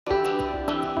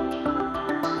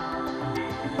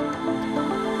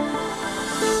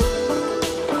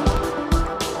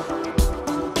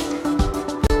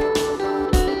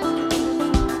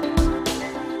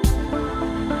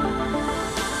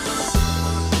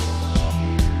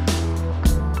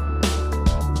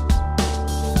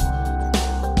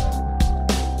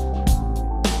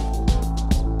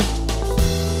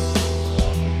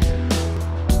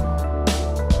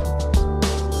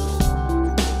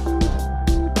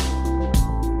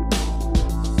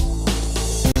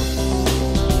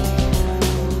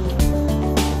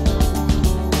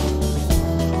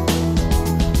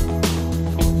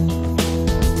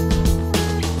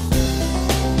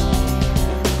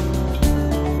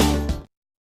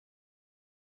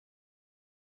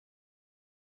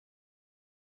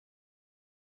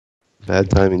bad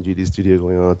time in GD Studio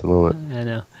going on at the moment. I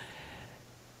know.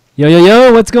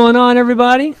 Yo, what's going on,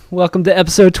 everybody? Welcome to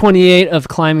episode 28 of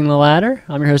Climbing the Ladder.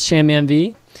 I'm your host,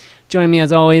 ChanmanV. Joining me,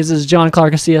 as always, is John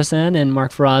Clark of CSN and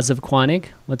Mark Faraz of Quantic.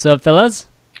 What's up, fellas?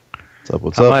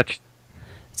 What's How up? much?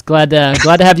 It's glad to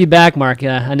have you back, Mark.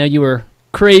 I know you were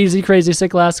crazy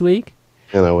sick last week.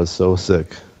 And I was so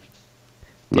sick.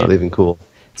 Not even cool.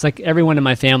 It's like everyone in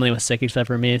my family was sick except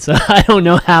for me, so I don't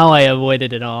know how I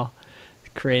avoided it all.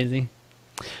 It's crazy.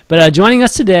 But joining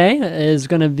us today is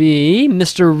going to be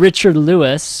Mr. Richard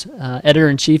Lewis,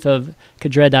 editor-in-chief of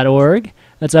Cadred.org.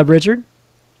 What's up, Richard?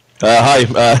 Hi.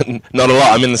 Not a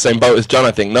lot. I'm in the same boat as John,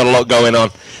 I think. Not a lot going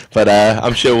on, but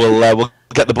I'm sure we'll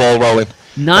get the ball rolling.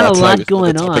 Not a lot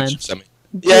going on.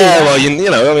 Yeah, well,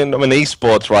 you know, I'm an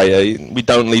eSports writer. We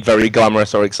don't lead very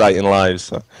glamorous or exciting lives.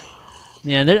 So.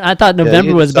 Yeah, I thought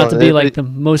November was about to be like the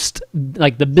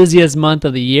the busiest month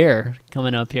of the year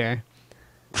coming up here.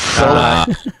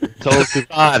 God,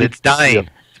 it's dying.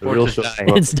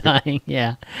 It's dying.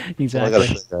 Yeah, exactly.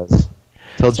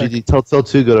 Tell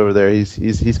Too Good over there.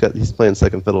 He's playing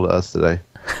second fiddle to us today.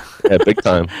 Yeah, big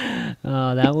time.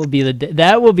 Oh, that will be the day.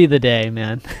 That will be the day,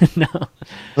 man. No.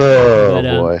 Oh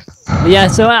boy. Yeah,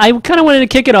 so I kind of wanted to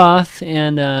kick it off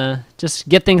and just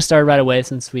get things started right away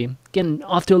since we getting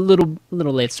off to a little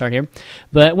late start here.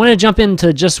 But I wanted to jump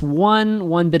into just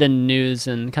one bit of news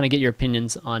and kind of get your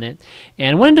opinions on it.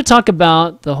 And I wanted to talk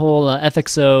about the whole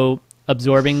FXO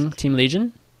absorbing Team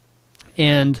Legion.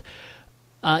 And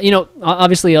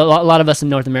obviously a lot of us in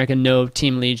North America know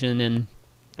Team Legion, and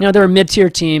they're a mid-tier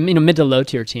team, mid to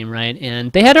low-tier team, right?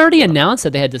 And they had already announced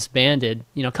that they had disbanded,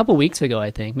 a couple weeks ago, I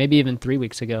think, maybe even 3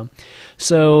 weeks ago.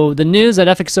 So the news that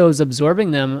FXO is absorbing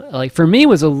them, like for me,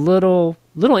 was a little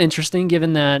interesting,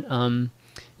 given that,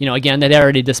 again, they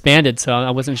already disbanded. So I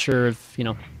wasn't sure if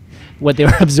what they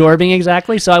were absorbing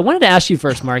exactly. So I wanted to ask you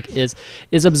first, Mark, is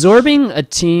absorbing a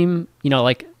team,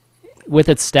 with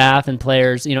its staff and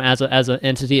players, as an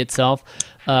entity itself,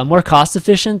 more cost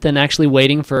efficient than actually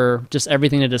waiting for just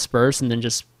everything to disperse and then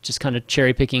just kind of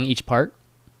cherry picking each part?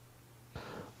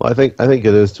 Well, I think it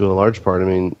is to a large part. I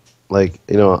mean, I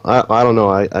don't know.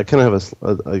 I kind of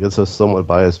have I guess a somewhat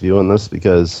biased view on this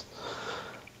because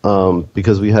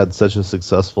we had such a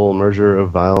successful merger of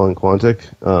Vile and Quantic.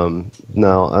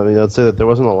 Now, I mean, I'd say that there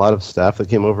wasn't a lot of staff that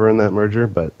came over in that merger,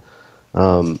 but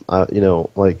I've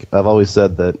always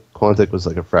said that Quantic was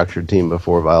like a fractured team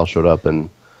before Vile showed up, and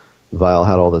Vile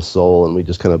had all this soul, and we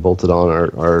just kind of bolted on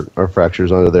our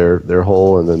fractures onto their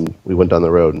hole, and then we went down the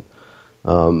road.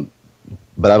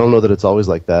 But I don't know that it's always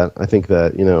like that. I think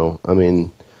that, I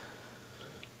mean,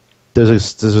 there's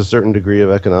a certain degree of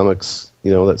economics,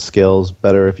 that scales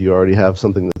better if you already have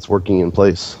something that's working in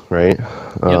place, right?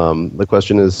 Yep. The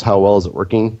question is, how well is it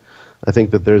working? I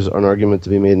think that there's an argument to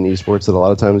be made in esports that a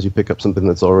lot of times you pick up something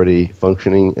that's already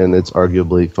functioning, and it's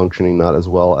arguably functioning not as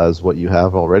well as what you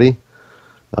have already.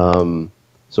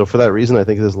 So for that reason, I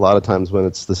think there's a lot of times when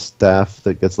it's the staff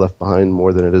that gets left behind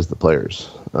more than it is the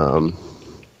players.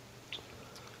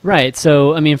 Right.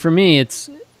 So, I mean, for me, it's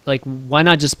like, why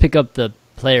not just pick up the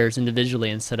players individually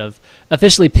instead of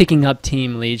officially picking up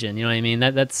Team Legion? You know what I mean?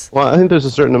 That's. Well, I think there's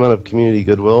a certain amount of community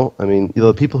goodwill. I mean,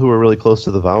 the people who were really close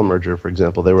to the Valve merger, for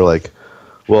example, they were like,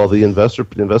 well, the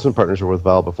investment partners were with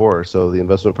Valve before, so the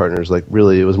investment partners,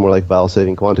 really, it was more like Valve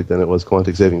saving Quantic than it was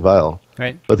Quantic saving Vile.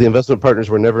 Right. But the investment partners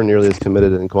were never nearly as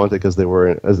committed in Quantic as they were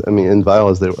in Vile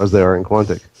as they are in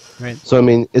Quantic. Right. So I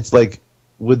mean, it's like,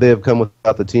 would they have come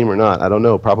without the team or not? I don't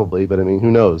know, probably, but I mean, who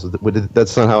knows?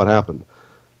 That's not how it happened.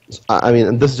 I mean,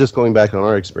 and this is just going back on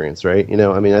our experience, right?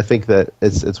 I mean, I think that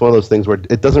it's one of those things where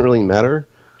it doesn't really matter,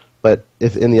 but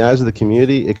if in the eyes of the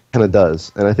community, it kind of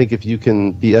does. And I think if you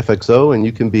can be FXO and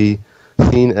you can be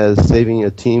seen as saving a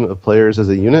team of players as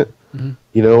a unit,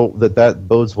 mm-hmm. that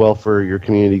bodes well for your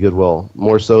community goodwill,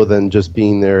 more so than just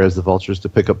being there as the vultures to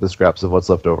pick up the scraps of what's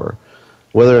left over.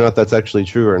 Whether or not that's actually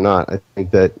true or not, I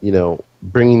think that,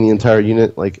 bringing the entire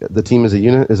unit, like the team as a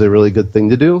unit, is a really good thing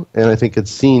to do, and I think it's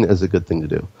seen as a good thing to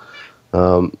do.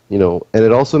 And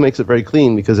it also makes it very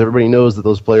clean because everybody knows that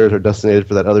those players are destinated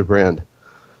for that other brand.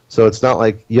 So it's not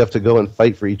like you have to go and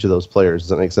fight for each of those players. Does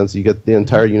that make sense? You get the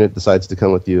entire unit decides to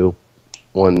come with you,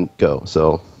 one go.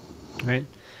 So. Right.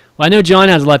 Well, I know John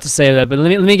has a lot to say about that, but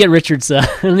let me get Richard's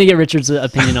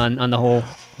opinion on the whole.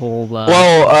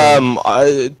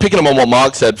 Picking up on what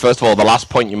Mark said, first of all, the last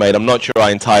point you made, I'm not sure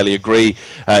I entirely agree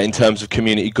in terms of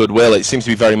community goodwill. It seems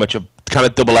to be very much a kind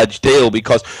of double-edged deal,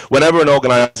 because whenever an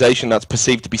organization that's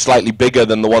perceived to be slightly bigger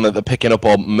than the one that they're picking up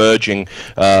or merging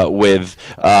with,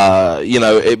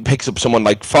 it picks up someone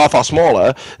like far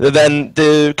smaller, then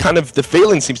the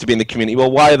feeling seems to be in the community,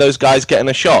 well, why are those guys getting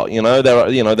a shot?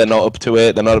 They're not up to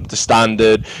it, they're not up to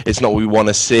standard, it's not what we want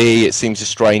to see, it seems a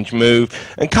strange move.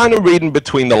 And kind of reading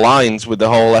between the lines with the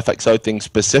whole FXO thing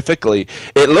specifically,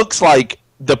 it looks like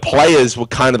the players were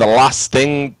kind of the last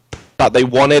thing that they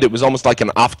wanted. It was almost like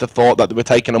an afterthought that they were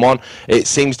taking them on. It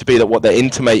seems to be that what they're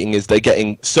intimating is they're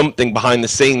getting something behind the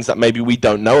scenes that maybe we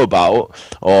don't know about,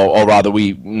 or rather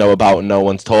we know about and no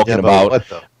one's talking about. What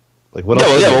though? Like what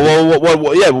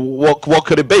else? What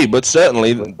could it be? But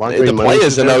certainly the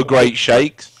players are no great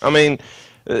shakes. I mean,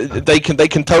 they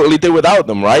can totally do without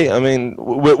them, right? I mean,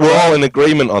 we're all in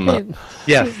agreement on that.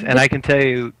 Yes, and I can tell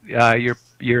you,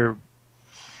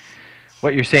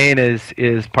 what you're saying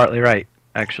is partly right,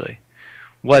 actually.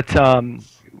 I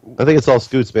think it's all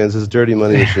Scoots, man. It's his dirty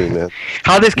money machine, man.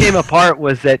 How this came apart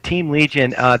was that Team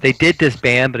Legion, they did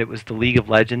disband, but it was the League of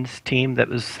Legends team that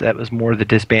was more the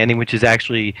disbanding, which is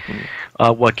actually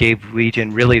what gave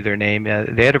Legion really their name.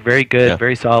 They had a very good,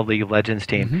 very solid League of Legends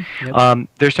team. Mm-hmm.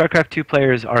 Their StarCraft 2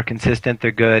 players are consistent. They're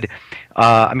good.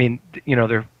 I mean,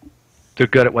 they're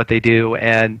good at what they do,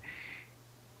 and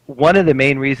one of the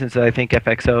main reasons that I think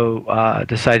FXO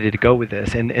decided to go with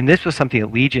this, and this was something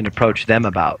that Legion approached them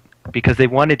about, because they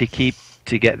wanted to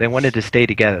they wanted to stay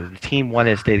together. The team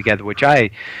wanted to stay together, which I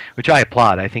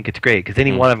applaud. I think it's great, because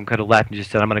any one of them could have left and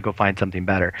just said, I'm going to go find something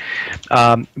better.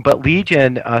 But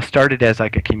Legion started as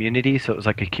like a community, so it was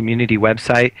like a community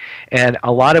website, and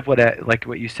a lot of what, like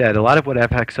what you said, a lot of what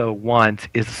FXO wants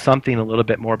is something a little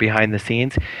bit more behind the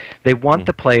scenes. They want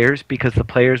the players, because the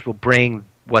players will bring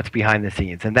what's behind the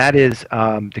scenes, and that is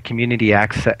the community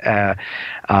access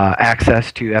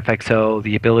to FXO,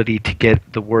 the ability to get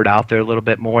the word out there a little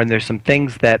bit more. And there's some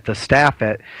things that the staff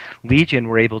at Legion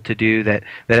were able to do that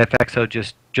FXO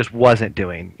just wasn't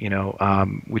doing,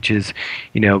 which is,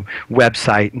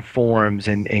 website and forums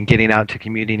and getting out to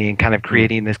community and kind of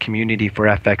creating this community for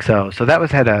FXO. So that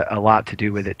had a lot to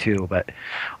do with it too. But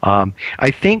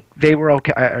I think they were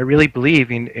okay. I really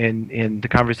believe in the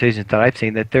conversations that I've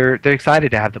seen that they're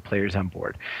excited to have the players on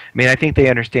board. I mean, I think they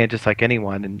understand, just like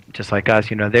anyone and just like us,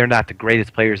 they're not the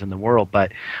greatest players in the world,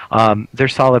 but they're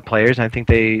solid players, and I think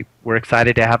we're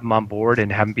excited to have them on board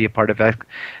and have them be a part of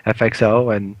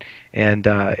FXO, and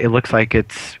it looks like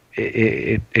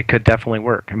it could definitely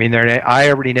work. I mean, I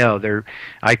already know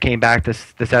I came back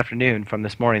this afternoon from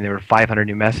this morning. There were 500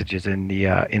 new messages in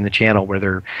the channel where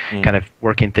they're kind of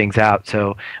working things out.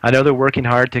 So I know they're working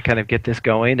hard to kind of get this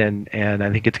going, and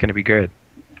I think it's going to be good.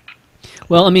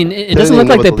 Well, I mean, it doesn't look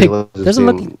like they picked. Doesn't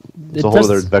look. It's a whole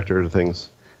other vector of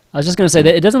things. I was just going to say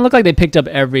that it doesn't look like they picked up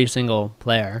every single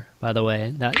player, by the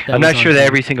way. I'm not sure that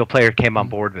every single player came on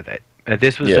board with it.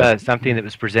 This was something that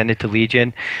was presented to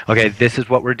Legion. Okay, this is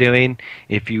what we're doing.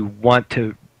 If you want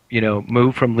to,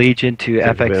 move from Legion to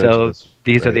FXO,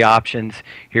 these are the options.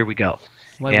 Here we go.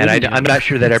 I'm not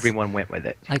sure that everyone went with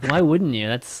it. Like, why wouldn't you?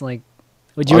 That's like,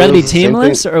 would you rather be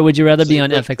teamless or would you rather be on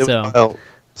FXO?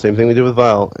 Same thing we did with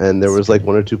Vile, and there was like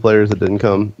 1 or 2 players that didn't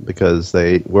come because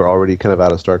they were already kind of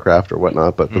out of StarCraft or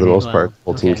whatnot, but for the most part, the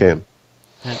whole team came.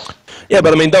 Yeah,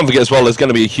 but I mean, don't forget as well, there's going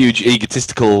to be a huge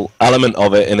egotistical element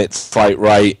of it, and it's like,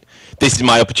 right, this is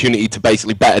my opportunity to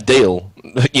basically bet a deal,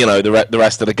 the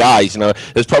rest of the guys,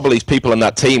 there's probably people in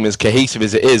that team, as cohesive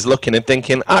as it is, looking and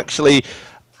thinking, actually,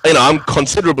 I'm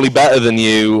considerably better than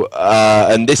you,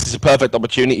 and this is a perfect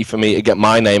opportunity for me to get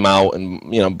my name out and,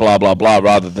 blah, blah, blah,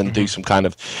 rather than do some kind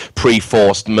of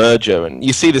pre-forced merger. And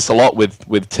you see this a lot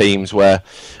with teams where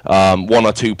 1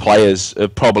 or 2 players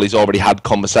have probably already had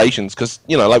conversations because,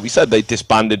 like we said, they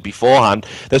disbanded beforehand.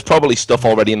 There's probably stuff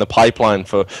already in the pipeline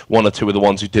for 1 or 2 of the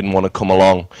ones who didn't want to come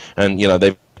along. And,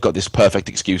 they've got this perfect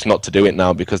excuse not to do it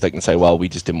now because they can say, well, we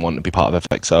just didn't want to be part of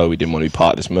FXO, we didn't want to be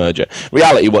part of this merger.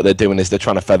 Reality, what they're doing is they're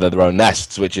trying to feather their own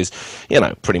nests, which is,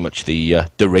 pretty much the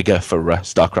rigor for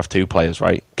StarCraft 2 players,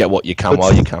 right? Get what you can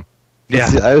while you can. Yeah,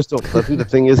 see, I think the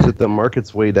thing is that the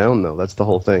market's way down, though. That's the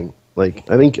whole thing. Like,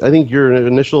 I think your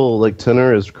initial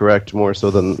tenor is correct more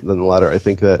so than the latter. I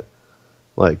think that,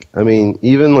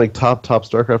 even top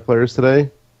StarCraft players today,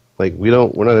 we're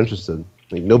not interested.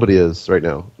 Like, nobody is right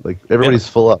now. Like, everybody's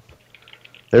full up.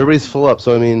 Everybody's full up.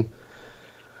 So I mean,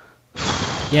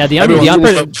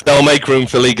 they'll make room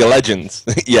for League of Legends.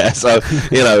 Yeah. So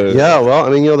Yeah. Well, I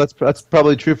mean, that's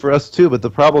probably true for us too. But the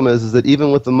problem is that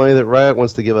even with the money that Riot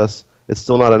wants to give us, it's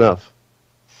still not enough.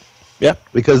 Yeah.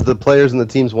 Because the players and the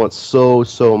teams want so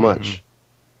much.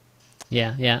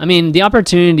 Yeah. I mean, the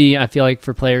opportunity I feel like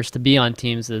for players to be on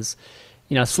teams is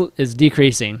is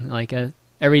decreasing. Like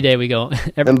every day we go.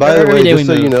 And by the way, just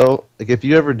so you know, like if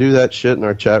you ever do that shit in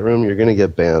our chat room, you're gonna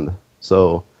get banned.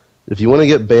 So if you want to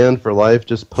get banned for life,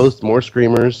 just post more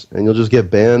screamers, and you'll just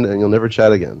get banned, and you'll never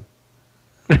chat again.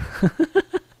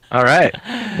 All right.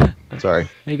 Sorry.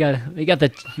 We got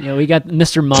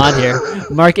Mr. Mod here.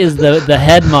 Mark is the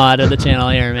head mod of the channel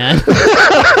here, man.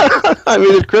 I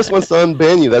mean, if Chris wants to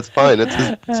unban you, that's fine. It's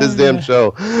his damn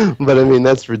show. But I mean,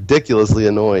 that's ridiculously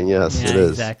annoying. Yes, it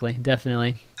is. Exactly.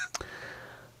 Definitely.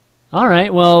 All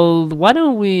right. Well, why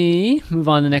don't we move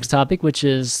on to the next topic, which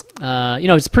is,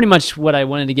 it's pretty much what I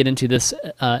wanted to get into this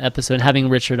episode, having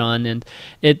Richard on, and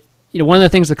one of the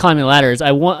things with climbing the ladder is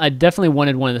I definitely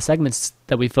wanted one of the segments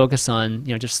that we focus on,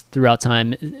 just throughout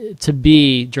time, to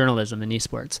be journalism in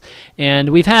esports. And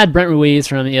we've had Brent Ruiz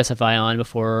from ESFI on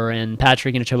before, and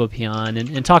Patrick and Chobo P on,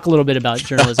 and talk a little bit about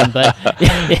journalism. But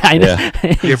I know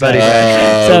your buddy.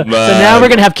 So now we're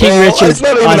gonna have King Richard. It's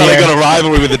not even that I got a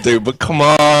rivalry with the dude, but come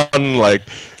on,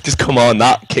 just come on.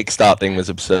 That kickstart thing was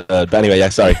absurd. But anyway, yeah,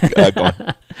 sorry. Go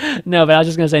on. No, but I was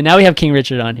just going to say, now we have King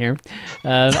Richard on here.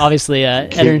 Obviously,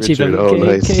 editor-in-chief of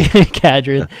nice.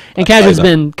 Cadred. And Cadred's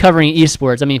been covering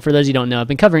esports. I mean, for those you don't know, I've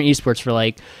been covering esports for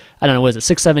I don't know,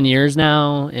 6-7 years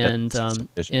now? And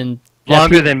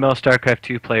longer than most StarCraft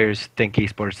 2 players think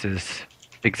esports is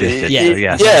existed.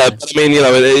 Yeah. Yeah, but I mean,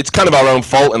 it's kind of our own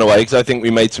fault in a way, because I think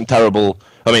we made some terrible...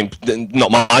 I mean, not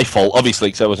my fault, obviously,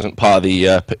 because I wasn't part of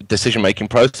the decision-making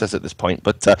process at this point.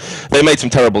 But they made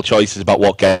some terrible choices about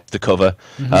what games to cover,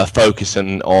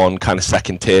 focusing on kind of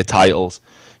second-tier titles,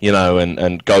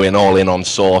 and going all in on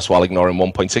Source while ignoring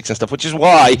 1.6 and stuff, which is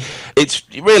why it's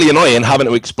really annoying having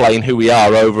to explain who we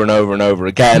are over and over and over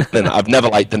again. And I've never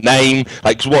liked the name.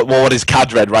 Like, what is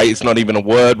Cadred, right? It's not even a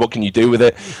word. What can you do with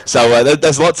it? So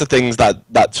there's lots of things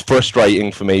that's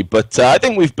frustrating for me. But I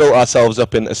think we've built ourselves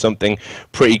up into something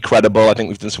pretty credible. I think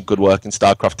we've done some good work in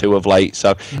StarCraft 2 of late.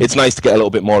 So it's nice to get a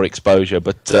little bit more exposure.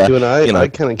 But I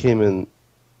kind of came in.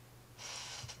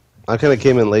 I kind of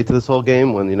came in late to this whole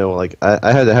game when,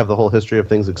 I had to have the whole history of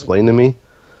things explained to me.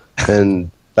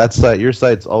 And that site, your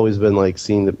site's always been,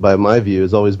 seen by my view,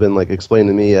 has always been, explained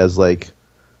to me as,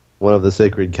 one of the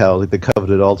sacred cows, the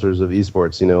coveted altars of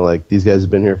esports. These guys have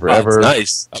been here forever. Oh,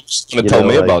 nice. I was just going to tell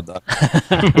me about that.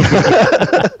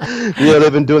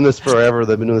 They've been doing this forever.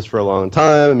 They've been doing this for a long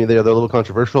time. I mean, they're a little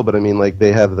controversial, but I mean,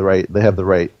 they have the right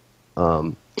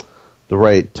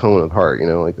tone of heart.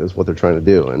 That's what they're trying to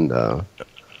do. And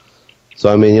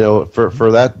so I mean,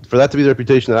 for that to be the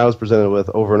reputation that I was presented with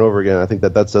over and over again, I think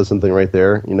that says something right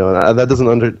there. And that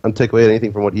doesn't take away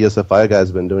anything from what ESFI guys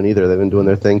have been doing either. They've been doing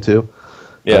their thing too.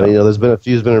 Yeah. There's been a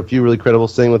few really credible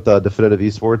things with Definitive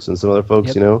Esports and some other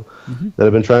folks, that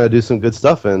have been trying to do some good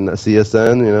stuff, and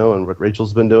CSN, and what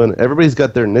Rachel's been doing. Everybody's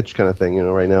got their niche kind of thing,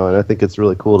 right now, and I think it's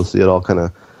really cool to see it all kind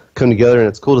of come together, and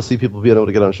it's cool to see people being able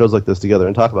to get on shows like this together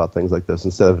and talk about things like this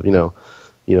instead of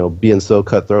being so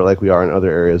cutthroat like we are in other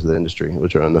areas of the industry,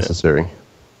 which are unnecessary.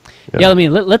 Yeah, I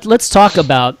mean, let's talk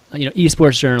about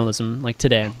esports journalism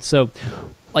today. So,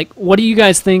 what do you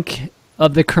guys think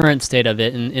of the current state of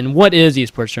it, and what is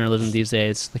esports journalism these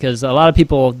days? Because a lot of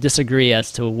people disagree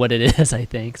as to what it is, I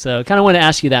think. So, kind of want to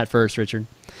ask you that first, Richard.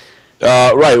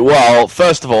 Right. Well,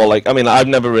 first of all, I've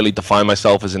never really defined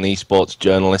myself as an esports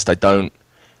journalist. I don't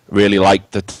really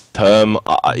like the term.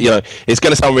 It's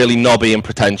going to sound really knobby and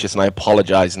pretentious, and I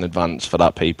apologize in advance for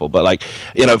that, people. But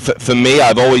for me,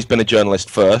 I've always been a journalist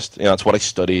first. It's what I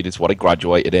studied. It's what I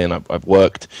graduated in. I've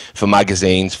worked for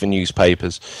magazines, for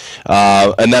newspapers,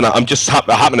 and then I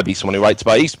happen to be someone who writes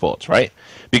about esports, right?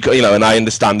 Because and I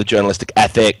understand the journalistic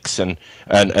ethics and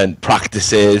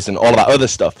practices and all of that other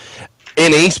stuff.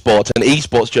 In esports, an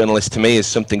esports journalist to me is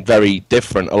something very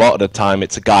different. A lot of the time,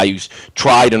 it's a guy who's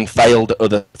tried and failed at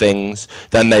other things.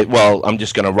 Then I'm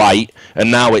just going to write.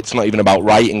 And now it's not even about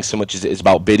writing so much as it is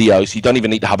about video. So you don't even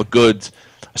need to have a good,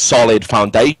 solid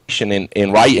foundation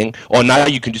in writing. Or now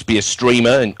you can just be a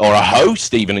streamer or a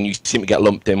host even, and you seem to get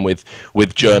lumped in with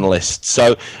journalists.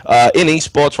 So in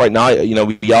esports right now,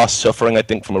 we are suffering, I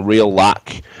think, from a real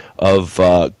lack of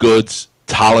good,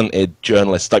 talented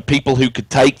journalists, people who could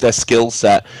take their skill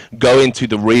set, go into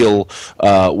the real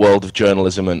world of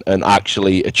journalism and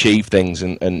actually achieve things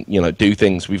and do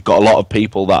things. We've got a lot of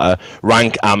people that are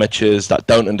rank amateurs that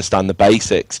don't understand the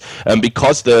basics, and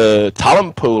because the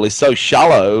talent pool is so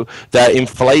shallow, they're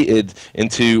inflated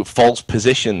into false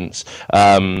positions.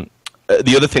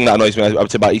 The other thing that annoys me, I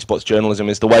would say, about esports journalism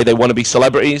is the way they want to be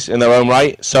celebrities in their own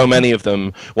right. So many of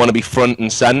them want to be front and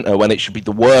center when it should be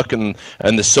the work and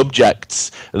the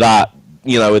subjects that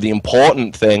are the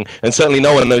important thing. And certainly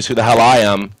no one knows who the hell I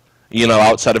am you know,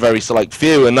 outside a very select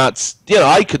few, and that's, you know,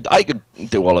 I could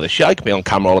do all of this shit. I could be on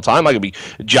camera all the time. I could be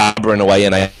jabbering away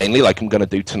inanely like I'm going to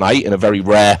do tonight in a very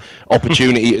rare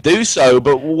opportunity to do so.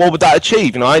 But what would that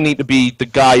achieve? You know, I need to be the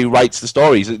guy who writes the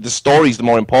stories. The story's the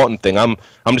more important thing. I'm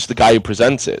just the guy who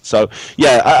presents it. So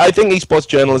yeah, I think esports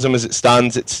journalism as it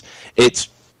stands, it's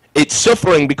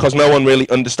suffering because no one really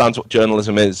understands what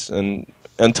journalism is, and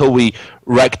until we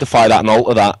rectify that and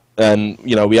alter that, then,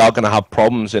 you know, we are going to have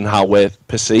problems in how we're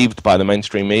perceived by the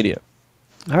mainstream media.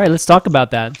 All right, let's talk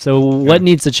about that. So what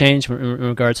needs to change in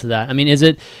regards to that? I mean, is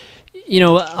it, you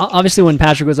know, obviously when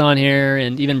Patrick was on here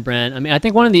and even Brent, I mean, I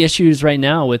think one of the issues right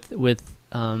now with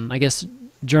I guess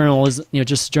journalism, you know,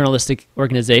 just journalistic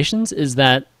organizations, is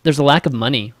that there's a lack of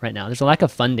money right now. There's a lack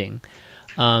of funding.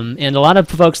 And a lot of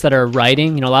folks that are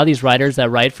writing, you know, a lot of these writers that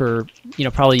write for, you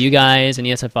know, probably you guys and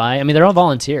ESFI, I mean, they're all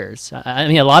volunteers. I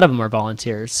mean, a lot of them are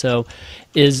volunteers. So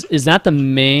is that the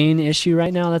main issue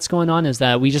right now that's going on, is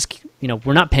that we just, you know,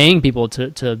 we're not paying people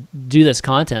to do this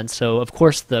content. So, of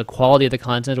course, the quality of the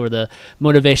content or the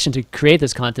motivation to create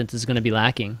this content is going to be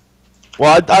lacking.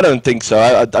 Well, I don't think so.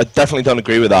 I definitely don't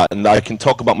agree with that, and I can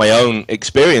talk about my own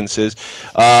experiences.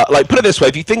 Like, put it this way,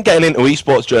 if you think getting into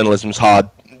esports journalism is hard,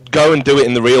 go and do it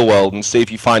in the real world and see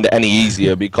if you find it any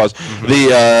easier, because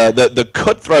the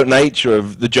cutthroat nature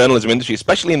of the journalism industry,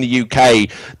 especially in the UK,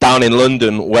 down in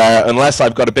London, where unless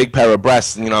I've got a big pair of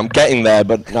breasts, you know, I'm getting there,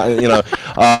 but you know,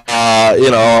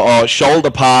 or shoulder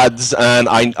pads, and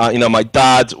you know, my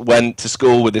dad went to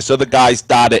school with this other guy's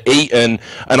dad at Eton,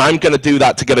 and I'm going to do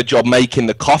that to get a job making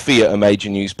the coffee at a major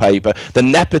newspaper. The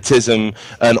nepotism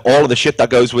and all of the shit that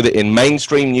goes with it in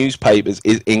mainstream newspapers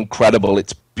is incredible.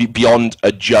 It's beyond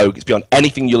a joke. It's beyond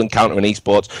anything you'll encounter in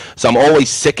esports. So I'm always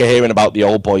sick of hearing about the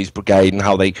old boys brigade and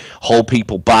how they hold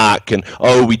people back, and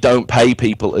oh, we don't pay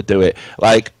people to do it.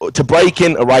 Like, to break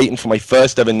into writing for my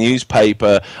first ever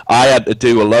newspaper, I had to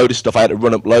do a load of stuff. I had to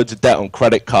run up loads of debt on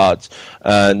credit cards,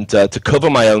 and to cover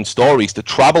my own stories, to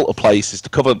travel to places, to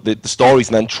cover the stories,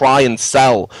 and then try and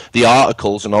sell the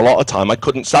articles. And a lot of time I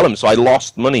couldn't sell them, so I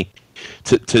lost money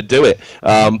to do it,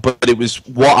 but it was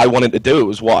what I wanted to do. It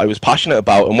was what I was passionate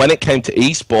about. And when it came to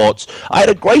esports, I had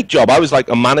a great job. I was like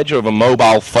a manager of a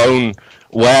mobile phone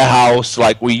warehouse.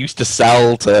 Like, we used to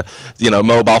sell to, you know,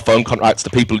 mobile phone contracts to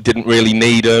people who didn't really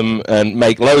need them, and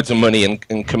make loads of money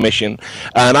in commission.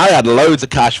 And I had loads of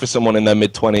cash for someone in their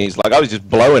mid-20s. Like, I was just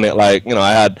blowing it. Like, you know,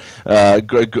 I had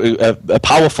a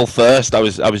powerful thirst. I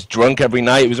was drunk every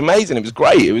night. It was amazing. It was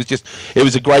great. It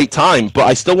was a great time. But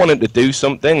I still wanted to do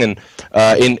something, and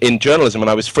in journalism, and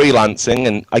I was freelancing,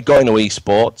 and I got into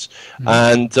esports.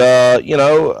 And you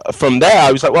know, from there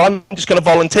I was like, well, I'm just going to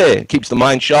volunteer. It keeps the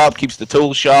mind sharp, keeps the tool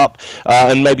sharp,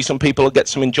 and maybe some people will get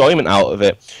some enjoyment out of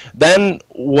it. Then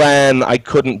when I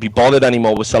couldn't be bothered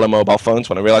anymore with selling mobile phones,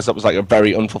 when I realized that was like a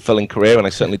very unfulfilling career, and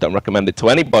I certainly don't recommend it to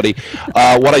anybody,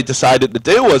 what I decided to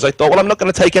do was, I thought, well, I'm not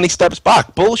going to take any steps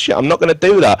back. Bullshit, I'm not going to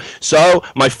do that. So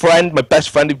my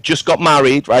best friend who just got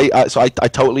married, right, so I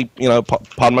totally, you know,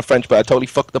 pardon my French, but I totally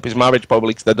fucked up his marriage, probably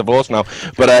because they're divorced now.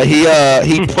 But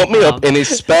he put me up in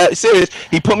his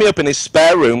he put me up in his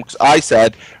spare room, because I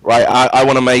said, right, I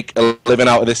want to make a living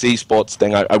out of this esports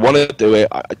thing. I want to do it.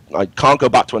 I can't go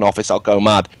back to an office. I'll go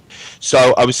mad.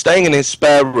 So I was staying in his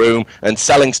spare room and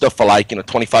selling stuff for, like, you know,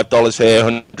 $25 here,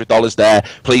 $100 there.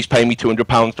 Please pay me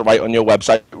 £200 to write on your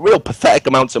website. Real pathetic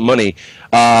amounts of money.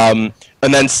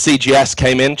 And then CGS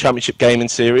came in, Championship Gaming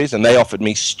Series, and they offered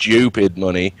me stupid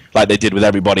money, like they did with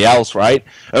everybody else, right?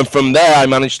 And from there, I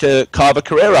managed to carve a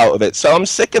career out of it. So I'm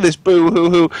sick of this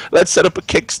boo-hoo-hoo. Let's set up a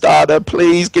Kickstarter.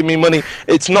 Please give me money.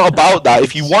 It's not about that.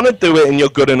 If you want to do it and you're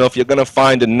good enough, you're going to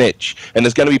find a niche. And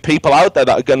there's going to be people out there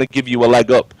that are going to give you a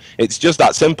leg up. It's just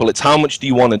that simple. It's how much do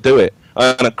you want to do it?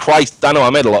 And Christ, I know I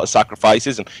made a lot of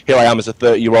sacrifices, and here I am as a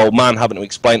 30-year-old man having to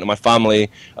explain to my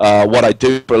family what I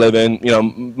do for a living. You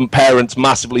know, parents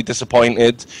massively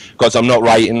disappointed because I'm not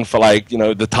writing for, like, you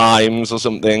know, the Times or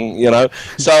something. You know,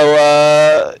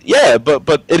 so yeah,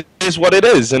 but it is what it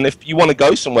is, and if you want to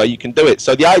go somewhere, you can do it.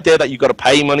 So the idea that you've got to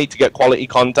pay money to get quality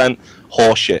content,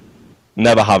 horseshit.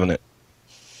 Never having it.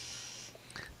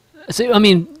 So I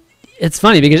mean, it's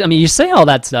funny because, I mean, you say all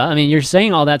that stuff. I mean, you're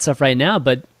saying all that stuff right now,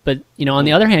 but you know, on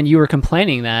the other hand, you were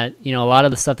complaining that, you know, a lot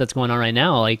of the stuff that's going on right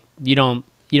now, like, you don't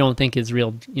think is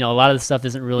real. You know, a lot of the stuff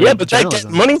isn't really. Yeah, but they get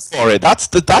money for it. That's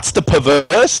the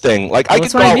perverse thing. Like, well, I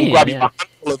could go out and grab your hand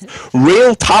example of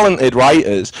real talented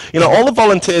writers. All the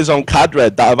volunteers on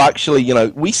CADRED that have actually,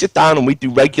 we sit down and we do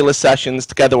regular sessions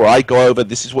together where I go over,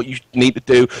 this is what you need to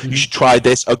do, you should try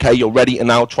this, okay, you're ready to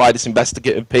now try this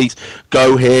investigative piece,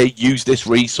 go here, use this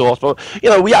resource. But,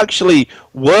 we actually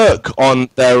work on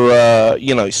their,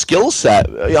 skill set.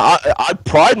 I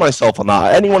pride myself on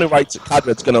that. Anyone who writes at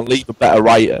CADRED is going to leave a better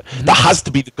writer. That has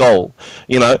to be the goal,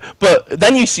 But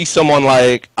then you see someone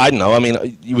like, I don't know,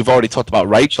 we've already talked about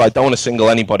Rachel. I don't want to single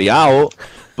anybody out,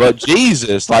 but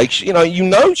Jesus,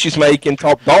 she's making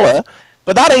top dollar,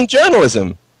 but that ain't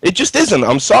journalism. It just isn't.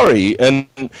 I'm sorry, and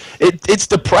it's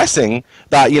depressing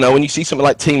that when you see something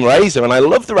like Team Razor, and I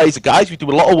love the Razor guys. We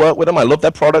do a lot of work with them. I love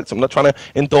their products. I'm not trying to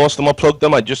endorse them or plug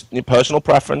them. I just personal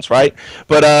preference, right?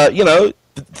 But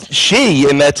she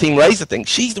in their Team Razor thing,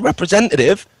 she's the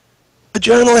representative of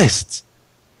journalists.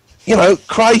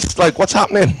 Christ, what's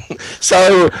happening?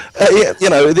 So,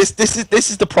 this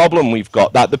is the problem we've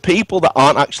got, that the people that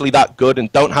aren't actually that good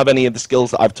and don't have any of the skills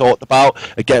that I've talked about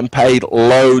are getting paid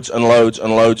loads and loads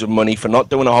and loads of money for not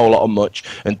doing a whole lot of much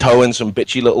and towing some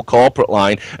bitchy little corporate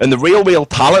line. And the real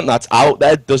talent that's out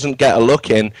there doesn't get a look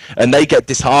in, and they get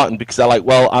disheartened because they're like,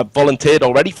 well, I've volunteered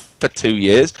already for 2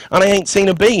 years and I ain't seen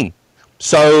a bean.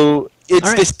 So,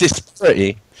 it's this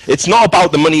disparity. It's not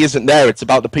about the money isn't there. It's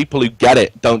about the people who get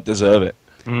it don't deserve it.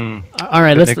 All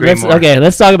right, let's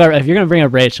talk about, if you're going to bring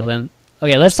up Rachel, then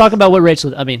let's talk about what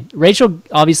Rachel. Rachel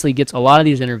obviously gets a lot of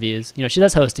these interviews. She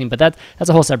does hosting, but that's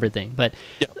a whole separate thing. But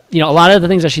a lot of the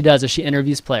things that she does is she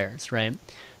interviews players, right?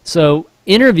 So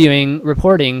interviewing,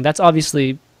 reporting, that's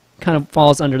obviously kind of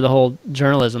falls under the whole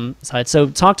journalism side.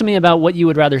 So talk to me about what you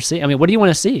would rather see. What do you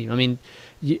want to see?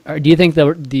 Do you think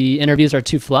the interviews are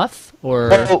too fluff, or?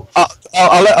 Well,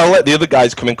 I'll let the other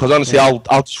guys come in, because honestly, I'll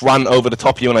just run over the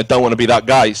top of you, and I don't want to be that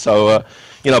guy. So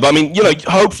but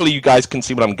hopefully you guys can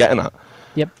see what I'm getting at.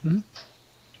 Yep. Mm-hmm.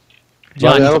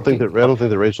 John, I don't think that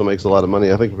Rachel makes a lot of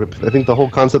money. I think the whole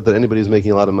concept that anybody's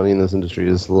making a lot of money in this industry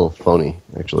is a little phony.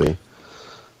 Actually,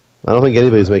 I don't think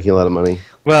anybody's making a lot of money.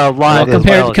 Well,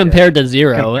 compared to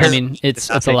zero,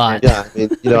 it's a lot. Yeah,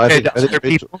 I think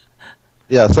Rachel.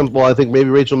 Yeah, I think maybe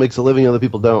Rachel makes a living, other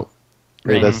people don't.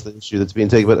 Right. That's the issue that's being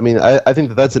taken. But I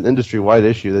think that's an industry-wide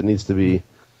issue that needs to be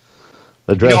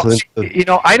addressed.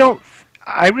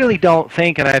 I really don't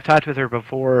think, and I've talked with her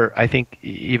before, I think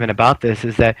even about this,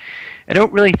 is that I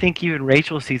don't really think even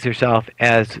Rachel sees herself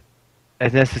as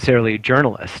necessarily a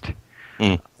journalist.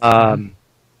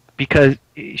 Because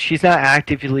she's not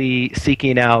actively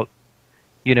seeking out,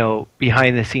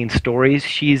 behind-the-scenes stories.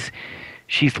 She's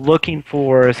looking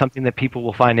for something that people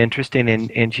will find interesting,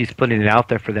 and she's putting it out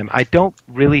there for them. I don't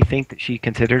really think that she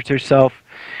considers herself,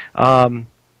 a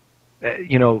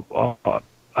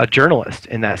journalist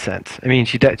in that sense.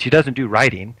 She doesn't do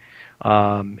writing,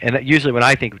 and usually when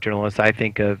I think of journalists, I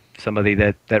think of somebody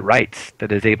that writes,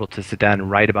 that is able to sit down and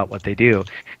write about what they do.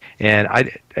 And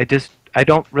I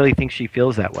don't really think she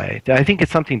feels that way. I think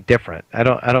it's something different. I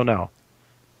don't know.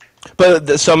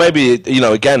 But so maybe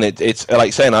again, it's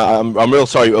like saying I'm real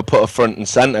sorry to put her front and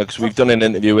center, because we've done an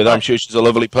interview with her. I'm sure she's a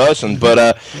lovely person, but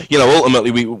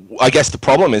ultimately I guess the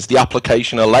problem is the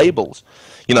application of labels,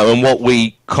 and what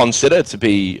we consider to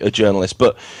be a journalist.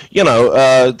 But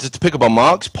to pick up on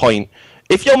Mark's point,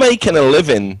 if you're making a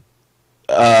living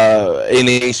in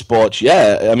eSports,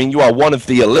 you are one of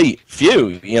the elite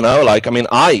few,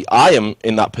 I am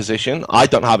in that position. I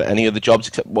don't have any other jobs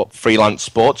except what freelance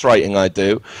sports writing I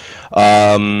do,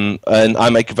 and I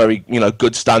make a very,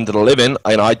 good standard of living,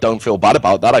 and I don't feel bad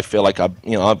about that. I feel like I've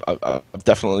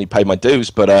definitely paid my dues,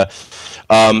 but,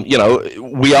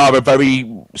 we are a very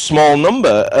small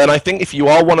number, and I think if you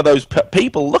are one of those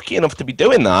people lucky enough to be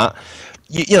doing that,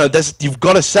 you've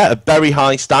got to set a very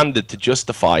high standard to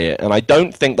justify it, and I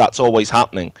don't think that's always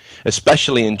happening,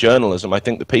 especially in journalism. I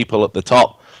think the people at the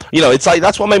top, it's like,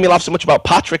 that's what made me laugh so much about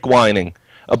Patrick whining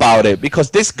about it,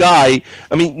 because this guy,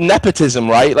 nepotism,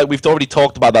 right? Like, we've already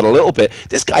talked about that a little bit.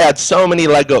 This guy had so many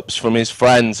leg ups from his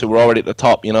friends who were already at the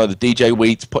top, the DJ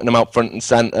Wheats putting him out front and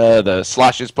center, the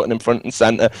Slashers putting him front and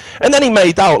center, and then he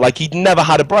made out like he'd never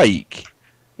had a break.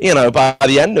 By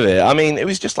the end of it, it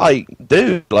was just like,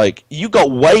 dude, you got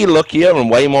way luckier and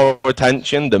way more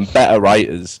attention than better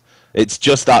writers. It's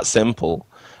just that simple.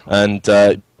 And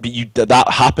that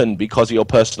happened because of your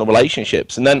personal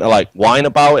relationships. And then to whine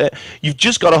about it, you've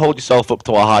just got to hold yourself up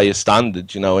to a higher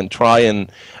standard, and try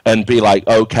and be like,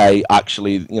 okay,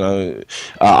 actually,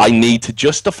 I need to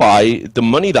justify the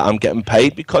money that I'm getting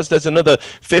paid, because there's another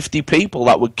 50 people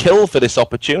that would kill for this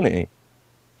opportunity.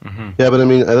 Mm-hmm. Yeah, but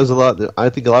there's a lot. I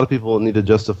think a lot of people need to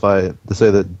justify it, to say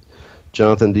that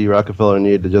Jonathan D. Rockefeller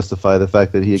needed to justify the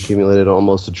fact that he accumulated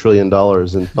almost $1 trillion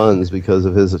in funds because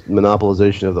of his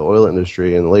monopolization of the oil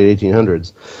industry in the late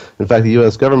 1800s. In fact, the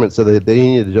U.S. government said that they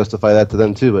needed to justify that to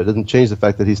them too, but it doesn't change the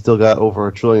fact that he still got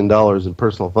over $1 trillion in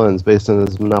personal funds based on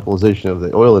his monopolization of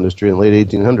the oil industry in the late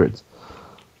 1800s.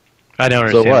 I don't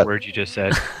understand the word you just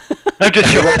said. I'm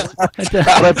just joking. What the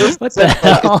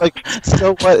hell? It's like,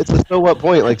 so what? It's a so what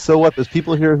point. Like, so what? There's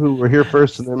people here who were here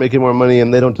first and they're making more money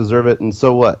and they don't deserve it, and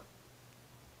so what?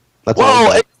 That's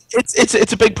well,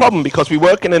 it's a big problem because we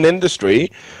work in an industry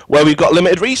where we've got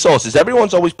limited resources.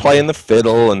 Everyone's always playing the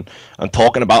fiddle and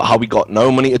talking about how we got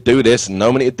no money to do this and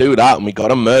no money to do that, and we got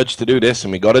to merge to do this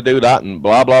and we got to do that and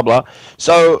blah blah blah.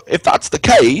 So if that's the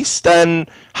case, then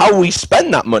how we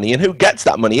spend that money and who gets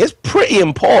that money is pretty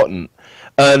important.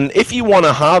 And if you want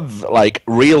to have like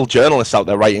real journalists out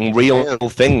there writing real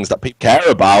things that people care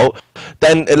about,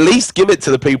 then at least give it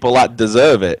to the people that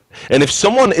deserve it. And if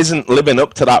someone isn't living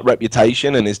up to that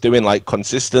reputation and is doing like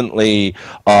consistently,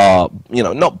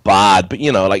 not bad, but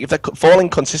like if they're falling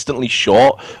consistently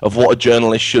short of what a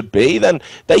journalist should be, then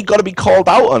they got to be called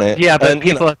out on it. Yeah, but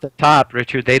people at the top,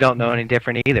 Richard, they don't know any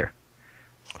different either.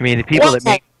 I mean, the people that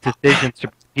make decisions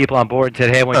to people on board said,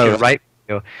 "Hey, I want you to write."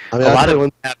 A lot of them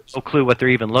have no clue what they're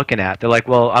even looking at. They're like,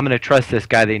 well, I'm going to trust this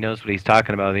guy that he knows what he's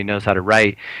talking about, he knows how to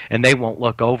write, and they won't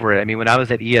look over it. I mean, when I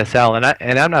was at ESL,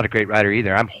 and I'm not a great writer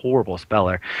either, I'm a horrible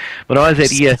speller. When I was at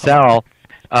ESL,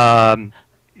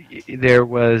 there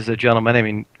was a gentleman, I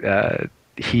mean,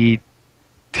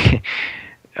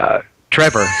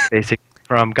 Trevor, basically,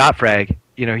 from Gottfrag,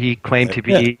 he claimed to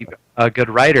be a good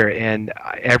writer, and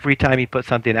every time he put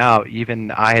something out, even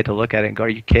I had to look at it and go, are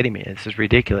you kidding me? This is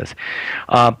ridiculous.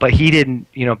 But he didn't,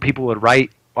 people would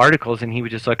write articles and he would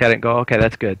just look at it and go, okay,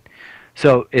 that's good.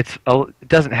 So it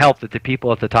doesn't help that the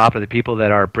people at the top, or the people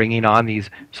that are bringing on these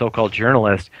so-called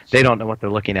journalists, they don't know what they're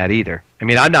looking at either. I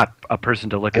mean, I'm not a person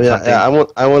to look at something. Yeah, I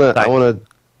want to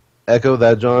echo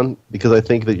that, John, because I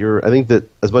think that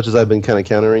as much as I've been kind of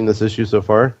countering this issue so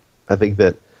far, I think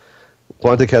that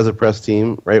Quantic has a press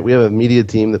team, right? We have a media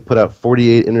team that put out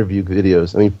 48 interview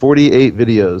videos. I mean, 48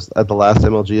 videos at the last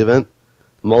MLG event.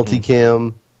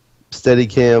 Multicam,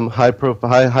 Steadicam,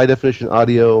 high definition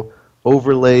audio,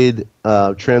 overlaid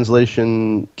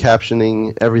translation,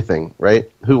 captioning, everything, right?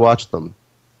 Who watched them?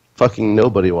 Fucking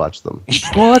nobody watched them.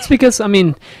 Well, that's because, I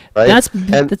mean, right?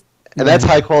 That's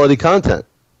high quality content.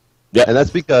 Yeah. And that's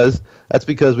because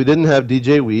we didn't have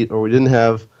DJ Wheat, or we didn't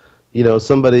have,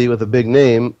 somebody with a big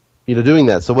name doing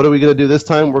that. So what are we going to do this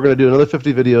time? We're going to do another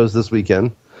 50 videos this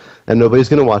weekend, and nobody's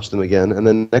going to watch them again. And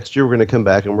then next year we're going to come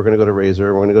back and we're going to go to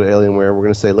Razer, we're going to go to Alienware, we're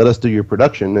going to say, let us do your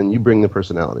production and you bring the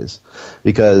personalities,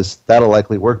 because that'll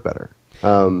likely work better.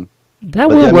 That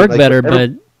will work better,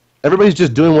 but everybody's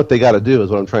just doing what they got to do is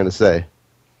what I'm trying to say.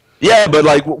 Yeah, but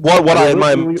like what I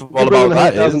admire all about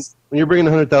that is when you're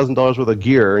bringing $100,000 worth of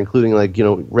gear, including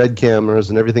red cameras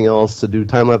and everything else to do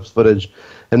time-lapse footage,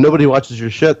 and nobody watches your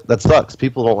shit, that sucks.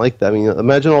 People don't like that. I mean,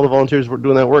 imagine all the volunteers were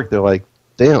doing that work. They're like,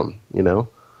 damn,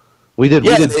 we did.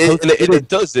 Yeah, it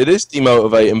does. It is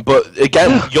demotivating. But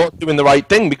again, you're doing the right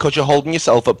thing because you're holding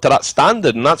yourself up to that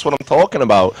standard, and that's what I'm talking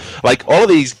about. Like all of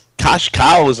these cash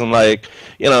cows and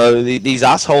these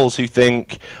assholes who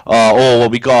think,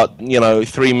 we got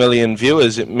 3 million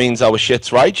viewers, it means our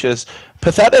shit's righteous.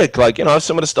 Pathetic.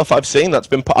 Some of the stuff I've seen that's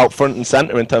been put out front and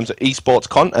center in terms of esports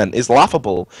content is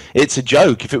laughable. It's a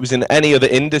joke. If it was in any other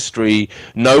industry,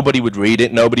 nobody would read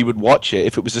it, nobody would watch it.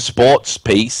 If it was a sports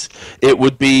piece, it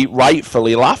would be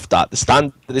rightfully laughed at. The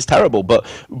standard is terrible, but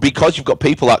because you've got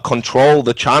people that control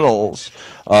the channels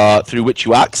through which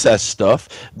you access stuff,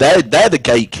 they're the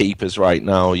gatekeepers right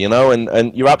now,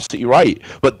 and you're absolutely right.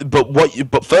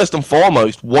 But first and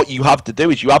foremost, what you have to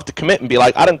do is you have to commit and be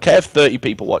like, I don't care if 30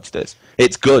 people watch this.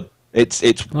 It's good. It's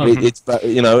and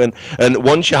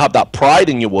once you have that pride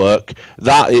in your work,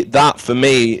 that for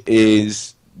me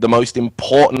is the most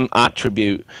important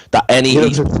attribute that any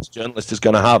esports journalist is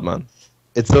going to have, man.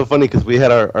 It's so funny because we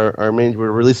had our main.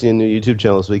 We're releasing a new YouTube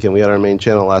channel this weekend. We had our main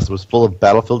channel last. It was full of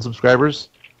Battlefield subscribers.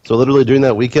 So literally during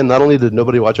that weekend, not only did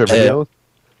nobody watch our video,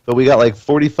 but we got like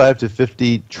 45 to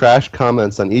 50 trash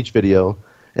comments on each video,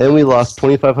 and we lost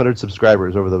 2,500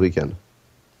 subscribers over the weekend.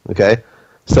 Okay.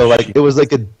 So it was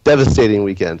like a devastating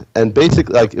weekend, and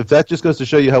basically, if that just goes to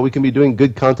show you how we can be doing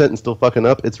good content and still fucking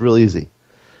up, it's real easy.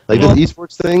 This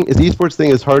esports thing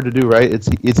is hard to do, right?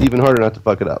 It's even harder not to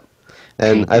fuck it up,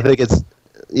 and I think it's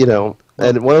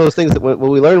and one of those things that when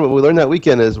we learned that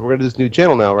weekend is we're gonna do this new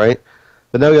channel now, right?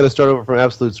 But now we got to start over from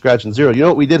absolute scratch and zero. You know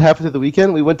what we did halfway through the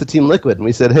weekend? We went to Team Liquid and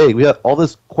we said, hey, we got all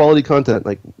this quality content,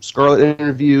 like Scarlet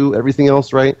interview, everything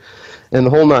else, right, and the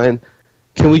whole nine.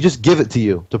 can we just give it to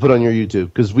you to put on your YouTube?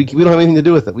 Because we don't have anything to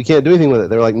do with it. We can't do anything with it.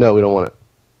 They're like, no, we don't want it.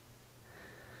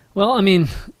 Well, I mean,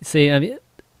 see,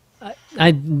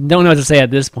 I don't know what to say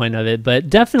at this point of it, but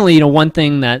definitely, one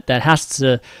thing that has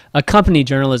to accompany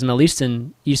journalism, at least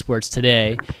in esports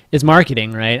today, is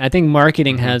marketing, right? I think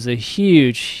marketing has a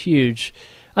huge,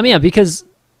 I mean, yeah, because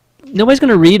nobody's going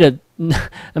to read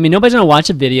nobody's going to watch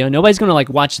a video. Nobody's going to like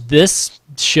watch this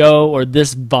show or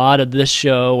this VOD of this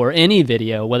show or any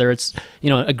video, whether it's,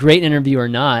 a great interview or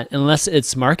not, unless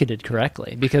it's marketed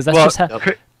correctly, because that's just how...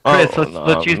 Chris,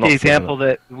 let's use the example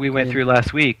that we went through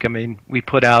last week. I mean, we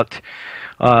put out,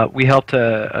 we helped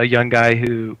a young guy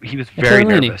who he was very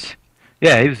nervous.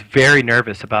 Yeah, he was very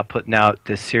nervous about putting out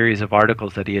this series of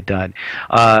articles that he had done,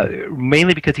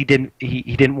 mainly because he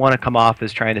didn't want to come off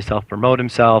as trying to self-promote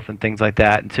himself and things like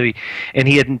that. And so he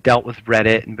hadn't dealt with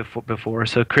Reddit and before.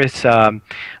 So Chris,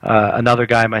 another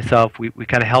guy, myself, we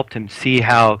kind of helped him see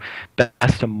how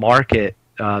best to market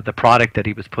the product that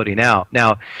he was putting out.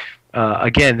 Now,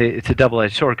 again, it's a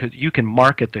double-edged sword because you can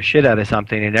market the shit out of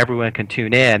something and everyone can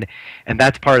tune in, and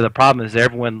that's part of the problem is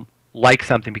everyone likes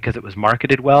something because it was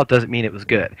marketed well. It doesn't mean it was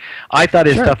good. I thought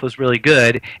his stuff was really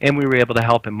good, and we were able to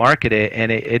help him market it,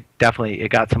 and it definitely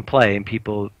got some play, and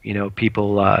people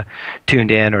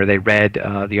tuned in or they read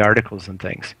the articles and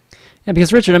things. Yeah,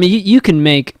 because Richard, I mean, you can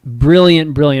make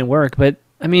brilliant work, but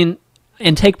I mean,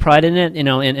 and take pride in it,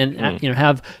 and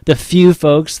have the few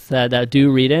folks that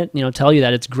do read it, tell you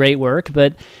that it's great work.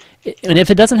 But and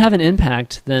if it doesn't have an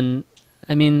impact, then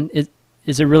I mean,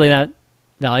 is it really that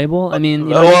valuable? I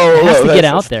mean, it has to get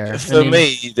out there. For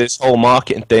me, this whole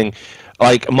marketing thing,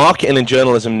 like marketing and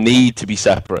journalism need to be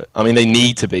separate. I mean, they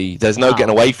need to be. There's no getting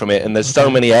away from it. And there's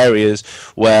so many areas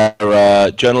where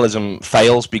journalism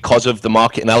fails because of the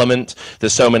marketing element.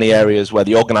 There's so many areas where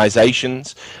the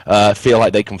organizations feel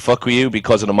like they can fuck with you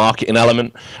because of the marketing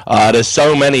element. There's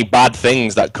so many bad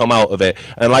things that come out of it.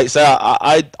 And like I say,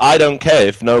 I don't care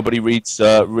if nobody reads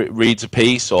a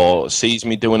piece or sees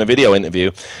me doing a video interview.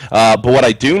 But what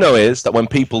I do know is that when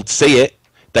people see it,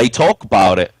 they talk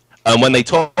about it. And when they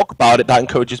talk about it, that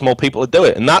encourages more people to do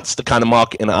it, and that's the kind of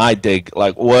marketing that I dig,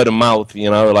 like word of mouth,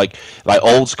 like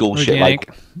old school shit.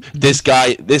 Like this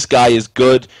guy is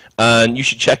good, and you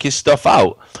should check his stuff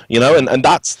out, and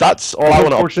that's all I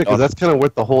want to. Unfortunately, because that's kind of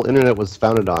what the whole internet was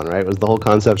founded on, right? It was the whole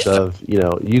concept of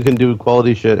you can do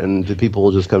quality shit, and the people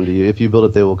will just come to you. If you build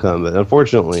it, they will come. But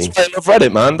unfortunately, that's why I love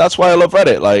Reddit, man. That's why I love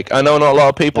Reddit. Like I know not a lot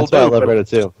of people do. I love Reddit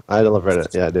too. I love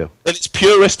Reddit. Yeah, I do. In its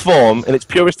purest form,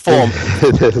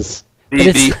 it is. The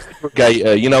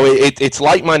aggregator, it's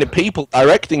like-minded people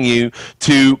directing you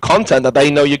to content that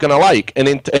they know you're going to like, and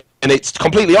it's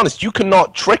completely honest. You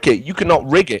cannot trick it, you cannot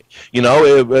rig it.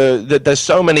 There's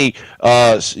so many,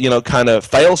 kind of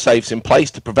fail-safes in place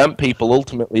to prevent people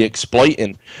ultimately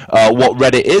exploiting what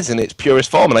Reddit is in its purest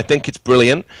form, and I think it's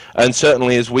brilliant. And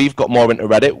certainly, as we've got more into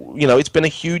Reddit, it's been a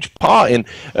huge part in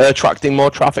attracting more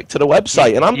traffic to the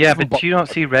website. And but you don't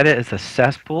see Reddit as a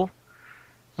cesspool.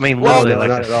 I mean, literally,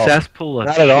 like a cesspool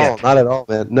of shit. Not at all,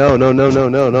 man. No.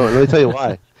 Let me tell you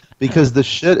why. Because the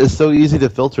shit is so easy to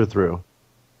filter through.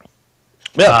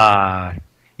 Yeah.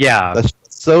 That's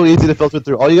so easy to filter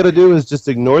through. All you got to do is just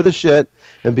ignore the shit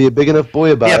and be a big enough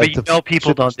boy about it. Yeah, but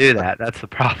people don't do that. That's the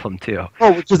problem, too.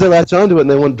 Oh, because they latch onto it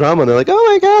and they want drama, and they're like,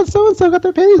 oh my god, so-and-so got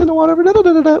their panties in the water,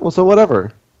 Well, so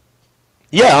whatever.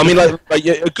 Yeah, I mean, like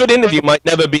a good interview might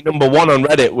never be number one on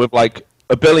Reddit with, like,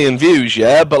 1 billion views,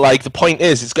 but like the point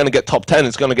is it's going to get top 10,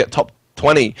 it's going to get top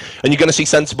 20, and you're going to see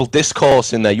sensible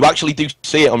discourse in there. You actually do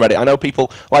see it on Reddit. I know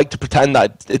people like to pretend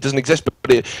that it doesn't exist, but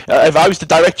if I was to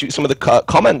direct you to some of the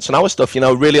comments and our stuff,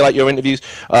 really like your interviews,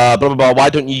 blah blah blah, why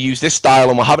don't you use this style,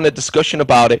 and we're having a discussion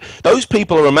about it. Those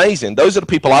people are amazing. Those are the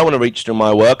people I want to reach through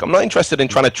my work. I'm not interested in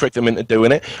trying to trick them into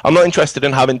doing it. I'm not interested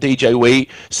in having DJ Wheat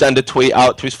send a tweet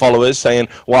out to his followers saying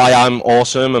why I'm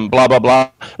awesome and blah blah blah.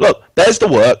 Look, there's the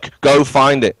work. Go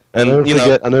find it. And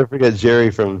I'll never forget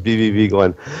Jerry from VVV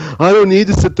going, I don't need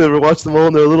to sit there and watch them all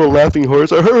in their little laughing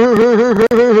horse.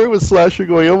 With Slasher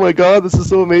going, oh my god, this is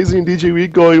so amazing. DJ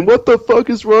Weed going, what the fuck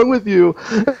is wrong with you?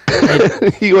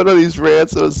 He went on these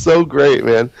rants. It was so great,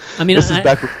 man. I mean, this is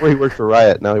back before he worked for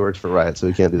Riot. Now he works for Riot, so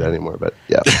he can't do that anymore. But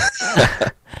yeah,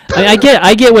 I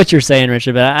get what you're saying,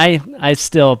 Richard, but I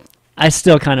still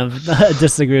kind of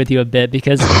disagree with you a bit,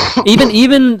 because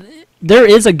even there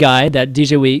is a guy that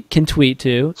DJ Wheat can tweet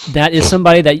to that is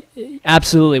somebody that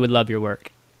absolutely would love your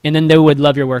work, and then they would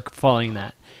love your work following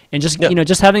that, and just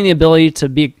just having the ability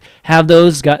to have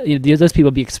those those people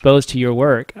be exposed to your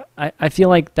work. I feel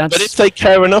like that's. But if they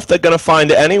care enough, they're going to find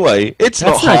it anyway. It's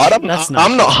not hard.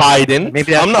 I'm not hiding.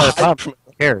 Maybe that's I'm not hiding from it.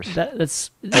 cares?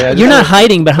 That's Yeah, you're not just-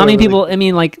 hiding, but how many really- people? I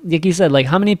mean, like you said, like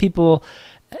how many people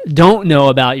don't know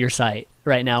about your site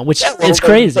right now? Which Yeah, well, it's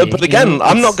crazy. But you again, know?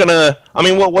 I'm not It's- gonna. I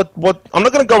mean, what? I'm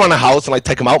not gonna go around a house and like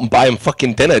take them out and buy them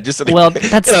fucking dinner. Just so they, Well,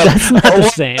 that's you know, that's not the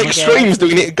what same. okay? extremes do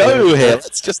we need to go here?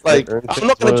 Let's just like. Yeah, I'm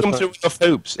not gonna jump through enough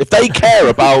hoops. If they care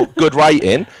about good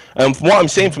writing, and from what I'm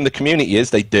seeing from the community is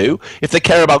they do. If they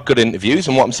care about good interviews,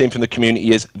 and what I'm seeing from the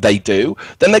community is they do,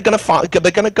 then they're gonna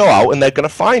they're gonna go out and they're gonna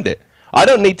find it. I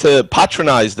don't need to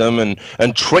patronize them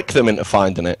and trick them into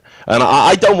finding it. And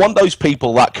I don't want those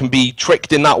people that can be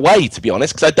tricked in that way, to be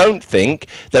honest, because I don't think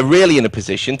they're really in a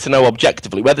position to know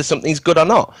objectively whether something's good or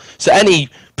not. So any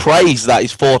praise that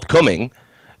is forthcoming,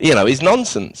 you know, is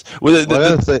nonsense. Well,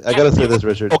 I gotta say this,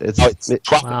 Richard. It's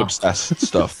traffic Wow. obsessed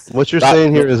stuff. what you're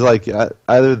saying here is like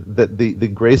either the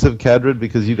grace of Cadred,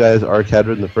 because you guys are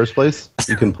Cadred in the first place,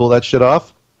 you can pull that shit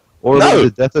off, or No.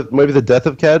 maybe the death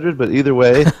of Cadred. But either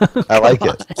way, I like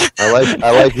it. I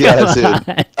like the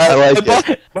attitude. I like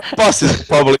it. My boss is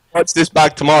probably watch this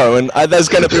back tomorrow, and there's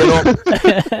going to be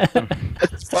an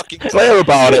it's fucking clear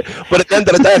about it. But at the end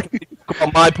of the day,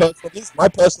 my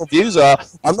personal views are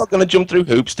I'm not going to jump through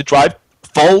hoops to drive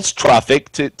false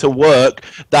traffic to work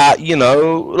that, you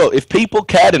know, look, if people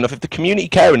cared enough, if the community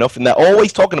care enough, and they're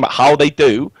always talking about how they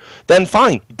do, then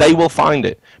fine, they will find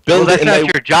it. Well, that's it, not and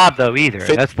your job though either.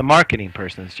 Fit- That's the marketing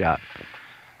person's job.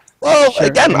 well, Sure.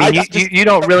 again, I mean, I just, you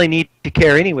don't really need to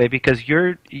care anyway because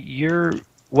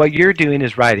what you're doing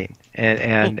is writing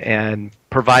and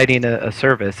providing a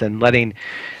service and letting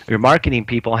your marketing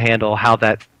people handle how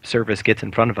that service gets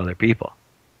in front of other people.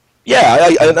 yeah,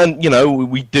 and you know,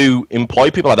 we do employ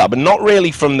people like that, but not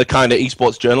really from the kind of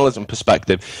esports journalism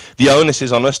perspective. The onus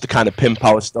is on us to kind of pimp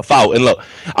our stuff out. And look,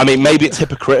 I mean, maybe it's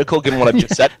hypocritical given what I've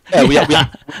just said. Yeah,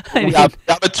 we have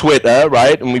a Twitter,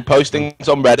 right, and we post things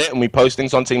on Reddit and we post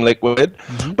things on Team Liquid.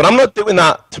 But I'm not doing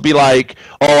that to be like,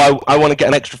 oh, I want to get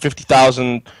an extra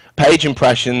 50,000 page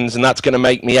impressions and that's going to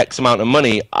make me X amount of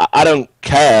money. I don't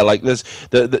care. Like, there's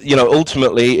you know,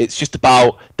 ultimately it's just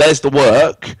about there's the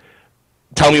work.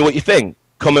 Tell me what you think.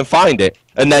 Come and find it.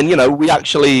 And then, you know, we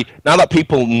actually, now that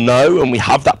people know and we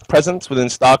have that presence within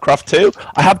StarCraft 2,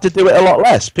 I have to do it a lot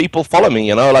less. People follow me,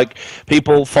 you know, like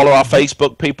people follow our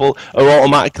Facebook, people are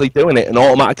automatically doing it and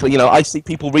automatically, you know, I see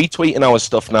people retweeting our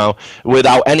stuff now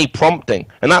without any prompting.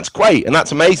 And that's great and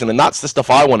that's amazing. And that's the stuff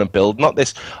I want to build, not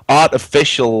this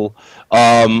artificial,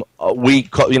 we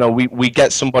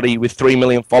get somebody with 3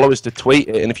 million followers to tweet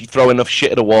it, and if you throw enough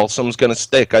shit at a wall, someone's going to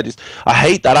stick. I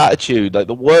hate that attitude. Like,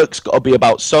 the work's got to be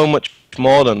about so much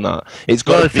more than that. It's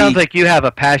got Well, to it be. sounds like you have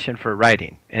a passion for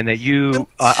writing, and that you,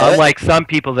 unlike some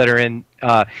people that are in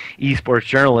esports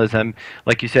journalism,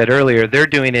 like you said earlier, they're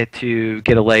doing it to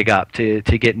get a leg up, to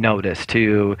get noticed,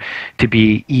 to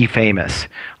be e-famous.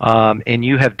 And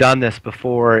you have done this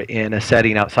before in a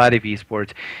setting outside of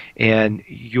esports, and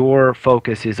your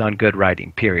focus is on good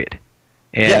writing, period.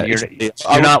 And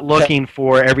you're not looking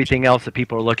for everything else that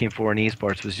people are looking for in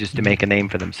esports, was just to make a name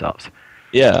for themselves.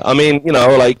 Yeah, I mean, you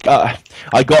know, like,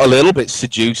 I got a little bit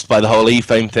seduced by the whole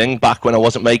E-Fame thing back when I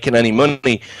wasn't making any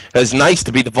money. It's nice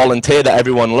to be the volunteer that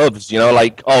everyone loves, you know,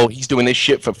 like, oh, he's doing this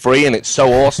shit for free and it's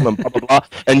so awesome and blah, blah, blah.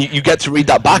 And you get to read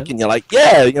that back and you're like,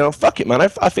 yeah, you know, fuck it, man,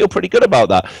 I feel pretty good about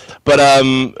that. But,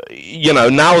 you know,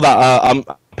 now that I'm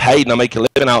paid and I make a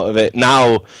living out of it,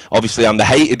 now obviously I'm the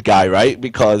hated guy, right?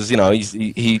 Because, you know,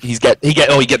 he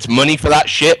gets money for that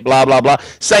shit, blah, blah, blah.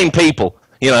 Same people.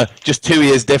 You know, just 2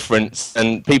 years difference,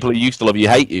 and people who used to love you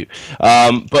hate you.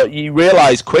 But you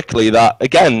realize quickly that,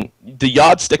 again, the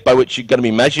yardstick by which you're going to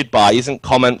be measured by isn't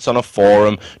comments on a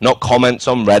forum, not comments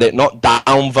on Reddit, not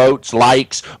downvotes,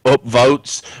 likes,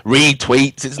 upvotes,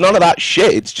 retweets. It's none of that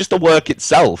shit. It's just the work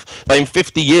itself. Like, in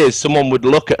 50 years, someone would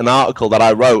look at an article that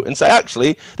I wrote and say,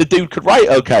 actually, the dude could write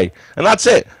okay. And that's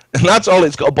it. And that's all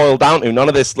it's got to boil down to. None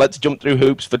of this, let's jump through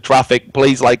hoops for traffic,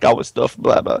 please like our stuff,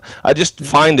 blah, blah. I just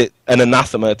find it an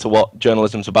anathema to what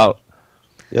journalism's about.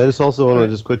 Yeah, I just also want to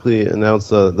just quickly announce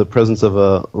the presence of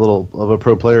a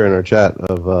pro player in our chat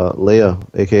of Leia,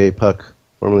 aka Puck,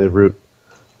 formerly of Root,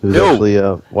 who's actually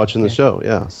watching the show.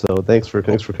 Yeah, so thanks for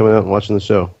coming out and watching the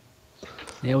show.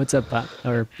 Yeah, what's up, Pat?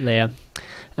 Or Leia?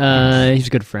 He's a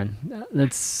good friend.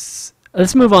 Let's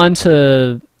move on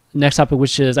to next topic,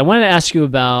 which is I wanted to ask you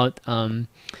about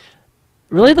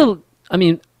really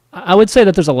I would say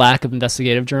that there's a lack of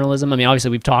investigative journalism. I mean,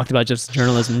 obviously we've talked about just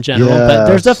journalism in general, but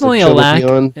there's definitely a lack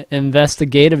of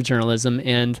investigative journalism,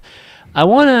 and I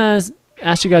want to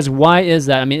ask you guys, why is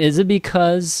that? I mean, is it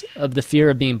because of the fear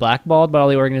of being blackballed by all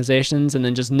the organizations and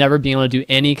then just never being able to do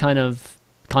any kind of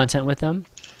content with them,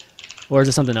 or is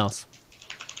it something else?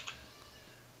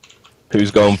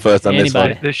 Who's going first on this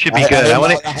Anybody. one? This should be good.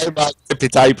 I heard about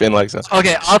typing like so.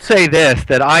 Okay, I'll say this,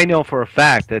 that I know for a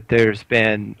fact that there's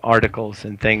been articles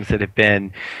and things that have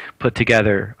been put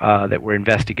together that were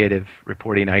investigative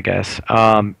reporting, I guess,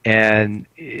 and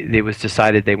it was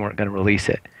decided they weren't going to release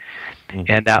it.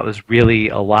 And that was really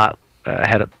a lot,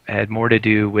 had more to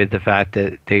do with the fact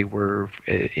that they were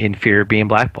in fear of being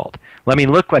blackballed. Well, I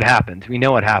mean, look what happens. We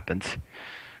know what happens.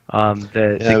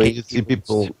 You see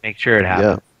people make sure it happens.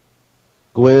 Yeah.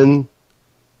 Gwyn,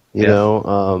 you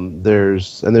know,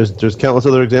 there's countless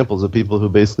other examples of people who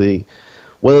basically,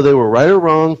 whether they were right or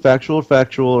wrong, factual,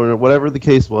 or whatever the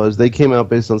case was, they came out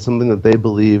based on something that they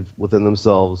believed within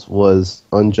themselves was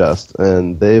unjust,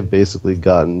 and they've basically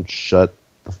gotten shut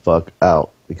the fuck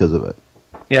out because of it.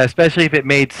 Yeah, especially if it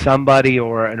made somebody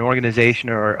or an organization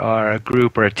or a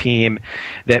group or a team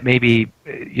that maybe,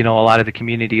 you know, a lot of the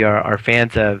community are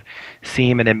fans of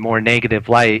seem in a more negative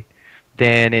light,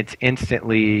 then it's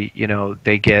instantly, you know,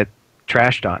 they get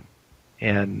trashed on.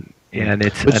 And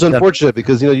it's... Which is unfortunate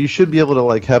because, you know, you should be able to,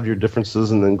 like, have your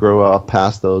differences and then grow out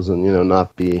past those and, you know,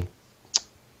 not be...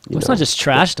 Well, it's not just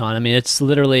trashed on. I mean, it's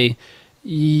literally...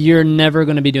 You're never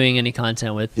going to be doing any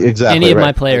content with any of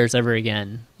my players ever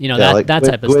again. You know, that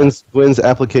type of stuff. Gwyn's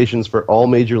applications for all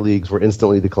major leagues were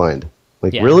instantly declined.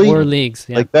 Like, really? 4 leagues.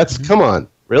 Yeah. Like, that's, come on.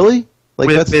 Really? Like,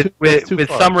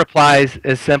 with some replies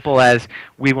as simple as,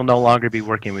 we will no longer be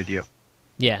working with you.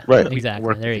 Yeah, right.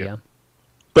 Exactly. There you go.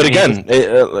 But again,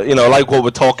 you know, like what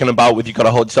we're talking about with you got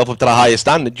to hold yourself up to the highest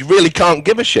standard, you really can't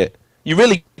give a shit. You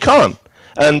really can't.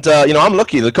 And, you know, I'm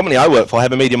lucky. The company I work for,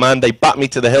 Heavy Media Man, they back me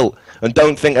to the hilt. And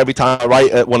don't think every time I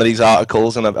write one of these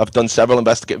articles, and I've done several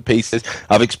investigative pieces,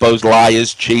 I've exposed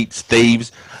liars, cheats,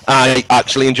 thieves. I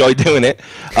actually enjoy doing it.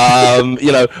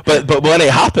 You know, but when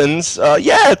it happens,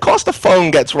 yeah, of course the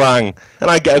phone gets rang, and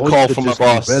I get a call from my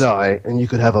boss. Red Eye, and you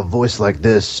could have a voice like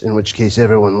this, in which case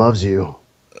everyone loves you.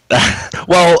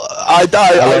 Well, I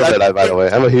love Red Eye, by the way.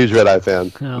 I'm a huge Red Eye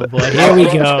fan. Oh boy, here we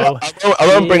go. I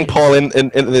won't bring Paul into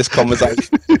this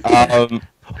conversation.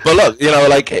 But look, you know,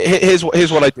 like here's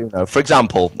what I do know. For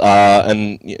example,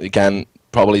 and again,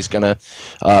 probably is gonna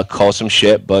cause some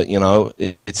shit, but you know,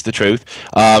 it's the truth.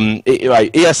 Right,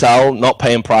 ESL not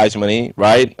paying prize money,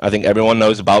 right? I think everyone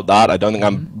knows about that. I don't think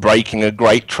I'm breaking a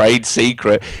great trade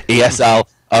secret. ESL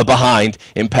are behind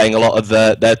in paying a lot of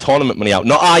their tournament money out.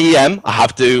 Not IEM, I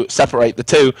have to separate the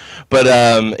two, but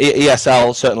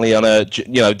ESL certainly on a,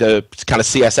 you know, the kind of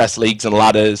CSS leagues and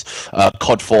ladders,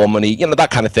 COD 4 money, you know,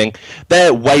 that kind of thing.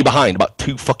 They're way behind, about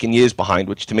 2 fucking years behind,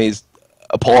 which to me is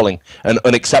appalling and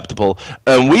unacceptable.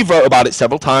 And we've wrote about it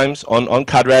several times on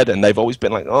CADRED, and they've always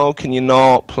been like, oh, can you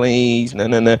not, please, no.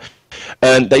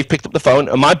 And they've picked up the phone,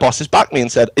 and my boss has backed me and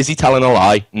said, is he telling a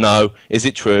lie? No. Is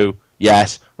it true?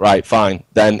 Yes. Right, fine.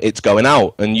 Then it's going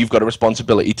out, and you've got a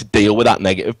responsibility to deal with that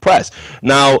negative press.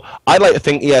 Now, I'd like to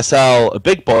think ESL are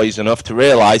big boys enough to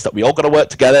realise that we all got to work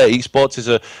together. Esports is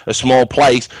a small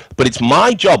place, but it's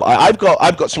my job. I've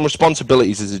got some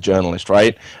responsibilities as a journalist,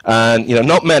 right? And you know,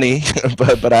 not many,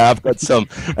 but I have got some.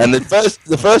 And the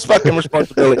first fucking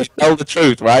responsibility is tell the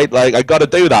truth, right? Like I got to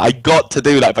do that. I got to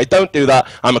do that. If I don't do that,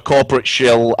 I'm a corporate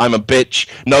shill. I'm a bitch.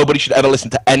 Nobody should ever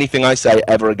listen to anything I say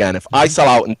ever again. If I sell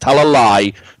out and tell a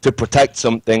lie to protect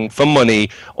something for money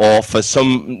or for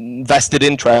some vested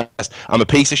interest, I'm a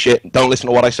piece of shit. Don't listen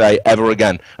to what I say ever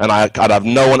again, and I'd have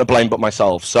no one to blame but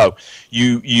myself. So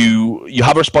you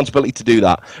have a responsibility to do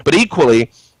that. But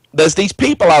equally, there's these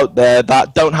people out there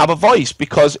that don't have a voice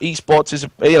because esports is,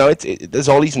 you know, there's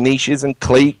all these niches and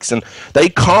cliques, and they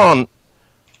can't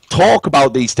talk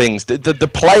about these things.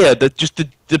 The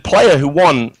player who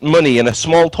won money in a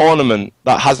small tournament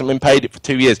that hasn't been paid it for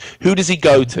 2 years, who does he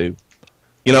go to?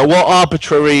 You know, what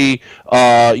arbitrary,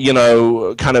 you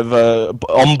know, kind of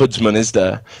ombudsman is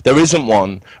there? There isn't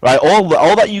one, right?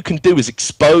 All that you can do is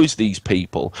expose these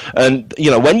people. And,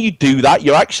 you know, when you do that,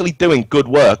 you're actually doing good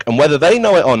work. And whether they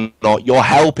know it or not, you're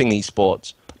helping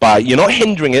esports. You're not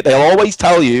hindering it. They'll always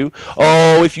tell you,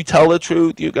 oh, if you tell the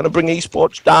truth, you're going to bring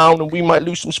esports down and we might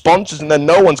lose some sponsors and then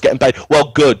no one's getting paid. Well,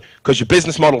 good, because your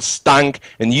business model stank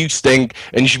and you stink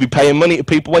and you should be paying money to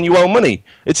people when you owe money.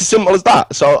 It's as simple as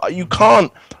that. So you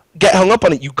can't get hung up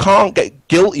on it. You can't get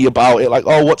guilty about it, like,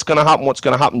 oh, what's going to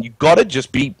happen? You've got to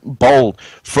just be bold,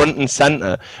 front and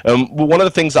center. One of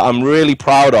the things that I'm really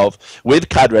proud of with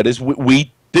CADRED is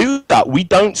we do that. We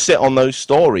don't sit on those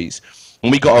stories.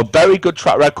 And we got a very good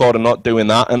track record of not doing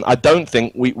that, and I don't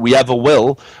think we ever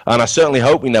will, and I certainly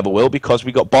hope we never will, because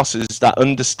we got bosses that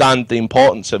understand the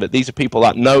importance of it. These are people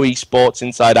that know esports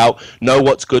inside out, know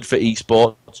what's good for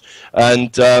esports,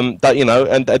 and that, you know,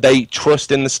 and they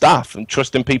trust in the staff and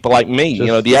trust in people like me, you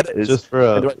know, the editors. Just for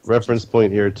a reference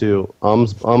point here too,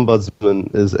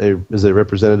 ombudsman is a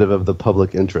representative of the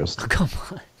public interest. Oh, come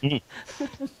on.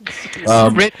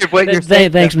 Richard, what you're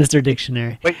saying, Thanks, Mr.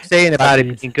 Dictionary. what you're saying about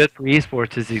it being good for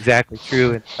esports is exactly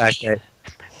true. In fact, that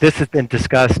this has been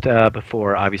discussed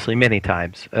before, obviously, many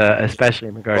times, especially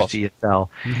in regards to ESL.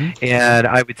 And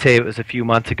I would say it was a few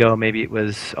months ago, maybe it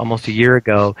was almost a year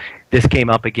ago, this came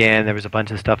up again. There was a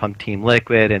bunch of stuff on Team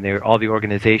Liquid, and all the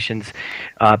organizations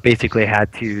basically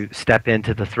had to step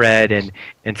into the thread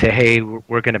and say, hey,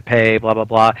 we're going to pay, blah, blah,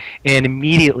 blah. And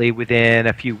immediately, within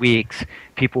a few weeks,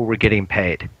 people were getting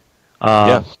paid.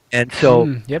 And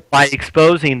so by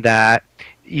exposing that,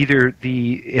 either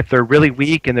if they're really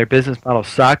weak and their business model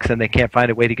sucks and they can't find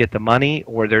a way to get the money,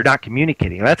 or they're not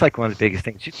communicating. That's like one of the biggest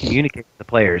things. You communicate with the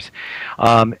players,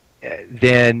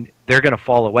 then they're going to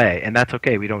fall away, and that's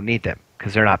okay. We don't need them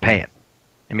because they're not paying.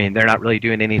 I mean, they're not really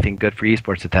doing anything good for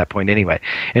esports at that point anyway.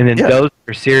 And then those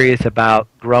who are serious about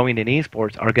growing in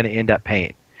esports are going to end up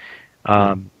paying.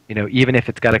 You know, even if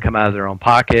it's got to come out of their own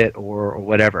pocket or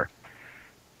whatever.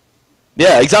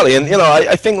 Yeah, exactly, and you know,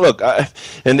 I think, look,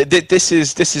 and this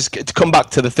is to come back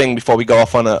to the thing before we go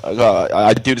off on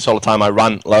I do this all the time. I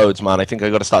rant loads, man. I think I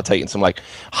got to start taking some like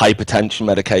hypertension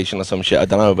medication or some shit. I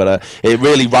don't know, but it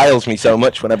really riles me so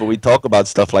much whenever we talk about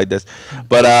stuff like this.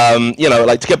 But you know,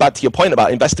 like, to get back to your point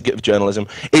about investigative journalism,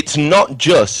 it's not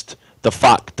just the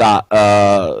fact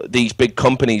that these big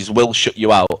companies will shut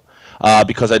you out.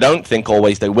 Because I don't think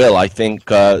always they will. I think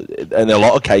in a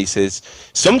lot of cases,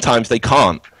 sometimes they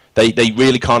can't. They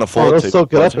really can't afford to. They'll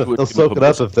soak it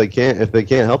up if they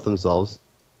can't help themselves.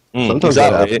 Sometimes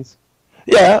that happens.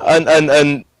 Yeah,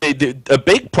 and a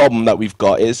big problem that we've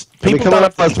got is people.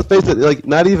 Let's face it. Like,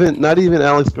 not even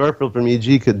Alex Garfield from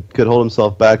EG could hold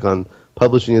himself back on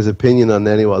publishing his opinion on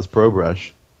Naniwa's Pro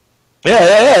Brush.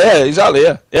 Yeah, exactly.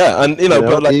 Yeah, and you know,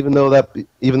 but like, even though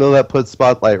that puts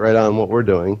spotlight right on what we're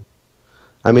doing.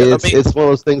 I mean, it's one of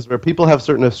those things where people have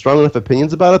strong enough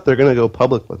opinions about it, they're going to go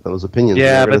public with those opinions.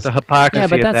 Yeah, but the hypocrisy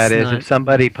of that is, if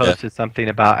somebody posted something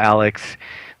about Alex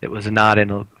that was not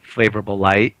in a favorable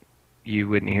light, you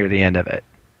wouldn't hear the end of it.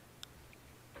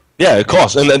 Yeah, of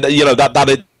course, and then, you know,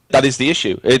 that is the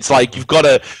issue. It's like you've got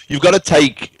to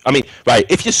take. I mean, right?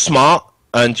 If you're smart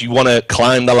and you want to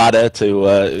climb the ladder to,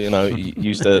 you know,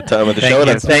 use the term of the show.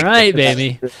 That's all right,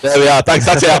 baby. There we are. Thanks.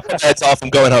 That's it. It's off. I'm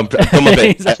going home. Come a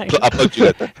bit. Exactly. I plugged you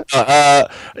in.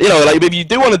 You know, like, if you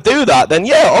do want to do that, then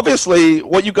yeah, obviously,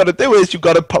 what you've got to do is you've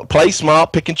got to play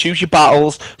smart, pick and choose your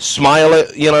battles, smile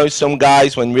at, you know, some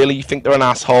guys when really you think they're an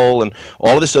asshole, and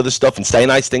all of this other stuff, and say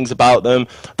nice things about them.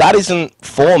 That isn't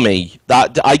for me.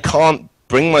 That I can't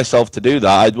bring myself to do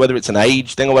that. Whether it's an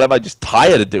age thing or whatever, I'm just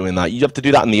tired of doing that. You have to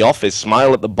do that in the office,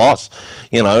 smile at the boss,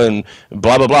 you know, and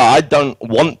blah blah blah. I don't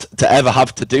want to ever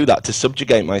have to do that, to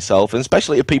subjugate myself, and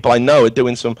especially if people I know are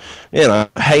doing some, you know,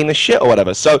 heinous shit or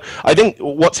whatever. So I think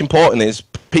what's important is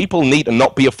people need to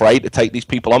not be afraid to take these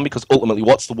people on, because ultimately,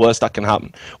 what's the worst that can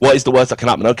happen? What is the worst that can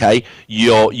happen? Okay,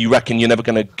 you reckon you're never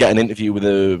going to get an interview with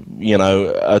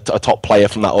a top player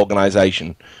from that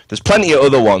organization. There's plenty of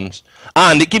other ones,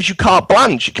 and it gives you carte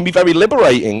blanche. It can be very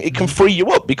liberating. It can free you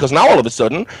up, because now all of a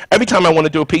sudden, every time I want to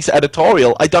do a piece of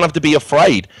editorial, I don't have to be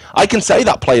afraid. I can say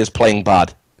that player's playing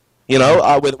bad, you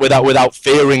know, without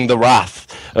fearing the wrath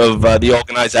of the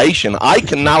organization. I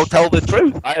can now tell the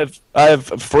truth. I have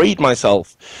freed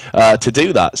myself to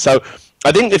do that. So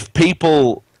I think if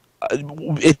people,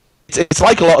 it's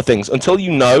like a lot of things. Until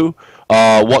you know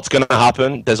what's going to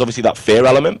happen, there's obviously that fear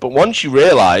element. But once you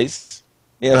realize,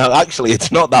 you know, actually,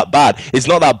 it's not that bad. It's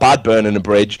not that bad burning a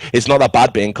bridge. It's not that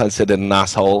bad being considered an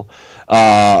asshole.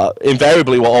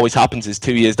 Invariably, what always happens is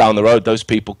 2 years down the road, those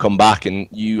people come back, and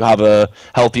you have a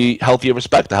healthier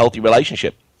respect, a healthy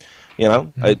relationship. You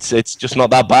know, it's just not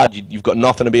that bad. You've got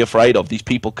nothing to be afraid of. These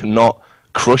people cannot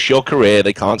crush your career.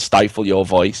 They can't stifle your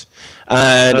voice.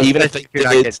 And so even if you're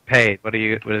not getting paid, what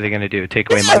are they going to do?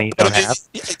 Take away money you don't have?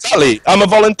 Yeah, exactly. I'm a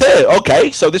volunteer. Okay,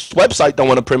 so this website don't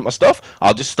want to print my stuff.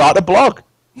 I'll just start a blog.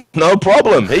 No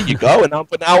problem. Here you go. And I'm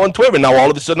putting it out on Twitter. And now all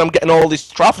of a sudden I'm getting all this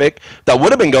traffic that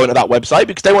would have been going to that website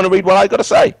because they want to read what I got to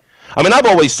say. I mean, I've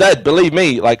always said, believe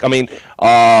me, like, I mean,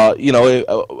 you know,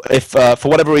 if for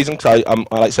whatever reason, because I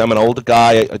like to say I'm an older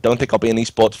guy, I don't think I'll be in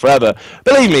esports forever.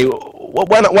 Believe me,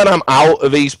 when I'm out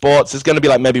of esports, there's going to be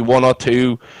like maybe one or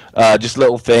two just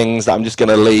little things that I'm just going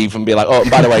to leave and be like, oh,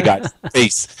 and by the way, guys,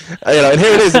 peace. You know, and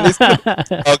here it is. And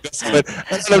I'm just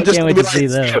going to be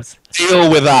like, deal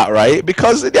with that, right?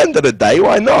 Because at the end of the day,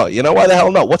 why not? You know, why the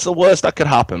hell not? What's the worst that could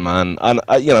happen, man? And,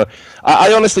 you know,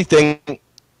 I honestly think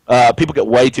people get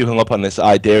way too hung up on this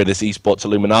idea of this esports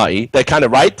Illuminati. They're kind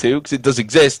of right to, because it does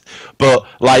exist. But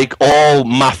like all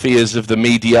mafias of the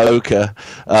mediocre,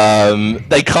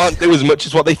 they can't do as much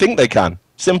as what they think they can.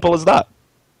 Simple as that.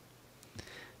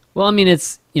 Well, I mean,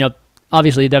 it's, you know,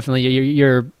 obviously, definitely,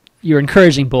 you're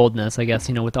encouraging boldness, I guess,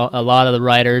 you know, with a lot of the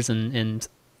writers and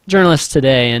journalists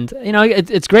today. And, you know,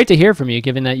 it's great to hear from you,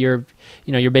 given that you're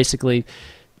basically,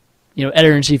 you know,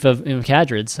 editor-in-chief of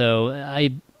Cadred. So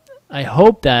I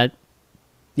hope that,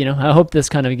 you know, I hope this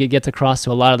kind of gets across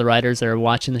to a lot of the writers that are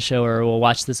watching the show or will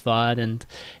watch this VOD, and,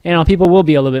 you know, people will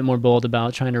be a little bit more bold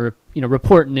about trying to, you know,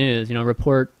 report news, you know,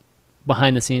 report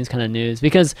behind the scenes kind of news.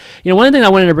 Because, you know, one thing I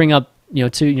wanted to bring up, you know,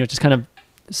 to, you know, just kind of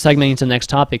segmenting to the next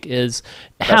topic is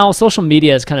how social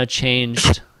media has kind of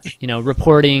changed, you know,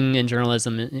 reporting and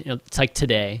journalism, you know, it's like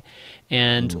today.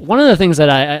 And one of the things that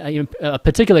a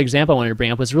particular example I wanted to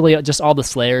bring up was really just all the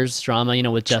Slayers drama, you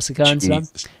know, with Jessica and stuff.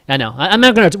 I know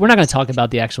we're not going to talk about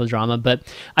the actual drama, but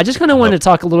I just kind of wanted to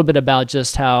talk a little bit about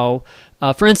just how,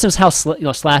 for instance, how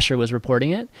Slasher was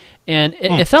reporting it, and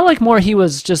it felt like more he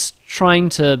was just trying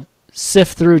to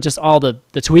sift through just all the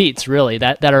tweets really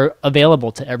that are available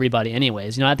to everybody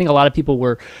anyways. You know, I think a lot of people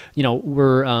were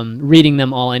reading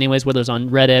them all anyways, whether it's on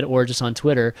Reddit or just on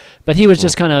Twitter, but he was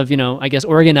just kind of, you know, I guess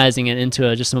organizing it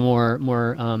into just a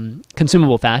more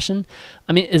consumable fashion.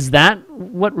 I mean, is that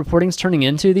what reporting's turning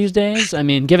into these days? I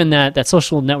mean, given that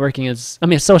social networking is, I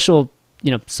mean, social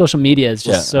media is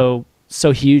just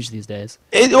so huge these days.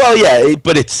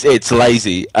 But it's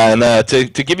lazy. And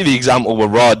to give you the example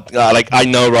with Rod, like, I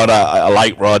know Rod, I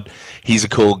like Rod. He's a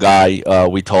cool guy.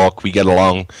 We talk, we get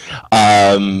along.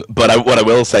 But what I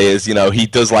will say is, you know, he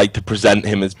does like to present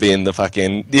him as being the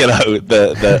fucking, you know,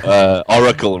 the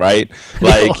oracle, right?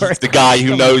 Like, he's the guy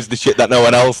who knows the shit that no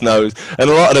one else knows. And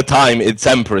a lot of the time, it's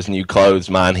Emperor's New Clothes,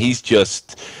 man. He's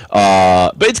just,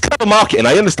 but it's kind of marketing.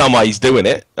 I understand why he's doing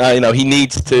it. You know, he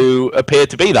needs to appear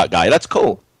to be that guy. That's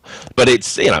cool. But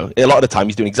it's, you know, a lot of the time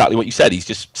he's doing exactly what you said. He's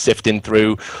just sifting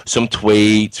through some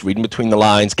tweets, reading between the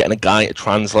lines, getting a guy to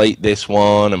translate this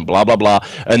one and blah, blah, blah.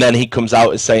 And then he comes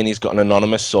out as saying he's got an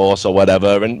anonymous source or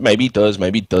whatever. And maybe he does,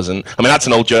 maybe he doesn't. I mean, that's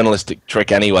an old journalistic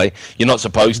trick anyway. You're not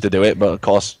supposed to do it, but of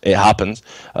course it happens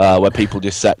where people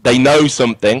just say they know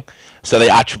something, so they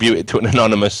attribute it to an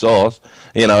anonymous source.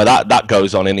 You know, that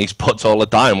goes on in these puts all the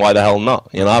time. Why the hell not?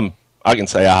 You know, I can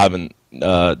say I haven't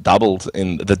dabbled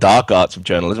in the dark arts of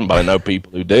journalism, but I know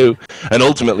people who do. And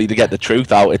ultimately, to get the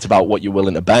truth out, it's about what you're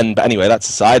willing to bend. But anyway, that's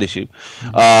a side issue.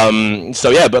 So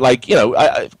yeah, but like, you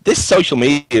know, this social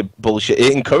media bullshit,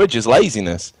 it encourages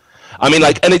laziness. I mean,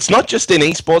 like, and it's not just in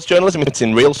esports journalism; it's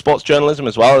in real sports journalism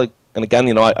as well. Like, and again,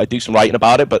 you know, I do some writing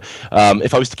about it, but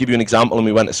if I was to give you an example and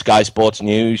we went to Sky Sports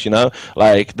News, you know,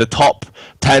 like the top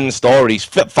 10 stories,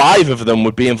 5 of them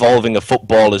would be involving a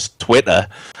footballer's Twitter.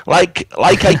 Like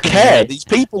I care. These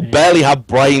people barely have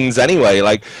brains anyway.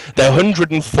 Like, their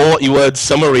 140-word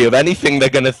summary of anything they're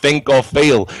going to think or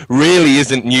feel really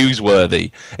isn't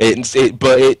newsworthy.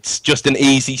 But it's just an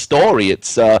easy story.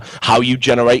 It's how you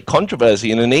generate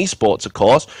controversy in an esports, of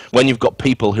course, when you've got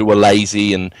people who are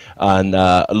lazy and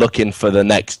looking for the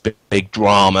next big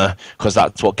drama, because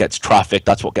that's what gets traffic,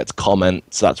 that's what gets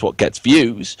comments, that's what gets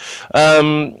views.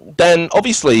 Then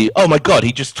obviously, oh my God,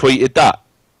 he just tweeted that.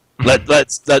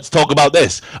 Let's talk about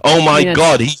this. Oh my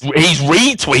God, he's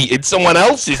retweeted someone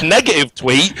else's negative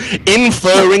tweet,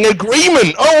 inferring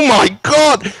agreement. Oh my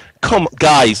God. Come,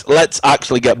 guys, let's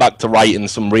actually get back to writing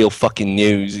some real fucking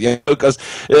news, you know, because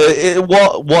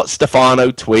what Stefano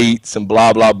tweets and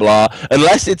blah, blah, blah,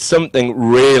 unless it's something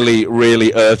really,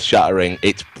 really earth-shattering,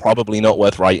 it's probably not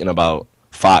worth writing about.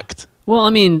 Fact. Well, I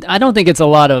mean, I don't think it's a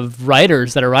lot of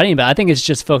writers that are writing about it. I think it's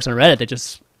just folks on Reddit that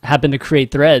just happen to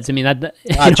create threads. I mean, you know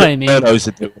what I mean? Journos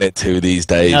are doing it too these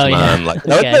days, man. Yeah. Like,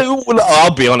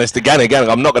 I'll be honest again.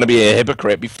 I'm not going to be a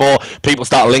hypocrite before people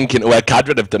start linking to where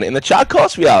Cadred have done it in the chat. Of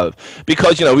course we have,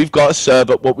 because, you know, we've got to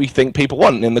serve up what we think people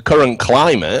want. And in the current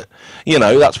climate, you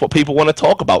know, that's what people want to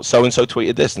talk about. So and so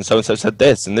tweeted this, and so said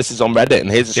this, and this is on Reddit, and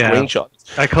here's a screenshot.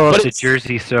 I call it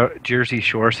the Jersey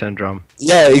Shore syndrome.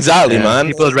 Yeah, exactly, man.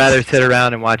 People would rather sit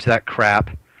around and watch that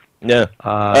crap. Yeah,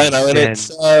 I know, and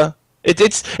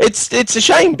it's a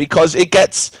shame because it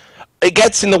gets it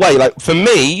gets in the way. Like for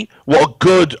me, what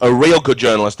a real good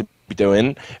journalist would be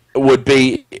doing would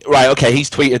be, right, okay, he's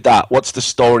tweeted that. What's the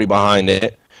story behind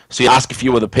it? So you ask a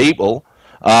few other people,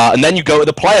 and then you go to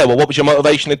the player. Well, what was your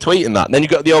motivation in tweeting that? And then you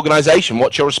go to the organization.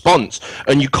 What's your response?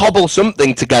 And you cobble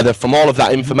something together from all of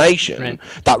that information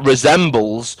that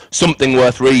resembles something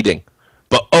worth reading.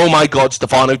 But oh my God,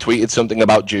 Stefano tweeted something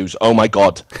about Jews. Oh my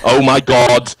God. Oh my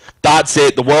God. That's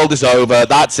it. The world is over.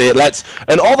 That's it.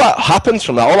 And all that happens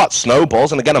from that. All that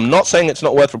snowballs. And again, I'm not saying it's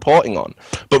not worth reporting on,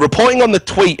 but reporting on the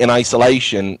tweet in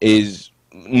isolation is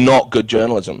not good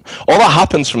journalism. All that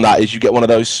happens from that is you get one of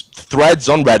those threads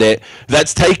on Reddit.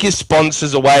 Let's take his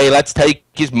sponsors away. Let's take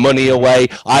his money away.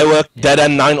 I work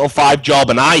dead-end 9-to-5 job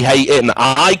and I hate it and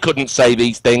I couldn't say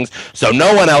these things, so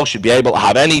no one else should be able to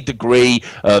have any degree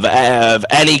of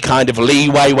any kind of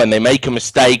leeway when they make a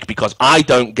mistake because I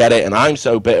don't get it and I'm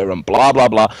so bitter and blah blah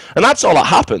blah. And that's all that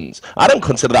happens. I don't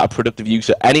consider that a productive use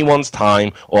of anyone's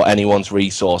time or anyone's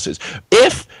resources.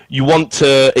 If you want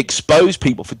to expose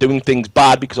people for doing things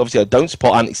bad, because obviously I don't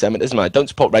support anti-Semitism, I don't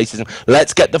support racism,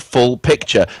 let's get the full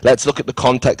picture. Let's look at the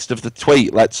context of the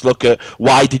tweet. Let's look at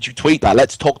why did you tweet that?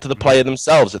 Let's talk to the player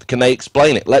themselves. Can they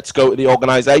explain it? Let's go to the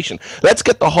organization. Let's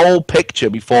get the whole picture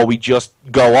before we just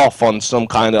go off on some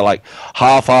kind of like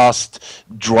half-assed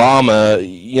drama,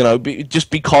 you know, just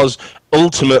because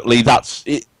ultimately that's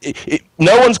it.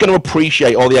 No one's going to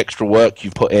appreciate all the extra work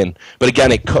you've put in. But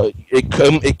again, it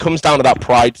comes down to that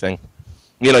pride thing.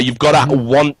 You know, you've got to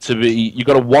want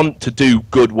to do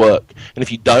good work. And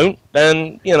if you don't,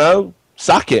 then, you know,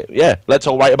 sack it. Yeah, let's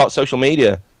all write about social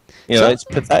media. You know, it's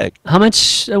pathetic. How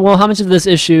much of this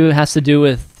issue has to do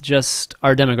with just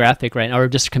our demographic, right? Or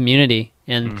just community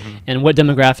and what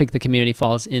demographic the community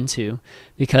falls into?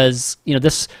 Because, you know,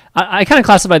 this, I kind of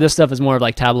classify this stuff as more of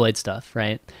like tabloid stuff,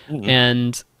 right?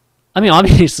 And I mean,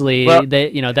 obviously,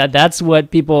 that's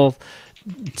what people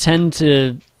tend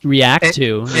to react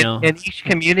to, you know. And each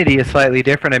community is slightly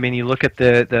different. I mean, you look at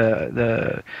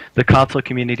the console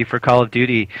community for Call of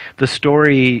Duty, the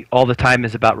story all the time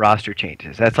is about roster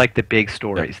changes. That's like the big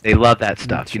stories. They love that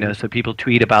stuff, you know, so people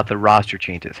tweet about the roster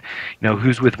changes, you know,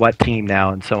 who's with what team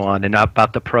now and so on, and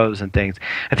about the pros and things.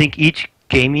 I think each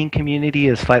gaming community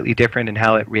is slightly different in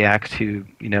how it reacts to,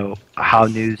 you know, how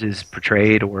news is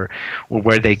portrayed or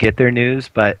where they get their news,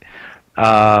 but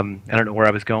I don't know where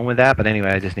I was going with that, but anyway,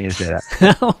 I just needed to say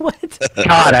that. What?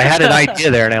 God, I had an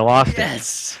idea there and I lost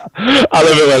it. I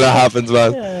love it when that happens,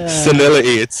 man.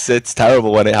 Senility, it's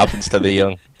terrible when it happens to the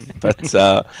young. But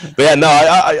yeah, no,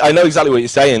 I know exactly what you're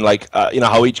saying. Like, you know,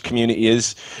 how each community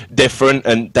is different,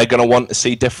 and they're going to want to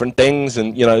see different things.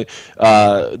 And you know,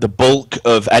 the bulk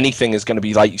of anything is going to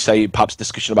be, like you say, perhaps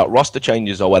discussion about roster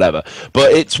changes or whatever.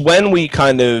 But it's when we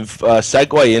kind of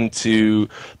segue into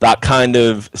that kind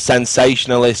of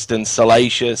sensationalist and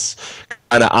salacious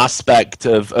kind of aspect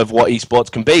of what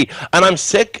esports can be. And I'm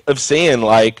sick of seeing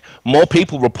like more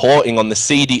people reporting on the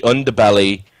seedy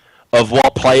underbelly of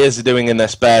what players are doing in their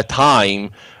spare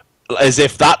time, as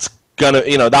if that's gonna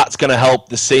help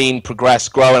the scene progress,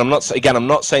 grow. And I'm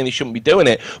not saying they shouldn't be doing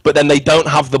it, but then they don't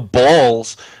have the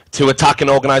balls to attack an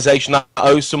organization that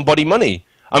owes somebody money.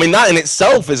 I mean, that in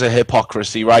itself is a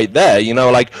hypocrisy right there. You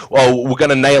know, like, well, we're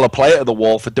going to nail a player to the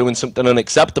wall for doing something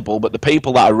unacceptable, but the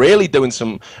people that are really doing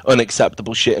some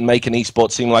unacceptable shit and making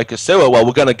esports seem like a sewer, well,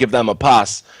 we're going to give them a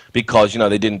pass because, you know,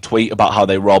 they didn't tweet about how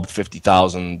they robbed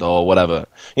 50,000 or whatever.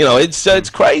 You know, it's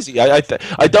crazy. I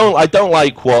don't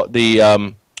like what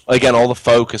the again, all the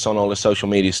focus on all the social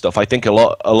media stuff. I think a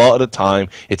lot of the time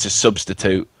it's a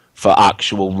substitute for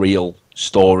actual real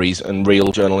stories and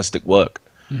real journalistic work.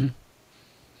 Mm-hmm.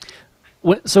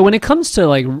 So when it comes to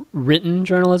like written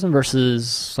journalism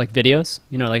versus like videos,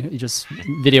 you know, like just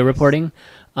video reporting,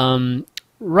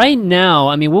 right now,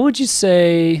 I mean, what would you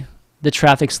say the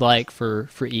traffic's like for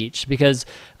each? Because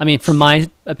I mean, from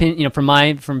my opinion, you know,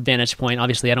 from vantage point,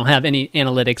 obviously I don't have any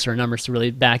analytics or numbers to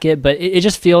really back it, but it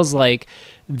just feels like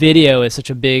video is such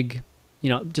a big,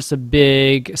 you know, just a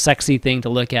big sexy thing to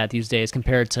look at these days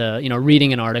compared to, you know,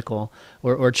 reading an article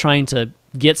or trying to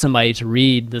get somebody to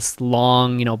read this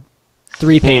long, you know,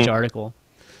 3-page article.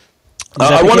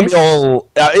 I want to be all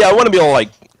I want to be all like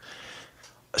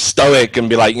stoic and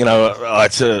be like, you know,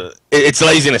 it's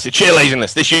laziness, it's sheer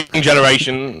laziness. This young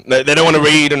generation, they don't want to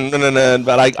read,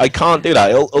 but I can't do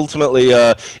that. Ultimately,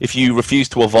 if you refuse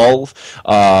to evolve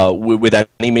with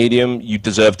any medium, you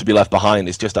deserve to be left behind.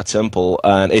 It's just that simple,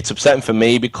 and it's upsetting for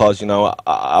me because, you know,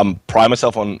 I pride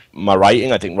myself on my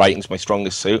writing. I think writing's my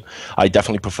strongest suit. I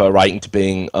definitely prefer writing to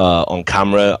being on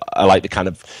camera. I like the kind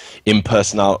of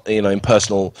impersonal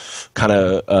kind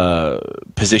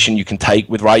of position you can take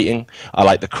with writing. I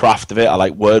like the craft of it. I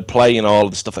like wordplay, you know, all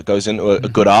the stuff that goes goes into a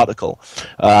good article.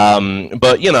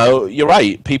 But you know, you're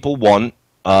right. People want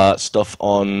stuff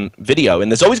on video,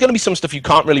 and there's always going to be some stuff you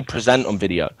can't really present on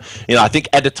video. You know, I think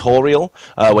editorial,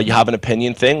 where you have an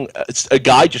opinion thing, it's a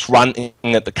guy just ranting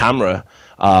at the camera,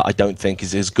 I don't think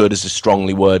is as good as a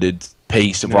strongly worded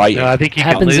piece of writing. No, I think you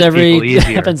can Happens lose people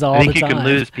easier. happens all I think the you can time.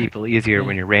 lose people easier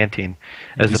when you're ranting,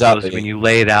 as opposed Exactly. to when you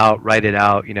lay it out, write it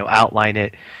out, you know, outline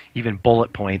it, even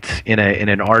bullet points in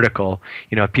an article.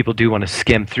 You know, if people do want to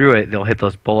skim through it, they'll hit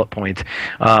those bullet points.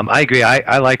 I agree.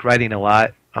 I like writing a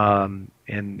lot.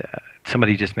 And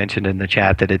somebody just mentioned in the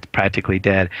chat that it's practically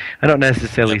dead. I don't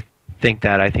necessarily think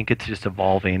that. I think it's just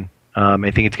evolving.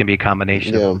 I think it's going to be a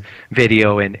combination of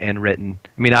video and written.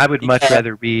 I mean, I would much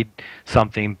rather read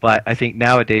something, but I think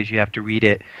nowadays you have to read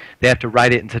it. They have to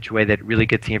write it in such a way that it really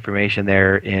gets the information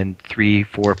there in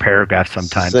 3-4 paragraphs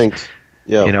sometimes. Succinct.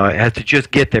 Yeah. You know, it has to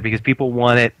just get there because people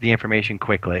want the information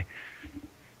quickly.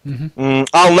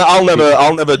 I'll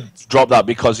never drop that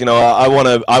because you know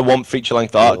I want feature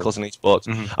length articles in esports.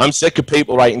 I'm sick of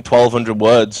people writing 1,200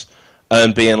 words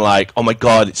and being like, oh my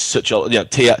god, it's such a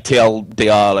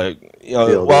TLDR, like, you know,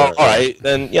 TLDR, well, all right,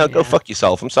 then you know, go fuck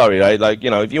yourself. I'm sorry, right? Like, you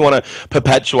know, if you want to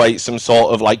perpetuate some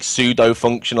sort of like pseudo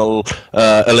functional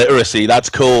illiteracy, that's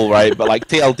cool, right? But like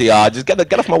TLDR, just get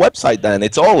off my website. Then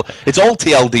it's all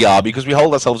TLDR because we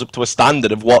hold ourselves up to a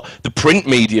standard of what the print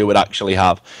media would actually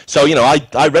have. So you know,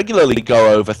 I regularly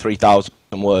go over 3,000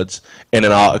 words in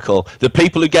an article. The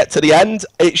people who get to the end,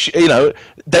 you know,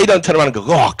 they don't turn around and go,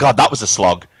 oh god, that was a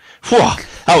slog. Whew,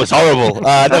 that was horrible.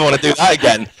 I never want to do that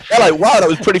again. They're like, wow, that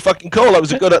was pretty fucking cool. That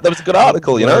was a good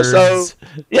article, you know. So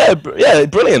yeah,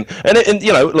 brilliant. And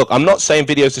you know, look, I'm not saying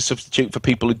videos a substitute for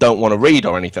people who don't want to read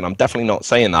or anything. I'm definitely not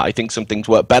saying that. I think some things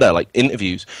work better, like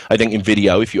interviews. I think in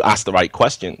video, if you ask the right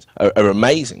questions, are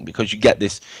amazing because you get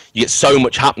so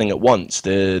much happening at once.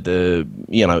 The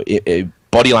you know,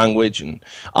 body language and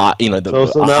you know, the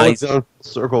So now eyes.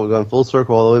 we've gone full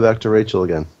circle all the way back to Rachel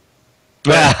again.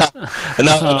 no,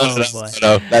 that's not.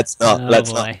 Oh, That's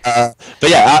boy. not. But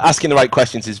yeah, asking the right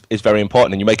questions is very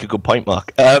important, and you make a good point,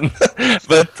 Mark.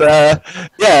 But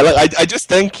yeah, like, I just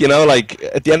think, you know, like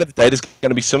at the end of the day, there's going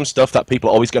to be some stuff that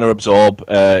people are always going to absorb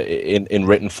in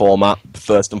written format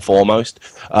first and foremost,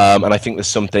 and I think there's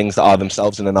some things that are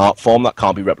themselves in an art form that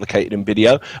can't be replicated in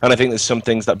video, and I think there's some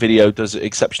things that video does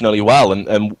exceptionally well,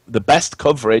 and the best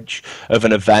coverage of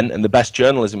an event and the best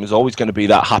journalism is always going to be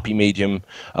that happy medium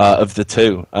of the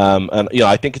two. And you know,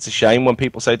 I think it's a shame when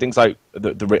people say things like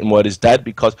the written word is dead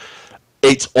because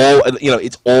it's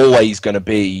always going to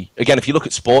be, again, if you look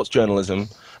at sports journalism,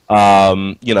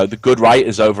 you know, the good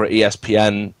writers over at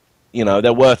ESPN, you know,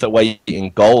 they're worth their weight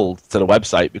in gold to the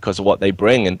website because of what they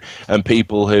bring, and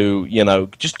people who, you know,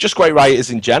 just great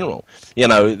writers in general, you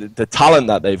know, the talent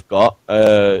that they've got,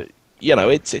 you know,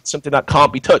 it's something that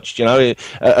can't be touched. You know,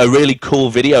 a really cool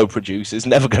video producer is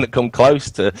never going to come close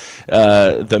to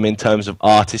them in terms of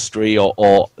artistry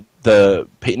or the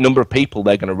number of people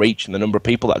they're going to reach and the number of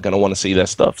people that are going to want to see their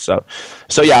stuff. So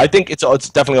yeah, I think it's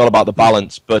definitely all about the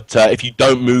balance. But if you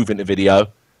don't move into video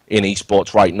in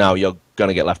esports right now, you're going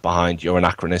to get left behind. You're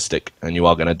anachronistic, and you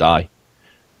are going to die.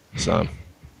 So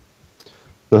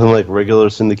Nothing like regular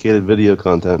syndicated video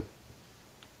content.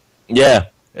 yeah,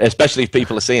 especially if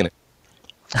people are seeing it.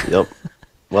 Yep.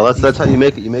 Well, that's how you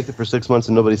make it. You make it for 6 months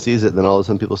and nobody sees it. Then all of a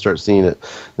sudden people start seeing it.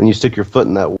 Then you stick your foot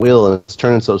in that wheel and it's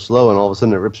turning so slow, and all of a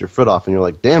sudden it rips your foot off, and you're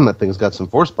like, "Damn, that thing's got some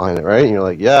force behind it, right?" And you're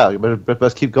like, "Yeah, you better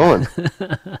best keep going."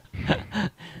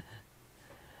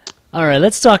 All right,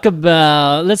 let's talk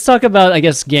about I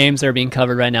guess games that are being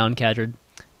covered right now in Cadred.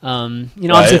 You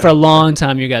know, obviously for a long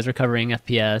time you guys were covering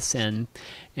FPS, and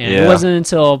it wasn't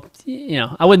until, you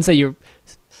know, I wouldn't say you're,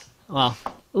 well,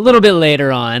 a little bit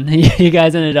later on, you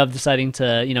guys ended up deciding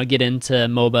to, you know, get into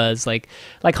MOBAs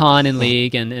like Han and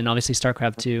League and obviously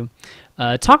StarCraft 2.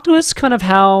 Talk to us kind of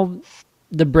how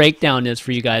the breakdown is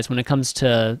for you guys when it comes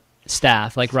to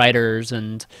staff, like writers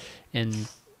and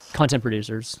content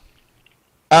producers.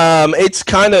 It's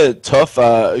kind of tough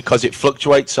because it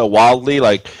fluctuates so wildly.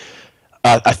 Like,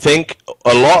 I think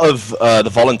a lot of the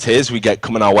volunteers we get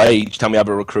coming our way, each time we have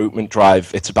a recruitment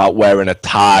drive, it's about wearing a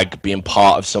tag, being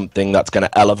part of something that's going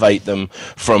to elevate them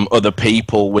from other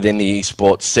people within the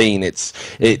esports scene.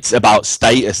 It's about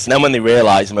status. And then when they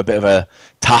realize I'm a bit of a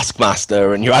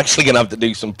taskmaster and you're actually going to have to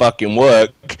do some fucking work,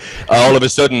 all of a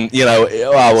sudden, you know,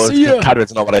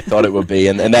 Cadred's not what I thought it would be,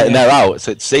 and they're out,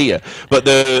 so it's see ya. But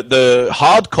the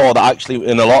hardcore that actually,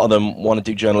 in a lot of them, want to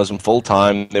do journalism full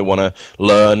time, they want to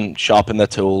learn, sharpen developing their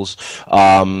tools.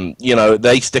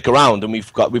 They stick around, and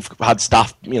we've had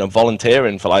staff,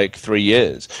 volunteering for like 3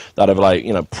 years that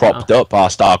have propped up our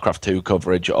StarCraft 2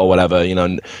 coverage or whatever.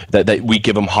 That we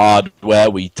give them hardware,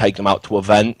 we take them out to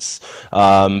events,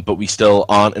 but we still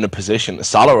aren't in a position to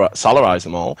salarize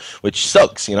them all, which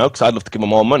sucks, because I'd love to give them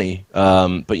more money,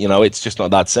 but it's just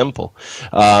not that simple.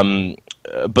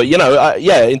 But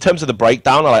in terms of the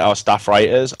breakdown, like our staff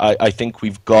writers, I think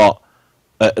we've got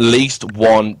at least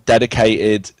one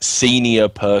dedicated senior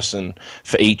person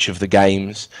for each of the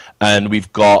games, and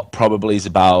we've got probably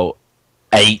about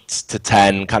 8 to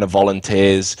 10 kind of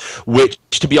volunteers, which,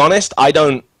 to be honest, I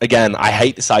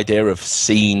hate this idea of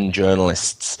scene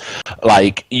journalists.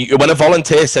 Like, when a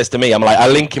volunteer says to me, I'm like, I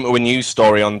link him to a news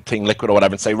story on Team Liquid or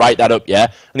whatever and say, write that up, yeah?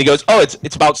 And he goes, oh,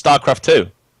 it's about StarCraft 2.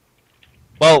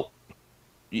 Well,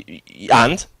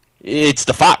 and it's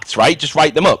the facts, right? Just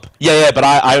write them up. Yeah, but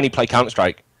I only play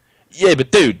Counter-Strike. Yeah,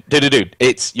 but dude,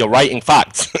 you're writing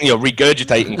facts. You're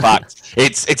regurgitating facts.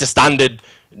 It's a standard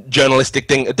journalistic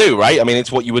thing to do, right? I mean, it's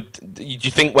what you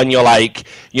think when you're like,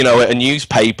 at a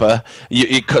newspaper,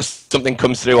 something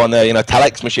comes through on the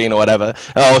telex machine or whatever.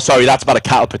 Oh, sorry, that's about a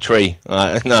cat up a tree.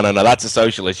 No, that's a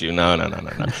social issue. No,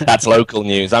 that's local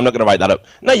news. I'm not going to write that up.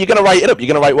 No, you're going to write it up. You're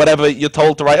going to write whatever you're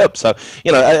told to write up. So,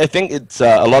 I think it's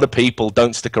a lot of people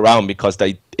don't stick around because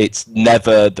it's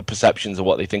never the perceptions of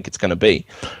what they think it's going to be.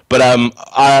 But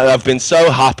I've been so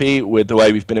happy with the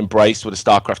way we've been embraced with the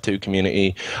StarCraft 2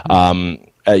 community.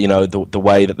 The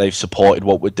way that they've supported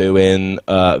what we're doing,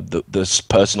 the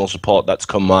personal support that's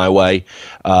come my way,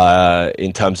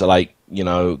 in terms of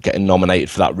getting nominated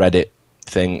for that Reddit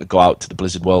thing, go out to the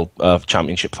Blizzard World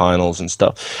Championship finals and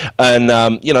stuff. And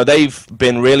they've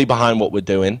been really behind what we're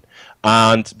doing,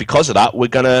 and because of that, we're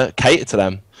gonna cater to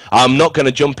them. I'm not going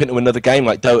to jump into another game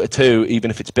like Dota 2,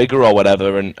 even if it's bigger or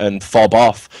whatever, and fob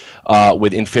off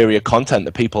with inferior content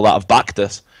to people that have backed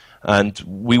us. And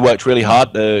we worked really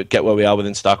hard to get where we are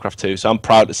within StarCraft 2, so I'm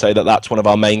proud to say that that's one of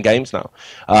our main games now.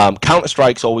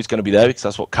 Counter-Strike's always going to be there because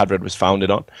that's what CADRED was founded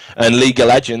on. And League of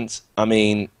Legends, I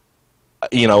mean,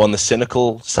 on the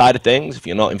cynical side of things, if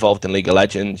you're not involved in League of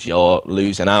Legends, you're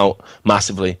losing out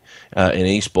massively in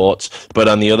eSports. But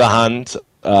on the other hand,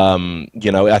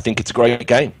 I think it's a great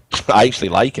game. I actually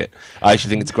like it. I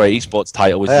actually think it's a great eSports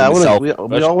title. We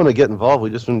all want to get involved. We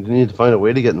just need to find a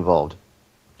way to get involved.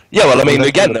 Yeah, well, I mean,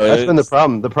 again, that's been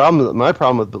the problem. My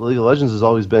problem with League of Legends has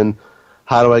always been,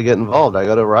 how do I get involved? I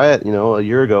go to Riot, a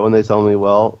year ago, and they tell me,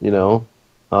 well, we don't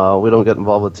get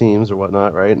involved with teams or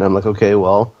whatnot, right? And I'm like, okay,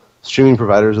 well, streaming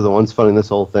providers are the ones funding this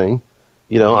whole thing.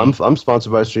 I'm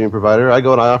sponsored by a streaming provider. I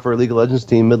go and I offer a League of Legends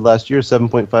team mid last year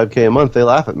 $7.5K a month. They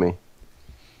laugh at me.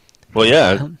 Well,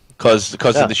 yeah, because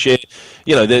of the shit.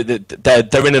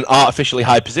 They're in an artificially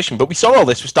high position. But we saw all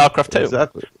this with StarCraft 2.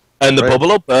 Exactly. And the bubble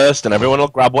will burst, and everyone will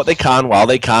grab what they can while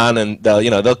they can, and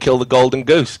they'll kill the golden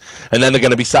goose. And then they're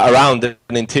going to be sat around,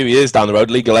 and in 2 years down the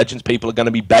road, League of Legends people are going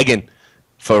to be begging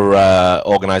for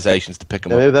organizations to pick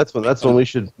them up. Maybe that's when we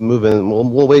should move in.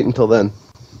 We'll wait until then.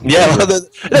 Yeah,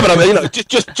 but I mean,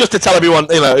 just to tell everyone,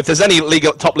 if there's any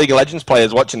top League of Legends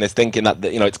players watching this, thinking that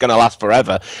it's going to last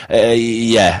forever,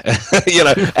 yeah,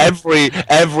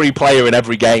 every player in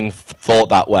every game thought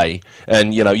that way,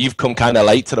 and you've come kind of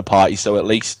late to the party, so at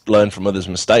least learn from others'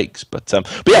 mistakes. But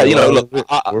yeah, look,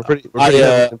 we're pretty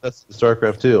invested in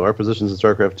StarCraft 2. Our positions in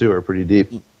StarCraft 2 are pretty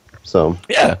deep, so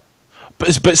yeah.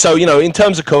 But so, in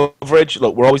terms of coverage,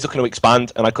 look, we're always looking to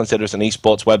expand, and I consider us an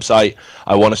esports website.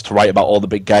 I want us to write about all the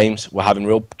big games. We're having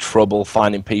real trouble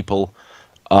finding people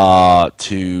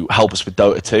to help us with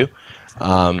Dota 2.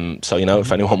 So,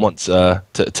 if anyone wants to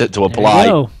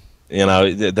apply,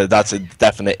 that's a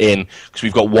definite in, because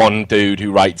we've got one dude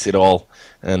who writes it all,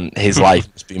 and his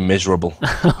life has been miserable.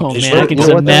 Oh man, I can just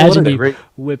imagine me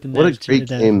whipping that. What a great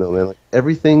game, though, man! Like,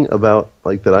 everything about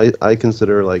that I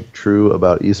consider true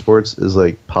about esports is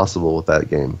possible with that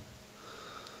game.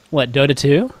 What, Dota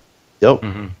 2? Yep.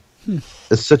 Mm-hmm.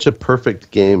 It's such a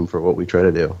perfect game for what we try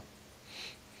to do.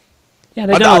 Yeah,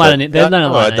 they've done a lot of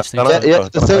nice things. Yeah,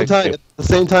 at the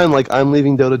same time, I'm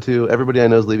leaving Dota 2. Everybody I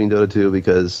know is leaving Dota 2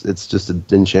 because it's just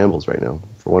in shambles right now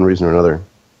for one reason or another.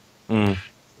 Mm.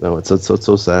 No, it's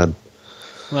so sad.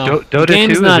 Well, the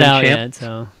game's not out yet,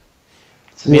 so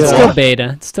it's still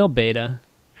beta. It's still beta.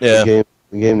 Yeah, the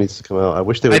game needs to come out. I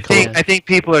wish they would. I think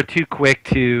people are too quick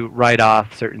to write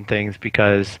off certain things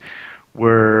because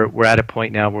we're at a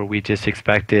point now where we just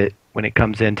expect it when it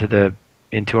comes into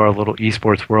our little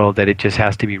esports world that it just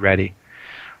has to be ready.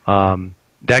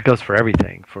 That goes for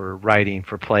everything, for writing,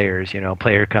 for players.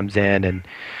 Player comes in and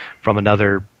from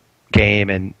another game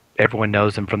and everyone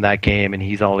knows him from that game, and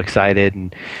he's all excited,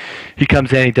 and he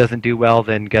comes in, he doesn't do well,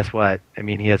 then guess what? I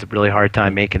mean, he has a really hard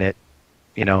time making it.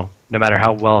 No matter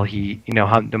how well he, no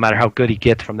matter how good he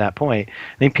gets from that point.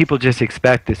 I think people just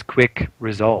expect this quick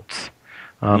results,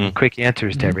 quick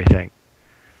answers to everything.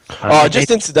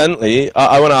 Just incidentally,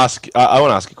 I want to ask. I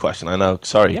want to ask a question. I know.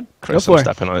 Sorry, Chris.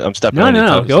 I'm stepping on your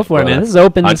toes. Go for it, man. This is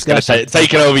open discussion. I was going to say,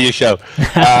 taking over your show.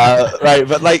 Right,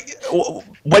 but like,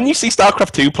 when you see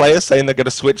StarCraft 2 players saying they're going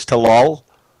to switch to LoL,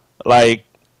 like,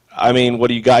 I mean, what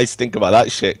do you guys think about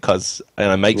that shit? Because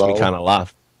it makes me kind of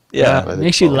laugh. Yeah,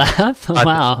 makes you laugh.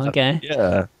 Wow. Okay.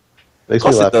 Yeah, makes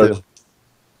me laugh too.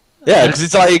 Yeah, because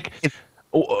it's like,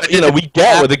 we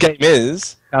get what the game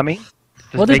is. I mean.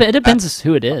 Well, it depends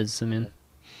who it is. I mean,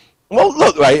 well,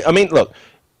 look, right. I mean, look.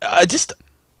 I just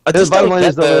the bottom line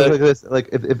is like this: like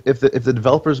if the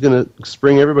developer is going to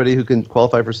spring everybody who can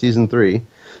qualify for season 3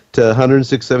 to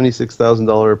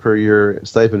 $176,000 per year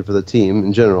stipend for the team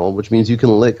in general, which means you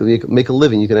can make a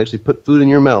living. You can actually put food in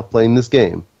your mouth playing this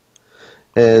game.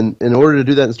 And in order to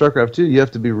do that in StarCraft 2, you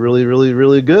have to be really, really,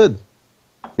 really good.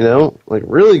 Like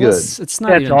really good. It's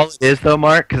not. That's all it is, though,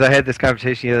 Mark. Because I had this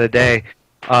conversation the other day.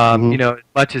 As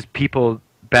much as people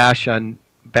bash on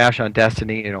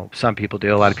Destiny, some people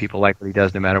do. A lot of people like what he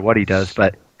does, no matter what he does.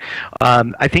 But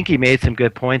I think he made some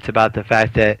good points about the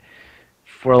fact that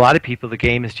for a lot of people, the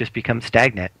game has just become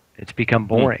stagnant. It's become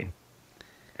boring,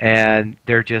 and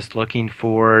they're just looking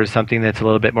for something that's a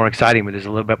little bit more exciting, where there's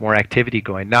a little bit more activity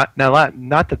going. Not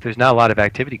that there's not a lot of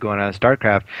activity going on in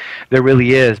StarCraft. There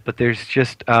really is, but there's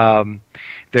just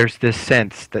there's this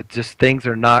sense that just things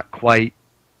are not quite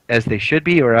as they should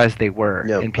be or as they were.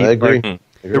 Yeah, and people I agree.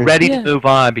 They're ready to move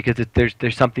on because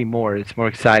there's something more. It's more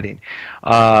exciting.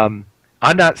 I'm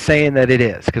not saying that it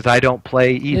is because I don't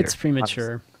play either. It's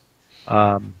premature.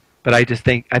 But I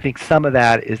think some of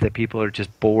that is that people are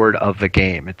just bored of the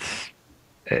game.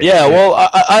 Well,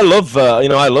 I love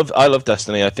I love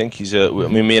Destiny. I think he's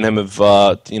me and him have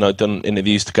done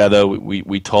interviews together.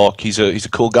 We talk. He's a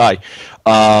cool guy.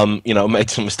 Made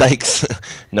some mistakes,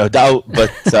 no doubt,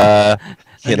 but.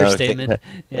 Understatement.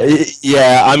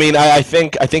 I mean, I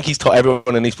think he's taught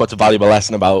everyone in eSports a valuable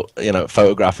lesson about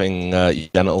photographing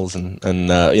genitals and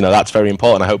that's very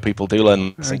important. I hope people do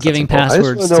learn. Or giving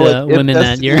passwords to women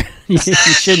that you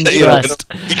shouldn't trust.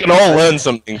 You can all learn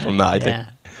something from that. I think.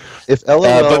 If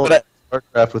LOL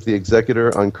StarCraft with the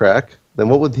Executor on crack, then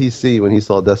what would he see when he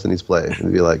saw Destiny's play?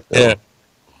 He'd be like, Yeah.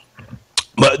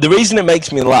 But the reason it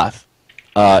makes me laugh.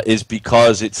 Is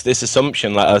because it's this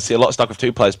assumption. Like I see a lot of StarCraft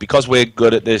 2 players, because we're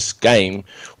good at this game,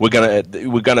 we're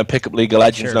gonna pick up League of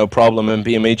Legends no problem and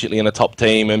be immediately in a top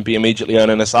team and be immediately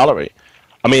earning a salary.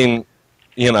 I mean,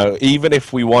 even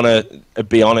if we want to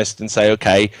be honest and say,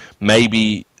 okay,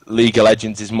 maybe League of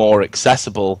Legends is more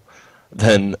accessible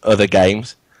than other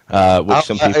games, which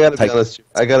some people take.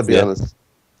 I gotta be honest.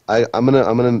 I'm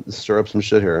gonna stir up some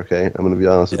shit here. Okay, I'm gonna be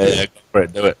honest with you. Yeah, go for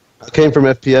it, do it. I came from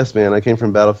FPS, man. I came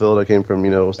from Battlefield. I came from,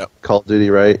 Call of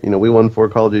Duty, right? We won 4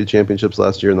 Call of Duty championships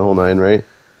last year in the whole 9, right?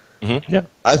 Mm-hmm. Yeah.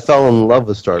 I fell in love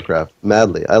with StarCraft,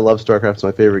 madly. I love StarCraft. It's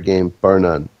my favorite game, bar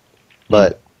none.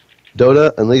 But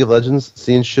Dota and League of Legends,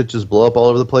 seeing shit just blow up all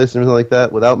over the place and everything like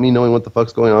that, without me knowing what the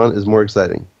fuck's going on, is more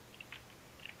exciting.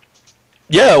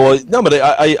 Yeah, well, no, but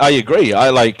I agree.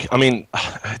 I mean,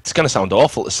 it's going to sound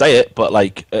awful to say it, but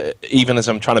even as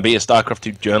I'm trying to be a StarCraft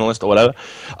 2 journalist or whatever,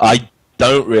 I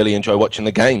don't really enjoy watching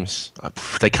the games.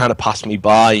 They kind of pass me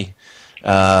by.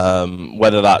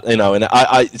 Whether that and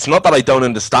it's not that I don't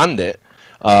understand it,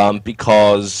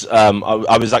 because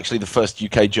I was actually the first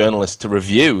UK journalist to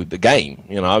review the game.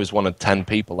 I was one of 10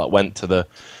 people that went to the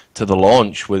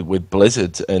launch with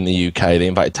Blizzard in the UK. They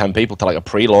invited 10 people to a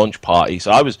pre-launch party, so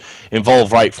I was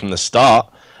involved right from the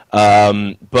start.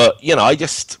 But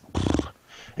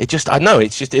I know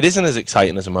it isn't as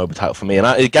exciting as a MOBA title for me, and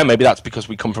again maybe that's because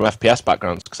we come from FPS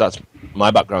backgrounds, because that's my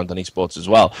background in esports as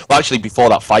well. Well, actually before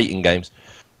that, fighting games.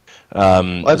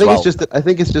 I think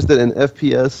it's just that in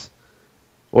FPS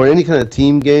or any kind of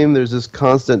team game, there's this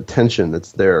constant tension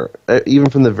that's there, even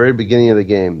from the very beginning of the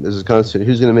game. There's this constant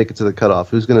who's going to make it to the cutoff,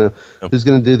 who's going to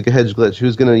do the hedge glitch,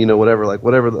 who's going to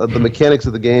whatever the mechanics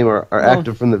of the game are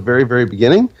active from the very, very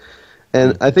beginning.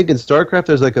 And I think in StarCraft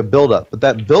there's a build up, but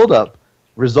that build up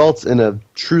results in a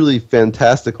truly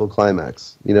fantastical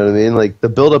climax. You know what I mean? The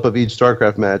build-up of each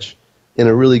StarCraft match in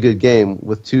a really good game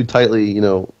with 2 tightly,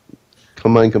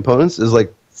 combined components is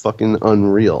fucking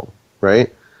unreal,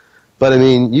 right? But I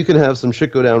mean, you can have some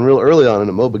shit go down real early on in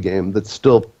a MOBA game that's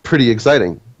still pretty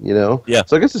exciting. You know. Yeah.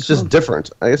 So I guess it's just different.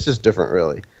 I guess it's just different,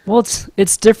 really. Well,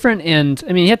 it's different, and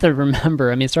I mean, you have to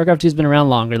remember. I mean, StarCraft 2 has been around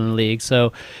longer than the League,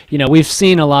 so we've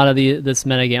seen a lot of this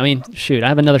metagame. I mean, shoot, I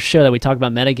have another show that we talk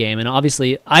about metagame, and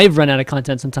obviously, I've run out of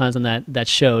content sometimes on that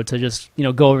show to just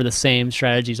go over the same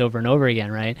strategies over and over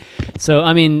again, right? So,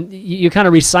 I mean, you kind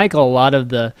of recycle a lot of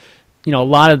the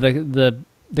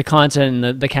content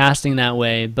and the casting that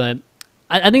way, but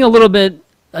I think a little bit.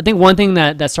 I think one thing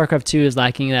that StarCraft 2 is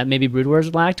lacking that maybe Brood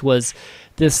Wars lacked was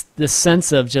this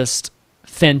sense of just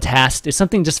fantastic. It's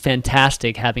something just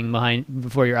fantastic happening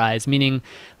before your eyes. Meaning,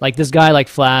 like this guy like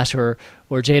Flash or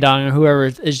J-Dong or whoever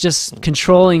is just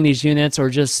controlling these units or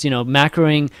just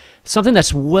macroing something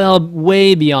that's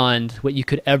way beyond what you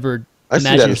could ever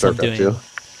imagine yourself doing. Too.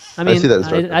 I mean, I see that in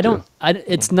StarCraft I don't.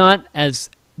 It's not as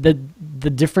the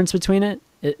difference between it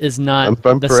is not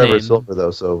I'm the forever same. silver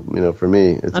though, so for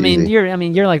me it's easy.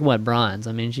 You're like what, bronze?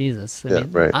 I mean, Jesus.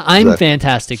 Right. I'm exactly.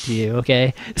 fantastic to you,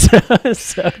 okay?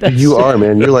 so You are,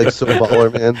 man. You're like so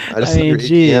baller, man. I mean,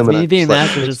 geez, me being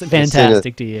master is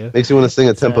fantastic to you. Makes you want to sing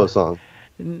a tempo song.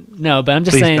 No, but I'm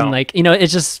just Please saying, don't. like,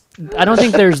 it's just I don't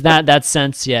think there's that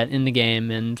sense yet in the game,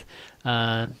 and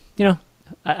I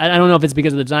don't know if it's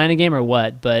because of the design of the game or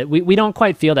what, but we don't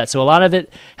quite feel that. So a lot of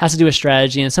it has to do with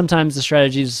strategy, and sometimes the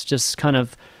strategies just kind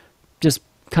of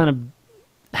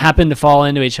happen to fall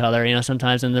into each other,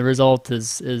 sometimes, and the result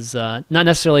is not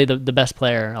necessarily the best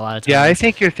player a lot of times. Yeah, I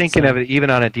think you're thinking of it even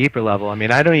on a deeper level. I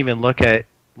mean, I don't even look at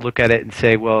it and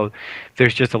say, well,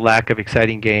 there's just a lack of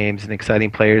exciting games and exciting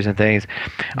players and things.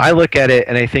 I look at it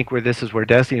and I think where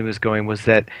Destiny was going was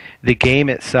that the game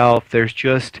itself, there's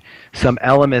just some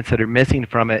elements that are missing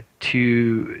from it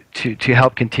to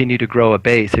help continue to grow a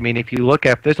base. I mean, if you look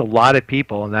at, there's a lot of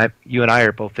people, and you and I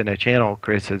are both in a channel,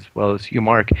 Chris, as well as you,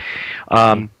 Mark,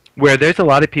 where there's a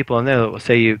lot of people in there that will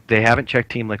say they haven't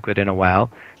checked Team Liquid in a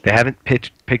while, they haven't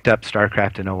picked up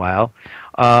StarCraft in a while.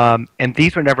 And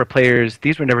these were never players,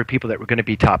 these were never people that were going to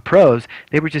be top pros.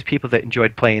 They were just people that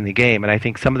enjoyed playing the game. And I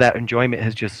think some of that enjoyment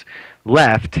has just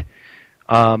left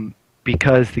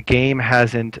because the game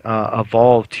hasn't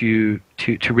evolved to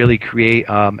really create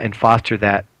and foster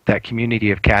that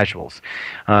community of casuals.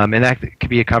 And that could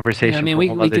be a conversation for a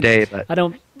whole other day. But I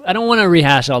don't want to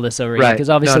rehash all this over again,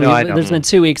 because obviously there's been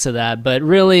 2 weeks of that. But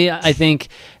really, I think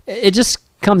it just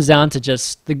comes down to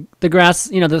just the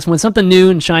grass. When something new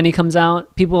and shiny comes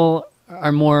out, people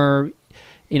are more,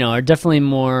 are definitely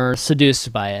more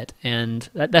seduced by it, and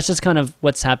that's just kind of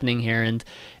what's happening here.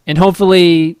 And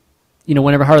hopefully,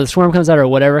 whenever Heart of the Swarm comes out or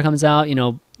whatever comes out,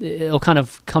 it'll kind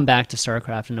of come back to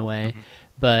StarCraft in a way. Mm-hmm.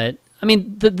 But I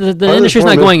mean, the industry's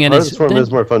not going in. Heart of the Swarm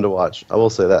is more fun to watch. I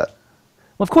will say that.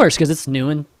 Well, of course, because it's new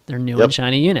and they're new and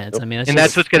shiny units. Yep. I mean,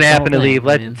 that's what's going to happen to League of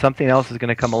Legends. Something else is going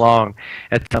to come along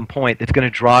at some point that's going to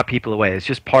draw people away. It's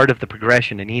just part of the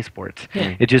progression in esports.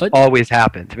 Yeah, it just always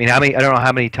happens. I mean, I don't know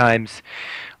how many times.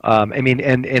 And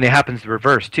it happens the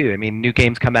reverse too. I mean, new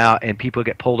games come out and people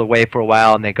get pulled away for a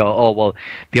while, and they go, "Oh, well,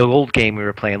 the old game we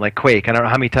were playing, like Quake. I don't know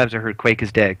how many times I heard Quake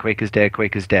is dead, Quake is dead,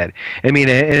 Quake is dead." I mean,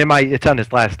 it's on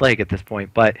its last leg at this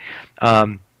point. But,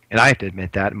 and I have to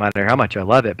admit that, no matter how much I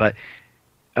love it, but.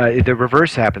 The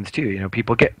reverse happens too.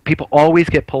 People always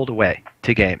get pulled away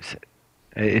to games.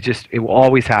 It will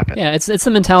always happen. Yeah, it's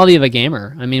the mentality of a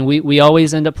gamer. I mean, we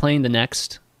always end up playing the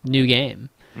next new game,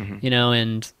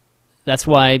 and that's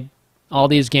why all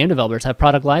these game developers have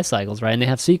product life cycles, right? And they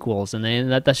have sequels,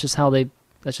 and that's just how they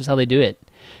do it.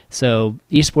 So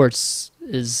esports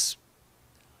is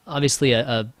obviously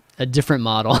a different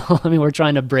model. I mean, we're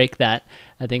trying to break that,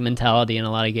 I think, mentality in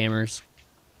a lot of gamers.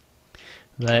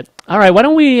 But all right, why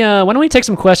don't we take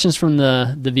some questions from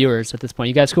the viewers at this point?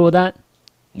 You guys cool with that?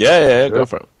 Yeah, go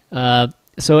for it.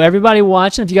 So everybody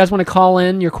watching, if you guys want to call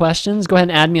in your questions, go ahead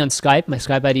and add me on Skype. My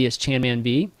Skype ID is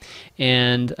ChanmanV,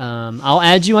 and I'll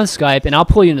add you on Skype and I'll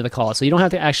pull you into the call. So you don't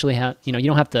have to actually you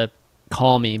don't have to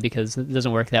call me because it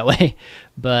doesn't work that way.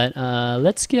 But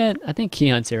let's get, I think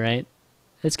Keon's here, right?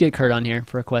 Let's get Kurt on here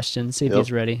for a question. See if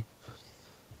he's ready.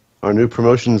 Our new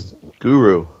promotions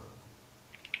guru.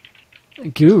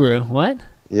 Guru, what?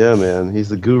 Yeah, man, he's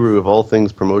the guru of all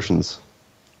things promotions.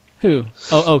 Who?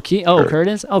 Kurt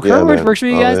is. Oh, Kurt works for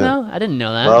you guys now. I didn't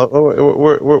know that.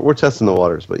 We're testing the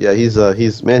waters, but yeah, he's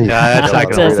testing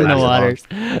the waters.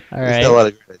 All right. He's got a lot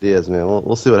of great ideas, man.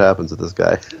 We'll see what happens with this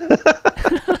guy.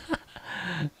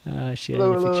 Oh shit!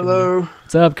 Hello.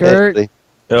 What's up, Kurt? Hey,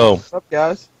 Yo. What's up,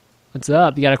 guys? What's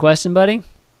up? You got a question, buddy?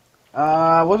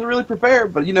 I wasn't really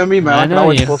prepared, but you know me, man. I can know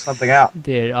always you. pull something out.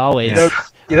 Dude, always.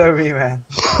 You know me, man.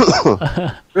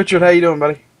 Richard, how you doing,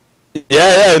 buddy?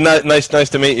 Yeah, nice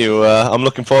to meet you. I'm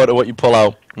looking forward to what you pull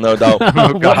out, no doubt.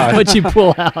 Oh, God. What you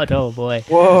pull out? Oh boy.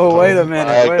 Whoa, wait a minute.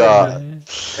 My Wait a God.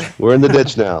 minute. We're in the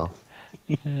ditch now.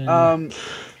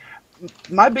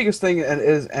 My biggest thing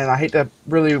is, and I hate to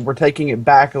really, we're taking it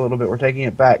back a little bit. We're taking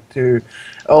it back to,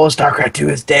 oh, StarCraft 2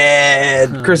 is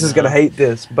dead. Chris is no. gonna hate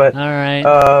this, but All right.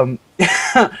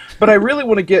 but I really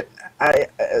want to get. I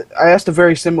asked a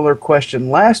very similar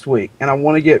question last week, and I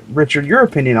want to get Richard your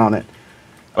opinion on it.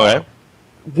 Okay.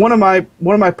 One of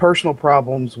my personal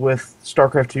problems with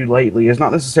StarCraft 2 lately is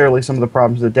not necessarily some of the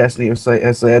problems that Destiny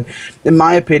has said. In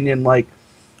my opinion, like,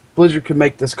 Blizzard could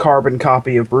make this carbon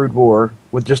copy of Brood War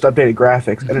with just updated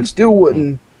graphics, and it still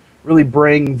wouldn't really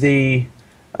bring the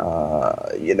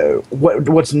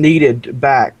what's needed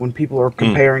back when people are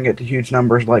comparing it to huge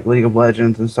numbers like League of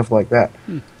Legends and stuff like that.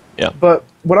 Yeah. But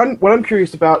what I'm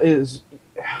curious about is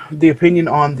the opinion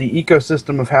on the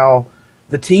ecosystem of how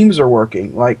the teams are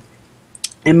working. Like,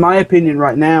 in my opinion,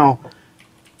 right now,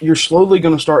 you're slowly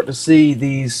going to start to see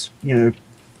these,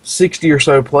 60 or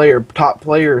so top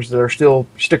players that are still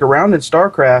stick around in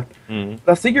StarCraft.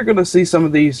 But I think you're going to see some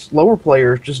of these lower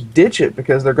players just ditch it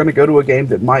because they're going to go to a game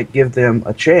that might give them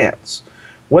a chance.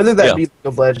 Whether that be League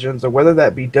of Legends or whether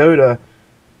that be Dota,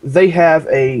 they have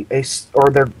or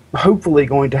they're hopefully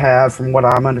going to have, from what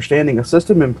I'm understanding, a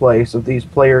system in place of these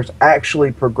players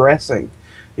actually progressing.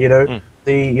 The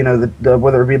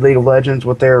whether it be League of Legends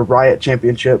with their Riot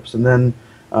Championships, and then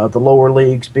the lower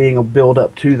leagues being a build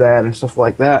up to that and stuff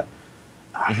like that.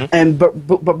 And but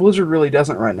Blizzard really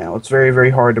doesn't right now. It's very, very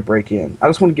hard to break in. I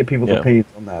just want to get people's opinions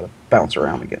on that, bounce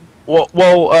around again.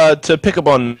 Well, to pick up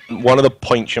on one of the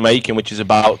points you're making, which is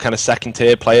about kind of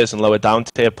second-tier players and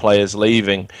lower-down-tier players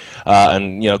leaving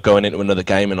and going into another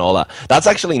game and all that. That's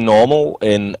actually normal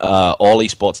in all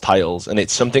esports titles, and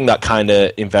it's something that kind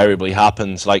of invariably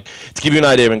happens. Like, to give you an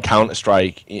idea, in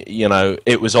Counter-Strike,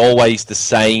 it was always the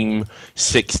same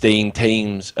 16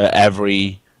 teams at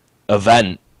every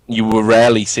event. You were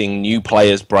rarely seeing new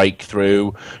players break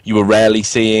through. You were rarely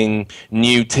seeing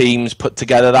new teams put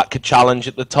together that could challenge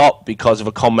at the top because of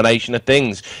a combination of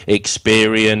things.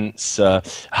 Experience,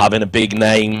 having a big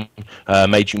name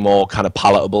made you more kind of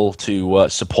palatable to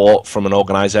support from an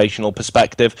organizational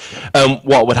perspective.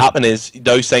 What would happen is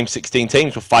those same 16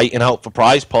 teams were fighting out for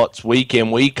prize pots week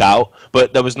in, week out,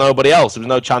 but there was nobody else. There was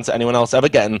no chance of anyone else ever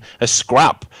getting a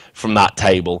scrap from that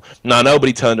table. Now,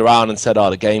 nobody turned around and said, oh,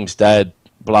 the game's dead.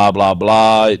 Blah blah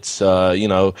blah. It's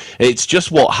it's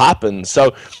just what happens.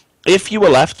 So if you were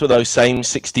left with those same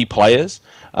 60 players,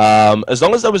 as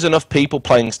long as there was enough people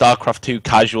playing StarCraft 2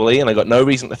 casually, and I got no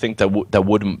reason to think there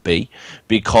wouldn't be,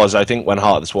 because I think when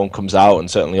Heart of the Swarm comes out, and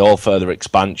certainly all further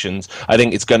expansions, I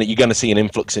think you're going to see an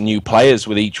influx of new players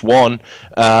with each one,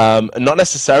 not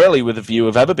necessarily with a view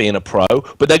of ever being a pro,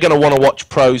 but they're going to want to watch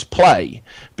pros play,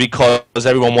 because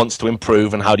everyone wants to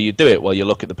improve. And how do you do it? Well, you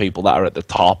look at the people that are at the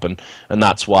top, and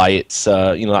that's why it's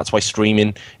that's why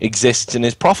streaming exists and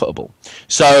is profitable.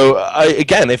 So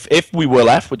again, if we were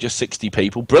left with just 60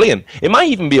 people, brilliant. It might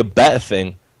even be a better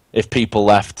thing if people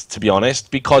left, to be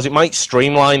honest, because it might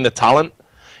streamline the talent.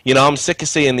 I'm sick of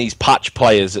seeing these patch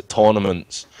players at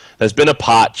tournaments. There's been a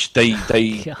patch. They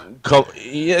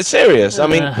serious. I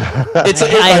mean,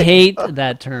 I hate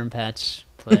that term, patch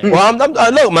player. Well,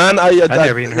 look, man. I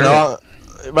never even heard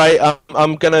it. Right,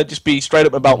 I'm gonna just be straight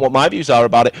up about what my views are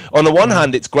about it. On the one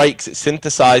hand, it's great because it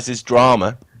synthesizes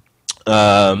drama.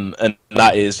 And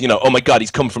that is, oh my God,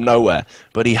 he's come from nowhere,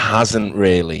 but he hasn't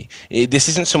really. This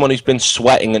isn't someone who's been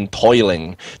sweating and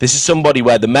toiling. This is somebody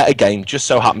where the metagame just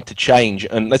so happened to change,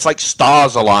 and it's like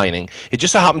stars aligning. It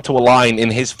just so happened to align in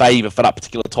his favor for that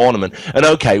particular tournament. And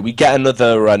okay, we get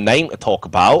another name to talk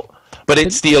about, but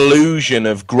it's the illusion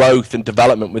of growth and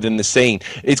development within the scene.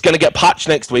 It's going to get patched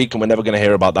next week, and we're never going to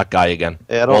hear about that guy again.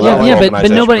 Yeah, I don't know.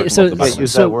 But nobody. So You can't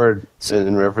use that word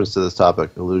in reference to this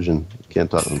topic, illusion. You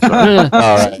can't talk. I'm sorry. No.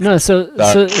 All right. No, so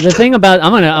the thing about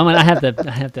I have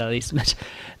to at least mention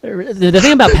the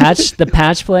thing about the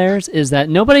patch players is that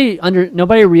nobody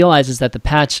realizes that the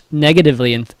patch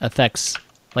negatively affects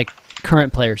like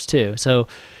current players too. So.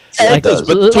 Yeah, it does,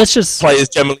 but let's just players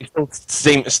generally still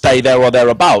seem to stay there or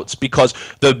thereabouts, because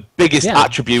the biggest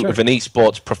attribute of an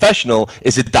esports professional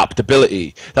is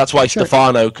adaptability. That's why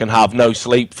Stefano can have no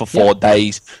sleep for 4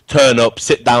 days, turn up,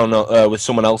 sit down with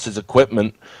someone else's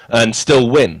equipment, and still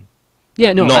win.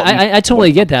 Yeah, no, I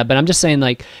totally get that, but I'm just saying,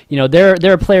 like, there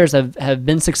are players that have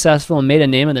been successful and made a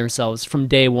name of themselves from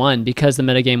day one because the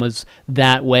metagame was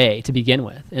that way to begin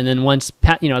with, and then once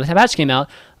the patch came out,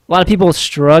 a lot of people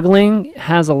struggling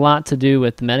has a lot to do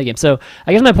with the metagame. So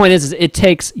I guess my point is it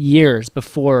takes years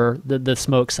before the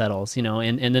smoke settles, you know,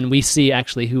 and then we see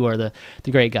actually who are the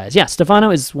great guys. Yeah, Stefano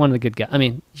is one of the good guys. I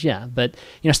mean, yeah, but,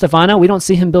 you know, Stefano, we don't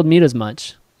see him build mutas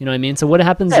much. You know what I mean? So what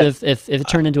happens if it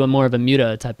turned into a more of a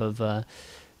muta type of,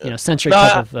 you know, centric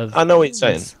type of... I know what you're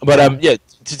saying. But, yeah,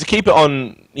 to keep it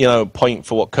on, you know, point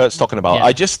for what Kurt's talking about,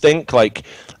 I just think, like,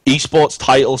 esports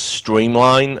titles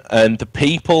streamline, and the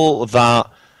people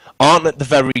that aren't at the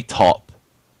very top,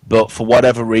 but for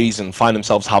whatever reason find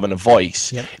themselves having a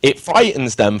voice, it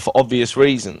frightens them for obvious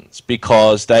reasons,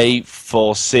 because they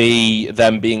foresee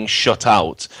them being shut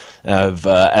out of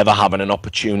ever having an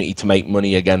opportunity to make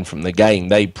money again from the game.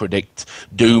 They predict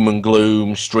doom and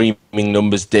gloom, streaming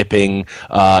numbers dipping,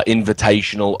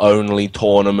 invitational only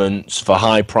tournaments for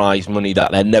high prize money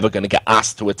that they're never going to get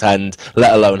asked to attend,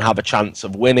 let alone have a chance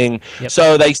of winning.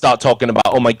 So they start talking about,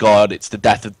 oh my god, it's the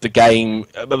death of the game.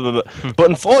 But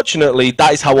unfortunately,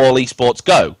 that is how all esports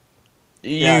go.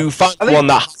 You find one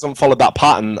that hasn't followed that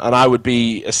pattern, and I would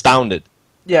be astounded.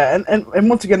 Yeah, and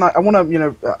once again, I want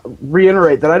to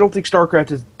reiterate that I don't think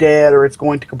StarCraft is dead or it's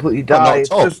going to completely die.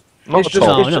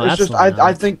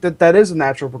 I think that is a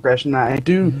natural progression. I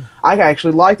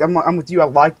actually like. I'm with you. I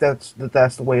like that's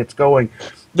the way it's going.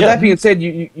 But that being said,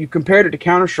 you compared it to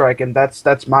Counter-Strike, and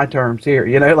that's my terms here.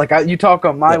 You know, like you talk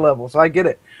on my level, so I get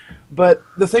it. But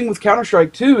the thing with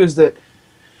Counter-Strike too is that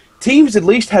teams at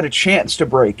least had a chance to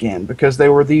break in, because they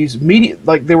were these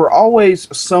there were always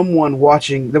someone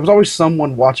watching. There was always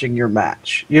someone watching your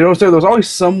match. You know, so there was always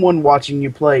someone watching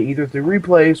you play, either through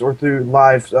replays or through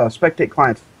live spectate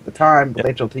clients at the time with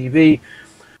HLTV.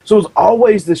 So it was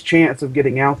always this chance of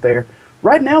getting out there.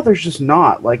 Right now, there's just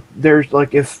not. Like, there's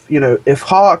like if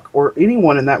Hawk or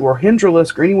anyone in that, or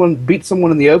Hindralisk or anyone beats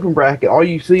someone in the open bracket, all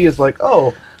you see is like,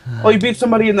 oh, you beat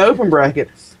somebody in the open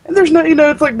bracket. And there's no,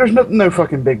 it's like there's no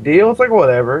fucking big deal. It's like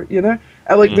whatever, you know.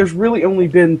 And like there's really only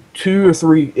been 2 or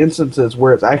 3 instances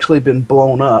where it's actually been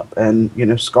blown up, and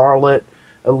Scarlet,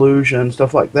 Illusion,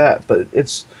 stuff like that. But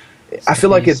I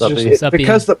feel like it's just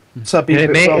because the Suppy,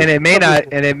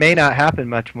 and it may not happen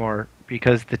much more,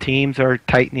 because the teams are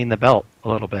tightening the belt a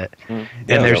little bit, and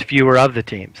there's fewer of the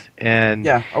teams, and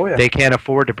they can't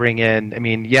afford to bring in. I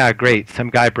mean, great, some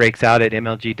guy breaks out at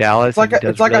MLG Dallas and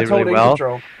does really well.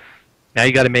 Control. Now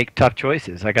you got to make tough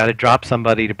choices. I got to drop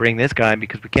somebody to bring this guy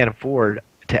because we can't afford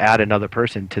to add another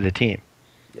person to the team.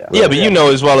 But you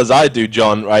know as well as I do,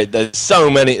 John, right? There's so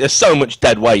much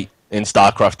dead weight in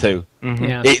StarCraft 2. In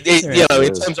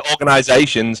terms of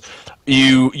organizations,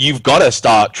 you've got to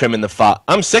start trimming the fat.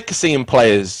 I'm sick of seeing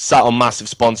players sat on massive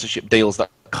sponsorship deals that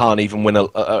can't even win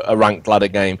a ranked ladder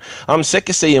game. I'm sick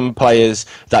of seeing players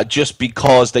that just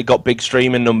because they got big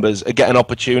streaming numbers are getting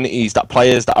opportunities that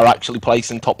players that are actually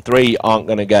placing top 3 aren't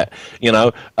going to get.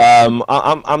 I'm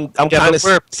kind of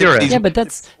purists. Yeah, but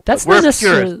that's not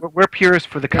necessarily. We're purists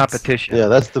for the competition. Yeah,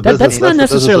 that's the business. That's not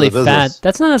necessarily fat.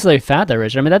 That's not necessarily fat, though,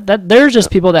 Richard. I mean, that there's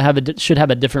just people that should have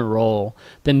a different role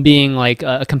than being like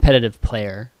a competitive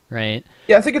player, right?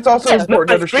 Yeah, I think it's also important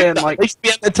to understand, like,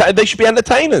 they should be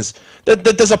entertainers.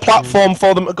 There's a platform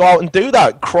for them to go out and do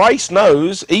that. Christ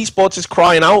knows, esports is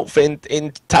crying out for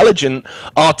intelligent,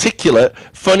 articulate,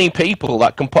 funny people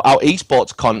that can put out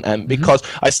esports content. Because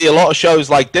I see a lot of shows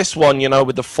like this one,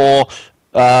 with the 4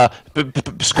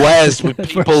 squares with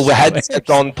people with headsets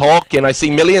on talking. I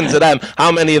see millions of them. How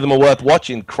many of them are worth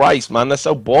watching? Christ, man, they're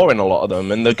so boring, a lot of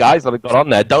them. And the guys that have got on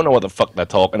there don't know what the fuck they're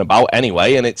talking about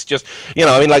anyway. And it's just,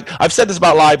 like, I've said this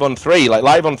about Live on 3. Like,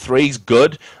 Live on 3 is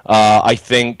good, I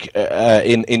think,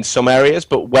 in some areas.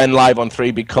 But when Live on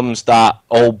 3 becomes that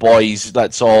old boys,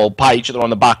 let's all pat each other on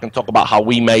the back and talk about how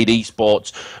we made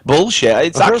esports bullshit,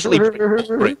 it's actually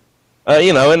pretty so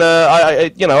I'd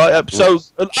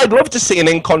love to see an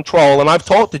In Control, and I've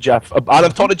talked to Jeff,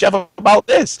 about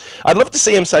this. I'd love to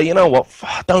see him say, you know what,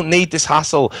 I don't need this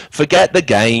hassle. Forget the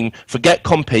game, forget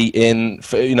competing,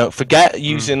 forget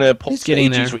using a He's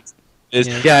getting there.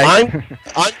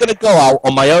 I'm going to go out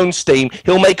on my own steam.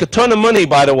 He'll make a ton of money,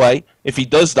 by the way, if he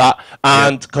does that,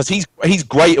 and because he's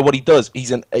great at what he does.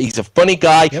 He's a funny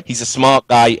guy. He's a smart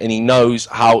guy, and he knows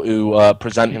how to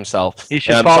present himself. You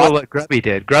should follow what Grubby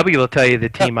did. Grubby will tell you the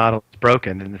team model is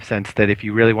broken, in the sense that if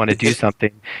you really want to do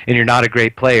something and you're not a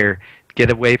great player, get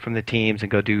away from the teams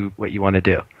and go do what you want to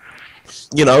do.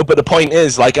 But the point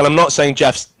is, like, and I'm not saying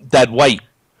Jeff's dead weight,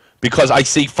 because I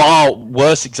see far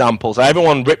worse examples.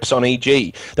 Everyone rips on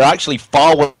EG. There are actually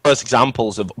far worse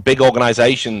examples of big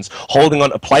organizations holding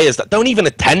on to players that don't even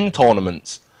attend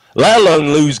tournaments, let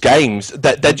alone lose games.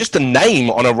 They're just a name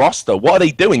on a roster. What are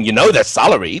they doing? They're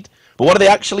salaried, but what do they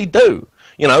actually do?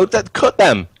 Cut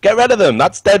them. Get rid of them.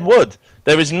 That's dead wood.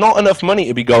 There is not enough money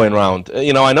to be going around.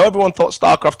 You know, I know everyone thought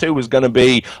StarCraft 2 was going to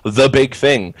be the big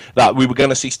thing, that we were going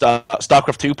to see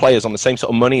StarCraft 2 players on the same sort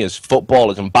of money as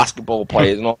footballers and basketball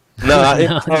players. No,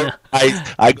 I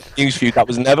got news for you. That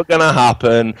was never going to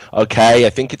happen. Okay, I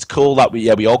think it's cool that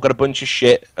we all got a bunch of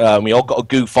shit. We all got to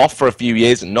goof off for a few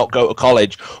years and not go to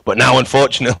college. But now,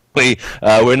 unfortunately,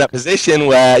 we're in that position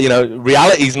where, you know,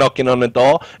 reality's knocking on the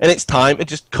door, and it's time to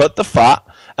just cut the fat.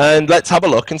 And let's have a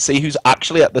look and see who's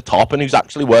actually at the top and who's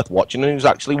actually worth watching and who's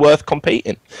actually worth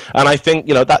competing. And I think,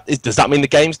 you know, does that mean the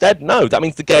game's dead? No, that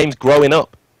means the game's growing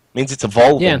up. It means it's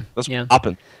evolving. Yeah, That's what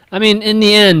happened. I mean, in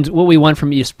the end, what we want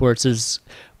from esports is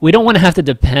we don't want to have to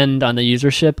depend on the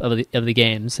usership of the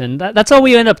games, and that's all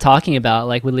we end up talking about,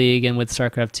 like with League and with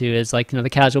StarCraft 2, is like, you know, the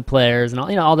casual players and all,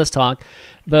 you know, all this talk.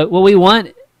 But what we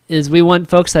want is we want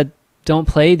folks that don't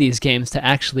play these games to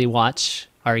actually watch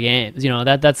our games. You know,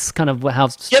 that's kind of how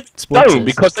sports is.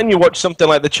 Because then you watch something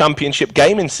like the Championship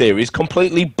Gaming Series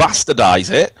completely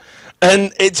bastardize it,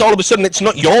 and it's all of a sudden it's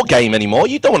not your game anymore.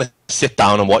 You don't want to sit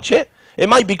down and watch it. It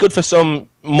might be good for some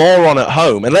moron at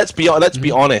home, and let's be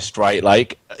honest, right?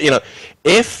 Like, you know,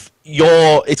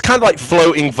 it's kind of like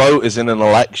floating voters in an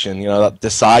election, you know, that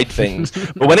decide things.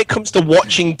 But when it comes to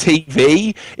watching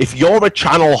TV, if you're a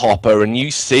channel hopper and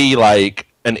you see like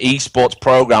an esports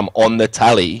program on the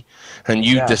telly, and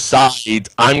you decide,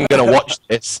 I'm going to watch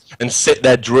this and sit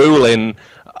there drooling,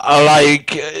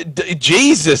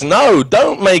 Jesus, no,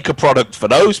 don't make a product for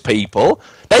those people.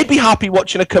 They'd be happy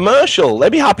watching a commercial.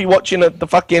 They'd be happy watching the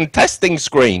fucking testing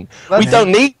screen. We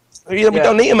don't need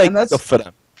to make stuff for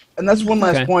them. And that's one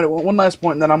last point. One last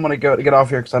point, and then I'm going to get off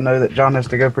here because I know that John has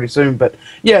to go pretty soon. But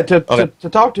yeah, to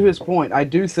talk to his point, I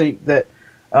do think that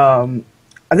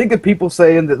I think that people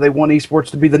saying that they want esports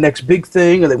to be the next big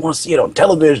thing, or they want to see it on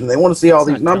television, they want to see all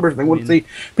these numbers, they want to see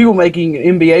people making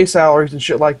NBA salaries and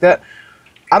shit like that.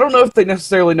 I don't know if they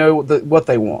necessarily know what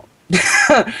they want,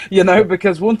 you know,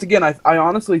 because once again, I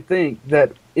honestly think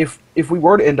that if we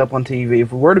were to end up on TV,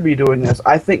 if we were to be doing this,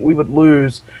 I think we would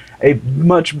lose a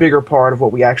much bigger part of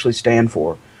what we actually stand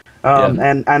for.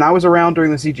 And I was around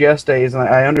during the CGS days, and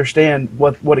I understand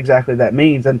what exactly that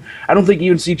means. And I don't think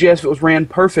even CGS, if it was ran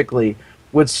perfectly,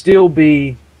 would still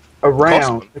be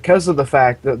around because of the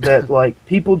fact that like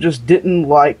people just didn't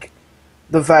like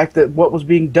the fact that what was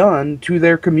being done to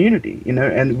their community, you know,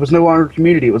 and it was no longer a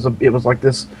community. It was like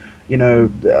this, you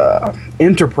know,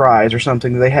 enterprise or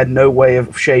something that they had no way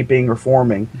of shaping or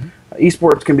forming.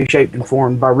 Esports can be shaped and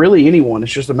formed by really anyone.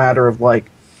 It's just a matter of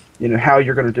like, you know, how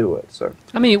you're going to do it. So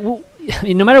I mean,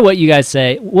 no matter what you guys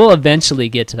say, we'll eventually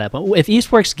get to that. But if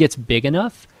esports gets big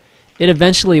enough, it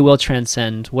eventually will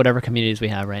transcend whatever communities we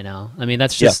have right now. I mean,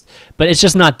 that's just, but it's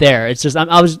just not there. It's just,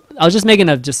 I was just making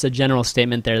just a general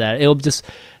statement there that it'll just,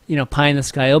 you know, pie in the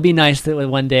sky. It'll be nice that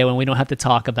one day when we don't have to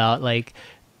talk about like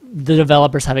the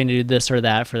developers having to do this or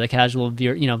that for the casual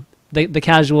viewer, you know, the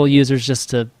casual users, just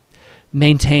to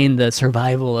maintain the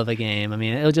survival of a game. I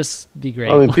mean, it'll just be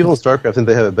great. I mean, people in StarCraft think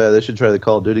they have it bad. They should try the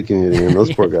Call of Duty community, and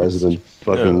those poor guys have been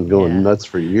fucking going nuts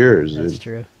for years. That's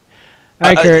true.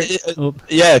 All right, Kurt.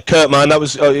 Yeah, Kurt, man, that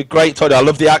was great. Told you, I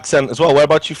love the accent as well. Where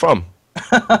about you from?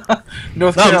 North No,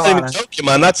 I'm not Carolina. even joking,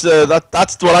 man. That's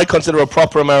what I consider a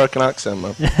proper American accent,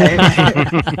 man. Hey,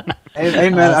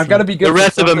 man, I've got to be good. The for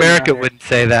rest of something America around here. wouldn't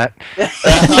say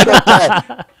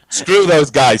that. Screw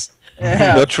those guys.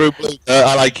 Yeah. You're true blue.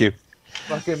 I like you.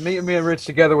 Fucking me and Rich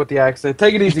together with the accent.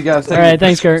 Take it easy, guys. All right,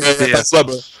 thanks, Kurt. That's what,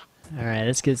 bro. All right,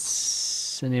 let's get.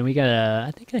 And then we got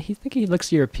I think he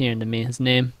looks European to me. His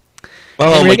name.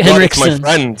 Oh my God, it's my Henriksen.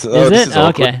 friend. Is Oh, this it? is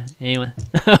awkward. Okay. Anyway,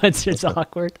 it's just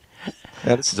awkward.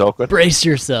 Yeah, this is awkward. Brace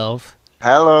yourself.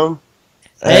 Hello.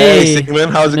 Hey, Hey,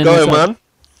 Sigmund, how's it man, going, what's up?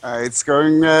 man? It's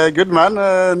going good, man.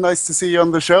 Nice to see you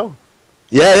on the show.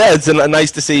 Yeah, it's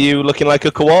nice to see you looking like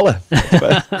a koala.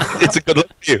 But it's a good look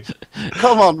for you.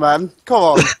 Come on, man. Come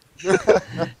on.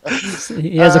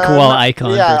 He has a koala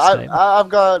icon. Yeah, for Skype. I've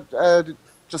got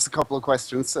just a couple of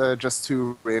questions, just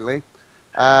two, really.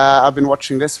 I've been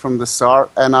watching this from the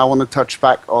start, and I want to touch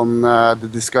back on the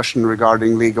discussion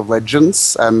regarding League of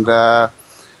Legends and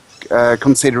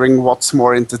considering what's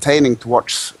more entertaining to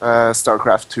watch,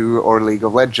 StarCraft 2 or League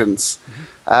of Legends.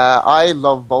 I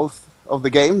love both of the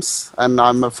games, and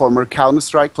I'm a former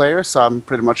Counter-Strike player, so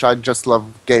I just love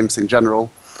games in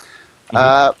general.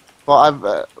 But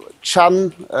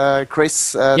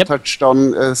Chris touched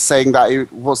on saying that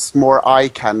it was more eye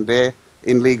candy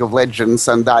in League of Legends,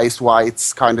 and that is why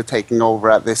it's kind of taking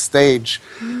over at this stage.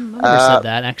 I never said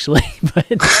that actually, but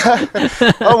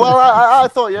Oh well, I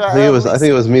thought I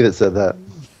think it was me that said that.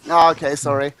 Oh, okay,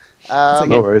 sorry.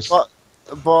 No worries.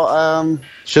 But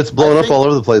Shit's blowing up all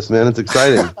over the place, man. It's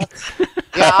exciting.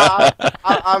 Yeah,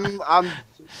 I'm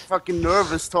fucking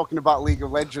nervous talking about League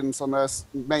of Legends on a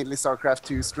mainly StarCraft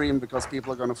 2 stream because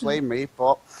people are gonna flame me.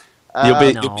 But You'll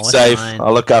be No, you'll be it's safe. fine.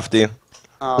 I'll look after you.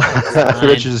 thank you.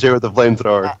 Richard's here with the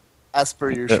flamethrower. As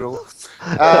per usual.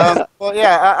 Well,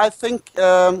 yeah, I think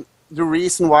the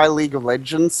reason why League of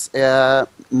Legends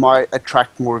might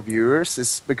attract more viewers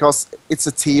is because it's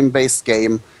a team-based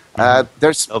game.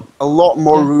 There's a lot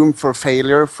more room for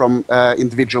failure from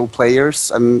individual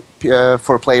players and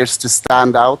for players to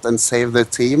stand out and save their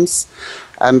teams.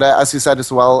 And as you said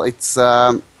as well, it's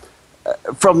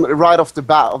from right off the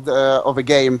bat of a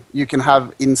game, you can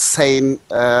have insane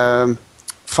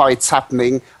fights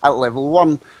happening at level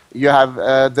 1. You have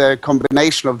the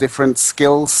combination of different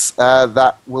skills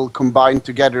that will combine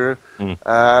together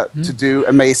to do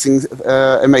amazing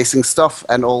stuff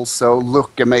and also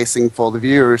look amazing for the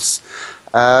viewers.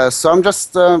 So I'm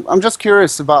just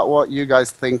curious about what you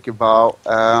guys think about.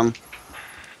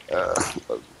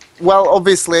 Well,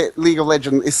 obviously, League of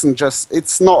Legends isn't just.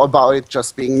 It's not about it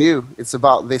just being new. It's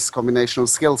about this combination of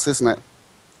skills, isn't it?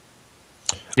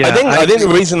 Yeah, I think the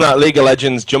reason that League of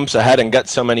Legends jumps ahead and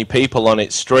gets so many people on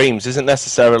its streams isn't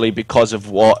necessarily because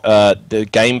of what the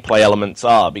gameplay elements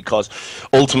are, because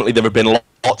ultimately there have been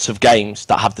lots of games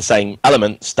that have the same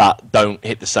elements that don't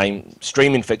hit the same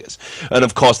streaming figures. And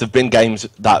of course, there have been games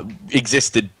that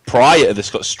existed prior to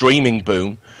this streaming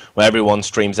boom, where everyone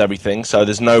streams everything, so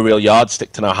there's no real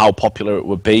yardstick to know how popular it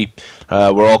would be.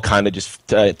 We're all kind of just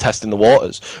testing the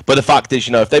waters. But the fact is,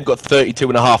 if they've got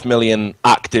 32.5 million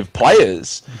active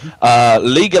players,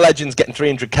 League of Legends getting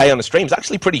 300k on a stream is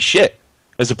actually pretty shit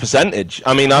as a percentage.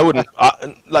 I mean, I wouldn't.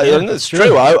 It's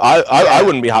true. I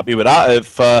wouldn't be happy with that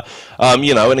if,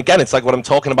 And again, it's like what I'm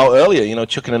talking about earlier.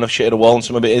 Chucking enough shit at a wall and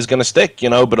some of it is going to stick.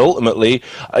 But ultimately,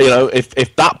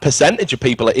 if that percentage of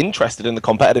people are interested in the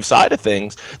competitive side of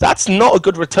things, that's not a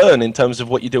good return in terms of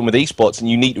what you're doing with esports, and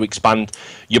you need to expand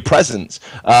your presence.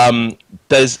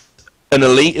 There's an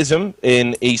elitism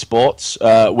in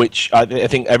esports, which I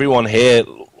think everyone here.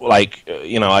 I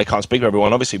can't speak for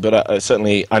everyone, obviously, but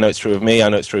certainly I know it's true of me, I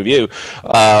know it's true of you,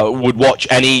 would watch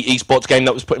any esports game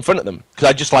that was put in front of them, because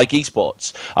I just like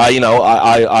esports.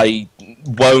 I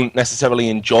won't necessarily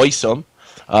enjoy some,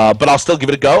 but I'll still give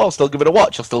it a go, I'll still give it a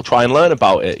watch, I'll still try and learn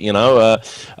about it,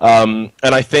 and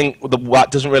I think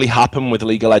that doesn't really happen with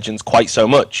League of Legends quite so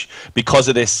much, because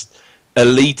of this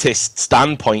elitist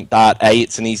standpoint that A,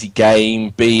 it's an easy game,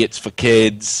 B, it's for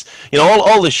kids,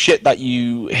 all the shit that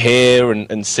you hear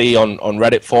and see on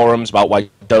Reddit forums about why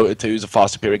Dota 2 is a far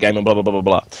superior game and blah blah blah blah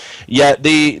blah. Yeah,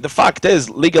 the fact is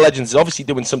League of Legends is obviously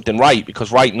doing something right,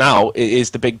 because right now it is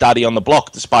the big daddy on the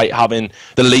block, despite having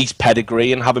the least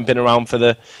pedigree and having been around for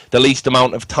the least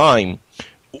amount of time.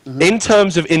 In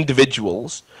terms of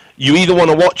individuals, you either want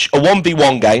to watch a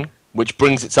 1v1 game, which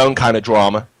brings its own kind of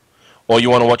drama, or you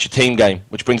want to watch a team game,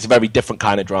 which brings a very different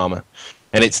kind of drama.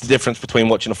 And it's the difference between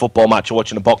watching a football match or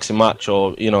watching a boxing match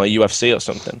or, a UFC or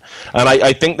something. And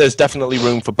I think there's definitely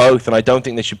room for both, and I don't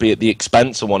think they should be at the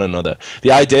expense of one another.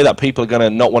 The idea that people are going to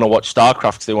not want to watch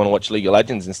StarCraft because they want to watch League of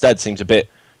Legends instead seems a bit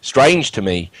strange to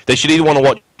me. They should either want to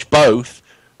watch both,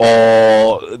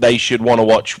 or they should want to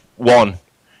watch one.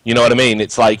 You know what I mean?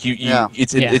 It's like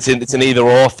it's an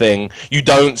either-or thing. You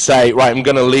don't say, right, I'm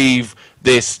going to leave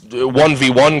this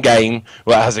 1v1 game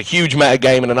where it has a huge meta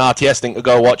game and an RTS thing to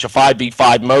go watch a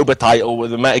 5v5 MOBA title where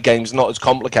the meta game's not as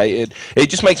complicated. It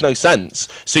just makes no sense.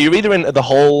 So you're either into the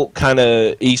whole kind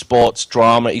of esports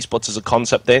drama, esports as a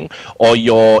concept thing, or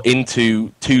you're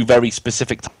into two very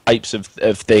specific types of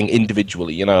thing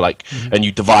individually, and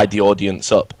you divide the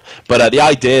audience up. But the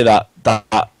idea that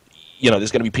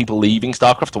there's going to be people leaving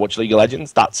StarCraft to watch League of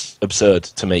Legends, that's absurd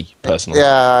to me personally.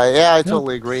 Yeah, I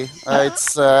totally agree.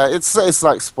 It's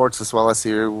like sports as well, as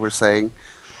you were saying.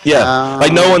 Yeah,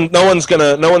 like no one's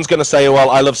gonna say,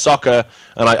 well, I love soccer,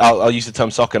 and I'll use the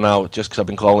term soccer now just because I've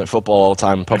been calling it football all the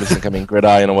time. Probably think I mean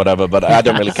gridiron or whatever, but I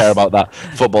don't really care about that.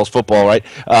 Football's football, right?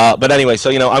 But anyway, so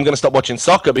I'm gonna stop watching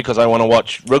soccer because I want to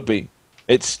watch rugby.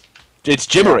 It's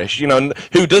gibberish,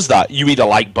 Who does that? You either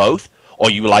like both, or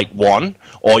you like one,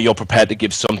 or you're prepared to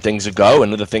give some things a go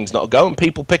and other things not a go, and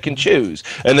people pick and choose.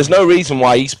 And there's no reason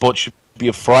why esports should be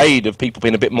afraid of people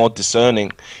being a bit more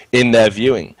discerning in their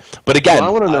viewing. But again, well,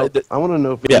 I want to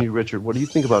know from you, Richard, what do you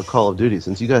think about Call of Duty?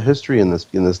 Since you got history in this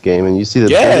game, and you see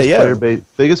the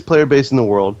biggest player base in the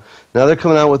world. Now they're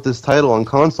coming out with this title on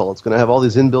console. It's going to have all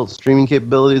these inbuilt streaming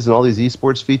capabilities and all these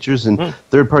esports features and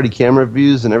third-party camera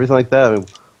views and everything like that. I mean,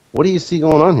 what do you see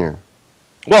going on here?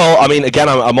 Well, I mean, again,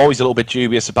 I'm always a little bit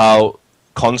dubious about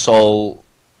console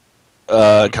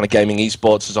kind of gaming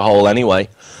esports as a whole anyway.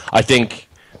 I think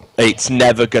it's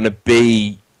never going to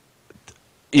be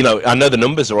you know, I know the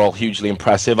numbers are all hugely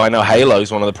impressive. I know Halo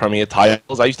is one of the premier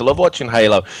titles. I used to love watching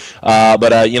Halo,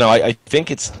 but you know, I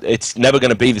think it's never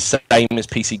going to be the same as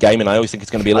PC gaming. I always think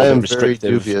it's going to be a little bit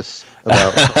restrictive. I am very dubious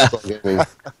about console gaming.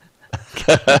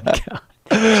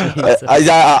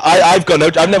 I've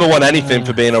got I've never won anything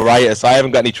for being a writer, so I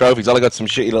haven't got any trophies. All I got some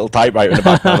shitty little typewriter in the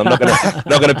background. I'm not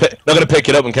gonna pick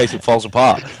it up in case it falls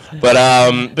apart.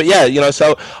 But yeah, you know,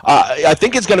 so I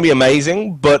think it's gonna be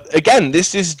amazing. But again,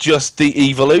 this is just the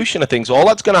evolution of things. All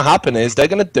that's gonna happen is they're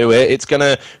gonna do it. It's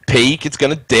gonna peak. It's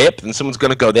gonna dip, and someone's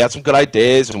gonna go. They had some good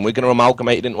ideas, and we're gonna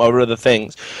amalgamate it into other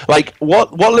things. Like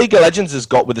what League of Legends has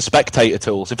got with the spectator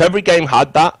tools. If every game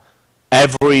had that,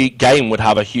 every game would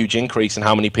have a huge increase in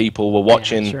how many people were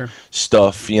watching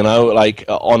stuff, you know, like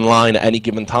online at any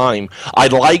given time.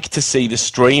 I'd like to see the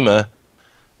streamer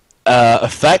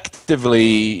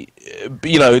effectively,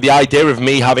 you know, the idea of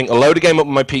me having a load of game up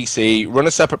on my PC, run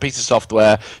a separate piece of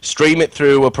software, stream it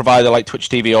through a provider like Twitch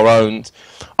TV or owned.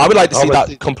 I would like to see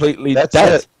that completely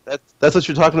dead. That's what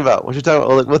you're talking about. What you're talking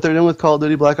about, like what they're doing with Call of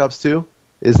Duty Black Ops 2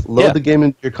 is load the game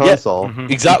into your console.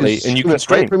 Exactly, and you can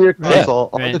stream right from your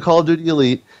console onto Call of Duty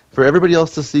Elite for everybody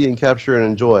else to see and capture and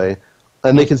enjoy,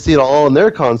 and they can see it all on their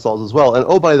consoles as well. And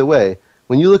oh, by the way,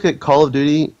 when you look at Call of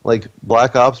Duty, like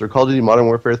Black Ops or Call of Duty Modern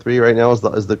Warfare 3 right now is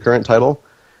the current title,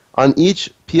 on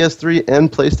each PS3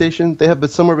 and PlayStation, they have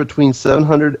somewhere between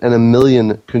 700 and 1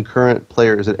 million concurrent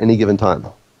players at any given time.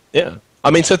 Yeah. I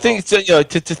mean, so to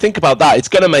think about that, it's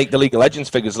going to make the League of Legends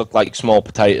figures look like small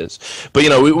potatoes. But you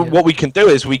know, what we can do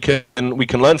is we can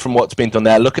learn from what's been done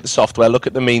there. Look at the software. Look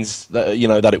at the means that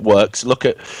that it works. Look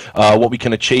at what we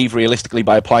can achieve realistically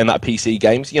by applying that to PC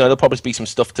games. You know, there'll probably be some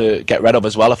stuff to get rid of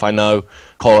as well. If I know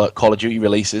Call of Duty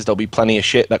releases, there'll be plenty of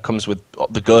shit that comes with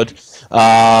the good.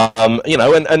 You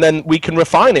know, and then we can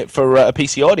refine it for a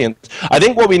PC audience. I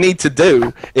think what we need to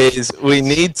do is we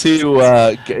need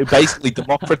to basically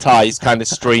democratize kind of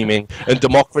streaming and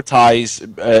democratize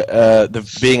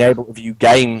the being able to view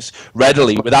games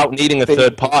readily without needing a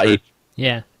third party.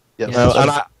 Yeah. You know, and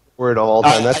I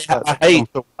hate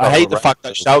the fact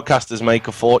that shoutcasters make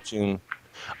a fortune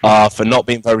for not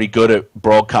being very good at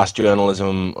broadcast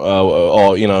journalism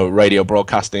or radio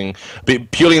broadcasting,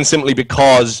 purely and simply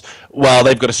because, well,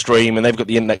 they've got a stream and they've got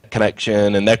the internet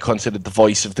connection and they're considered the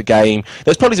voice of the game.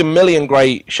 There's probably a million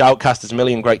great shoutcasters, a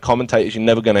million great commentators you're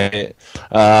never going to hit.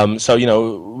 So, you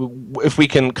know, if we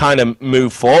can kind of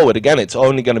move forward, again, it's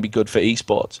only going to be good for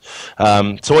esports.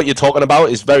 So what you're talking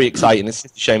about is very exciting. It's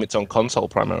just a shame it's on console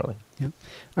primarily. Yep.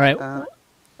 All right.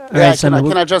 Yeah, can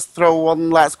I just throw one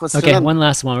last question Okay, in? one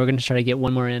last one. We're going to try to get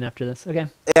one more in after this. Okay.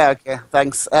 Yeah, okay,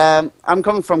 thanks. I'm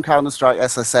coming from Counter-Strike,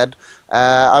 as I said.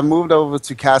 I moved over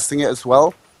to casting it as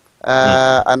well,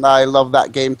 and I love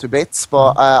that game to bits,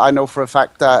 but I know for a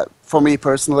fact that, for me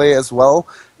personally as well,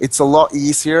 it's a lot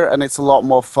easier and it's a lot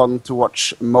more fun to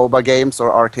watch MOBA games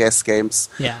or RTS games.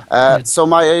 Yeah. So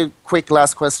my quick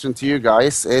last question to you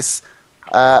guys is,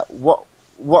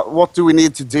 what do we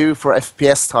need to do for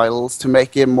FPS titles to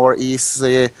make it more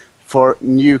easy for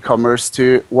newcomers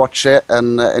to watch it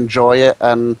and enjoy it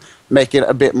and make it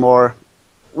a bit more,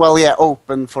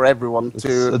 open for everyone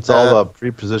to? It's all about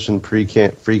pre-positioned free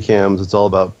cams. It's all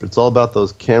about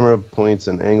those camera points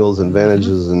and angles and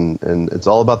vantages, and it's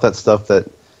all about that stuff that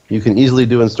you can easily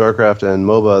do in StarCraft and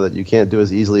MOBA that you can't do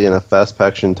as easily in a fast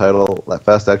action title.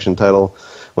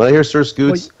 When I hear Sir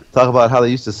Scoots talk about how they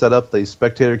used to set up the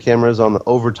spectator cameras on the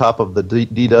over top of the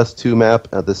D-Dust 2 map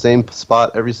at the same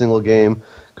spot every single game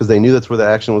because they knew that's where the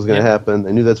action was going to happen.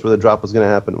 They knew that's where the drop was going to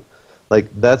happen. Like,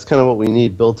 that's kind of what we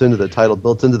need built into the title,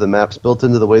 built into the maps, built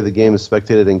into the way the game is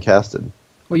spectated and casted.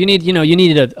 Well, you need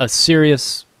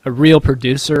a real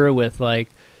producer with like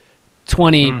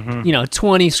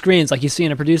 20 screens like you see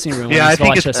in a producing room. Yeah, I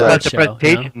think it's about the show,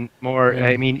 presentation more. Yeah.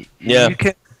 I mean,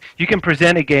 you can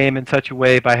present a game in such a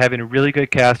way by having a really good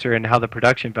caster and how the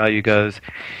production value goes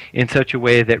in such a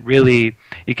way that really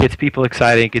it gets people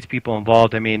excited, it gets people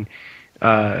involved. I mean,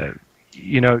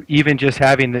 even just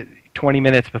having the 20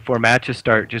 minutes before matches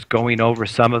start, just going over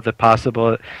some of the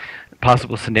possible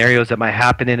scenarios that might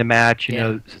happen in a match,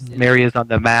 some areas on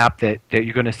the map that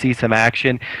you're going to see some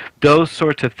action. Those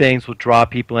sorts of things will draw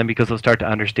people in because they'll start to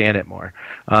understand it more.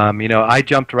 I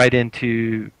jumped right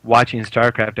into watching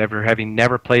StarCraft after having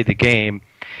never played the game,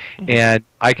 and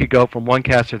I could go from one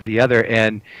caster to the other,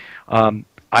 and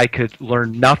I could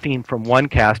learn nothing from one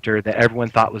caster that everyone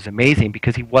thought was amazing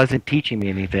because he wasn't teaching me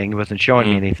anything, he wasn't showing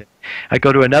me anything. I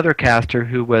go to another caster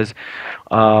who was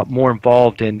more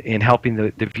involved in helping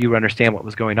the viewer understand what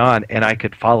was going on, and I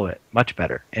could follow it much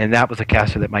better. And that was a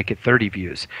caster that might get 30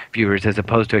 viewers as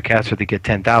opposed to a caster that get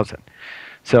 10,000.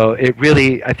 So it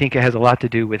really, I think it has a lot to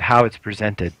do with how it's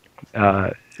presented,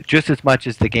 just as much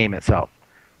as the game itself.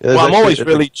 Yeah, Well, I'm always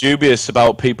really dubious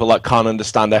about people that can't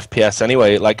understand FPS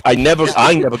anyway. Like, I never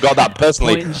got that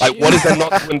personally. Like, what is there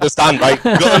not to understand, right?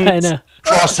 Guns,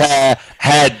 crosshair,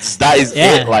 heads, that is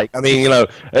it. Like, I mean, you know,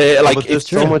 like, but there's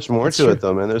so much more to it,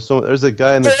 though, man. There's a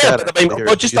guy in the chat. But I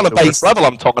mean, just on a base level,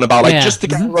 I'm talking about, like, just to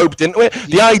get roped into it.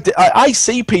 The idea, I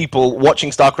see people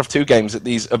watching StarCraft 2 games at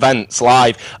these events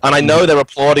live, and I know they're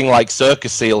applauding like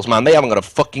circus seals, man. They haven't got a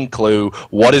fucking clue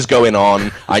what is going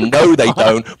on. I know they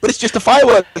don't, but it's just a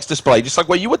fireworks display, just like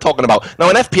what you were talking about. Now,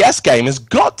 an FPS game has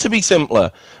got to be simpler.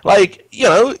 Like, you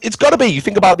know, it's got to be. You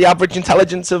think about the average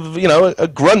intelligence of, you know, a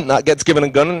grunt that gets given a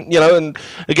gun, you know, and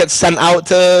it gets sent out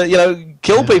to, you know,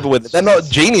 kill people with it. They're not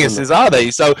geniuses, are they?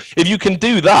 So if you can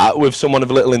do that with someone of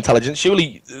little intelligence,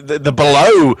 surely the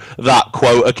below that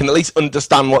quota can at least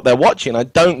understand what they're watching. I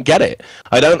don't get it.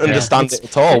 I don't understand it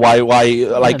at all. Why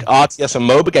like RTS and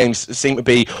MOBA games seem to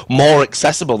be more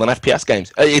accessible than FPS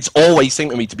games. It's always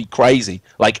seemed to me to be crazy,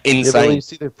 like insane. Yeah, but when you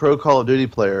see the pro Call of Duty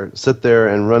player sit there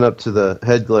and run up to the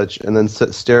head glitch and then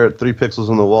stare at 3 pixels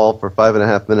on the wall for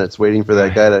 5.5 minutes waiting for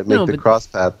that guy to make the cross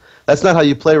path. That's not how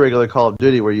you play regular Call of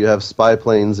Duty, where you have spy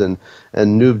planes and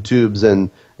noob tubes and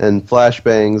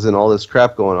flashbangs and all this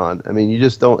crap going on. I mean, you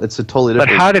just don't. It's a totally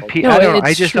different. But how do people?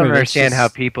 I just don't understand how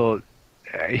people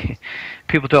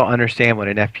don't understand what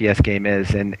an FPS game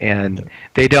is, and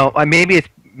they don't.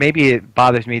 Maybe it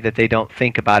bothers me that they don't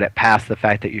think about it past the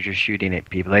fact that you're just shooting at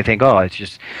people. They think, oh, it's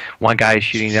just one guy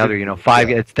shooting the other. You know, five.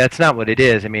 Yeah. That's not what it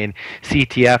is. I mean,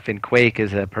 CTF and Quake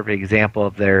is a perfect example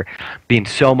of there being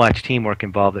so much teamwork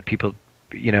involved that people,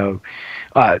 you know,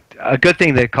 a good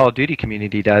thing that Call of Duty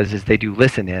community does is they do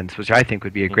listen-ins, which I think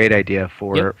would be a great idea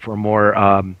for more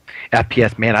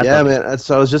FPS. Man,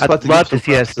 so I was just about to love to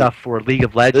see that stuff for League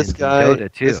of Legends and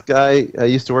Dota too. This guy I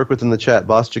used to work with in the chat,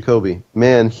 Boss Jacoby.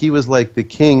 Man, he was like the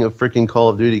king of freaking Call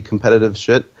of Duty competitive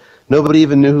shit. Nobody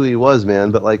even knew who he was,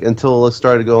 man. But like until it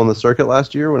started to go on the circuit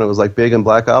last year, when it was like big in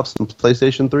Black Ops and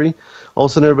PlayStation 3, all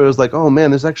of a sudden everybody was like, "Oh man,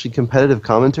 there's actually competitive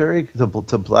commentary to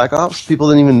Black Ops." People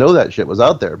didn't even know that shit was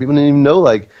out there. People didn't even know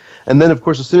like. And then of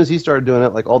course, as soon as he started doing it,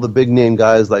 like all the big name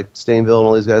guys like Stainville and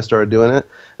all these guys started doing it.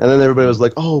 And then everybody was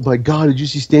like, "Oh my God, did you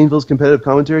see Stainville's competitive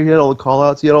commentary? He had all the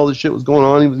call-outs. He had all this shit was going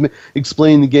on. He was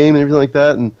explaining the game and everything like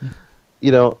that." And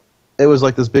you know. It was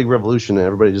like this big revolution, and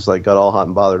everybody just like got all hot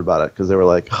and bothered about it because they were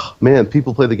like, oh, "Man,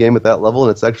 people play the game at that level, and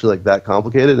it's actually like that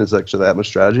complicated, and it's actually that much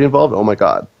strategy involved." Oh my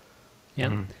God!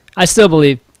 Yeah, I still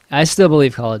believe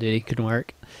Call of Duty can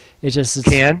work.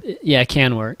 It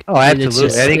can work. Oh,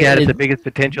 absolutely. I think it has the biggest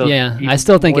potential. Yeah, I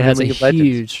still think it has a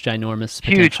huge, ginormous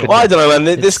potential. Well, I don't know,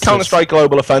 man. This Counter-Strike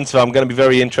Global Offensive, I'm going to be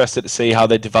very interested to see how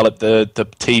they develop the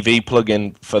TV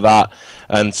plugin for that.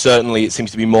 And certainly it seems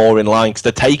to be more in line because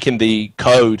they're taking the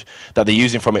code that they're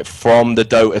using from it from the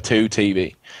Dota 2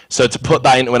 TV. So to put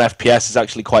that into an FPS is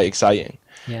actually quite exciting.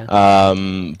 Yeah.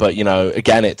 But you know,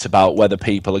 again, it's about whether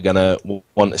people are gonna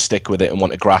want to stick with it and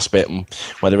want to grasp it, and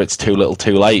whether it's too little,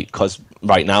 too late. Because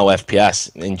right now,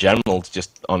 FPS in general is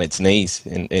just on its knees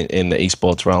in the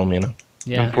esports realm. You know.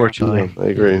 Yeah. Unfortunately, I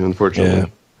agree. Unfortunately.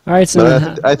 Yeah. All right.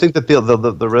 So I think that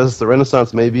the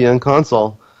Renaissance may be on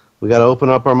console. We got to open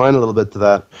up our mind a little bit to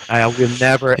that. I will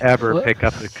never ever pick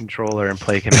up a controller and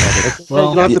play competitive.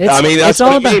 Well, I mean, that's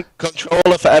all about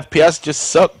controller for FPS just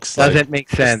sucks. Doesn't make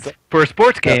sense for a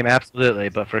sports game, absolutely,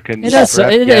 but for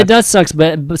it does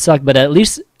suck, but at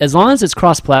least as long as it's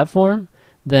cross-platform,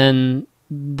 then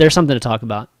there's something to talk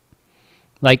about.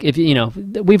 Like if you know,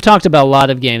 we've talked about a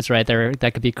lot of games, right? There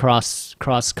that could be cross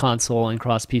console and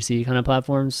cross PC kind of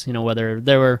platforms. You know, whether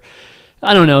there were,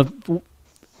 I don't know,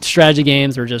 strategy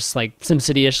games or just like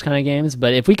SimCity-ish kind of games.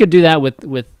 But if we could do that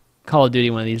with Call of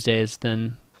Duty one of these days,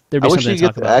 then there'd be something to talk about. I wish you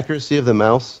could get the accuracy of the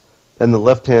mouse and the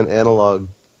left-hand analog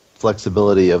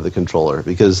flexibility of the controller,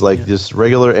 because like this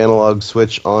regular analog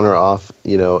switch on or off,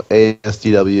 you know,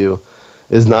 ASDW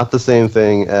is not the same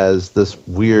thing as this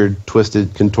weird, twisted,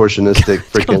 contortionistic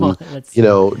freaking, you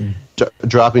know,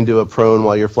 dropping to a prone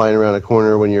while you're flying around a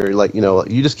corner when you're like, you know,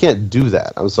 you just can't do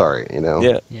that. I'm sorry, you know.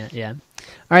 Yeah.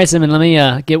 All right, Simon, let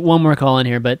me get one more call in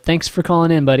here, but thanks for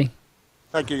calling in, buddy.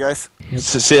 Thank you, guys. Yep.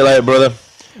 See you later, brother.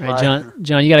 All right,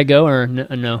 John, you got to go or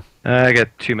no? I got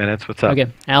 2 minutes. What's up? Okay,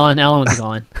 Alan wants to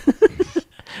call in.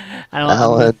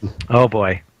 Alan. Oh,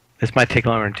 boy. This might take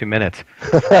longer than 2 minutes.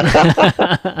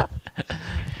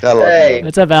 Hey.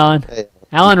 What's up, Alan? Hey.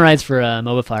 Alan writes for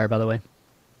Mobile Fire, by the way.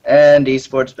 And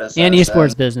eSports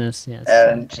business. Yes.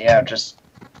 And, you know, just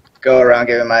go around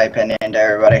giving my opinion to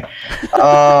everybody.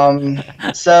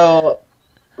 So,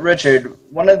 Richard,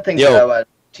 one of the things that I want to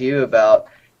talk to you about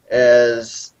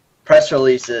is press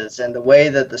releases and the way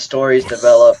that the stories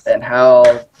develop and how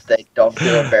they don't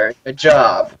do a very good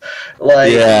job.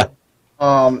 Like, Yeah.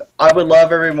 I would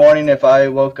love every morning if I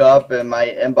woke up and my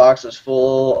inbox was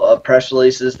full of press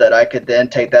releases that I could then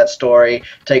take that story,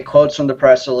 take quotes from the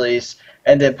press release,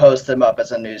 and then post them up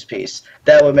as a news piece.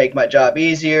 That would make my job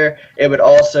easier. It would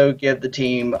also give the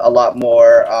team a lot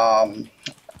more,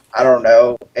 I don't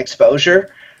know,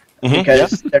 exposure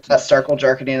because they're not circle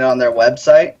jerking it on their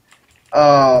website.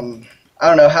 I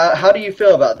don't know. How do you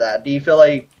feel about that? Do you feel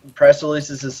like press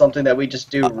releases is something that we just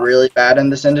do really bad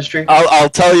in this industry? I'll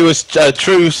tell you a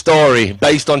true story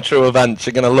based on true events.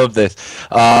 You're going to love this.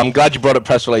 I'm glad you brought up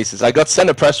press releases. I got sent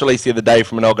a press release the other day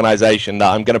from an organization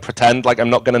that I'm going to pretend like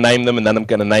I'm not going to name them, and then I'm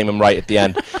going to name them right at the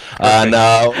end. And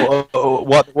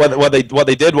what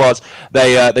they did was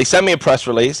they sent me a press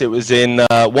release. It was in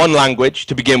one language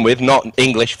to begin with, not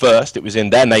English first. It was in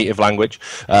their native language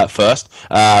first,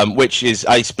 which is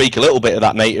I speak a little bit of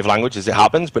that native language as it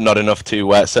happens, but not enough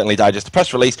to certainly digest the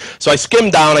press release. So I skim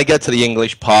down, I get to the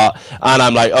English part, and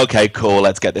I'm like, okay, cool,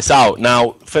 let's get this out.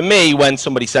 Now, for me, when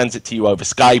somebody sends it to you over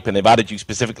Skype and they've added you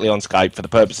specifically on Skype for the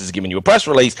purposes of giving you a press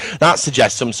release, that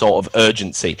suggests some sort of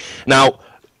urgency. Now,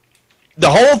 the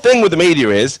whole thing with the media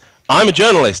is, I'm a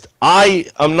journalist. I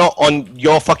am not on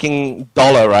your fucking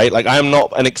dollar, right? Like, I am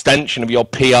not an extension of your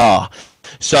PR.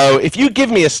 So if you give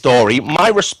me a story, my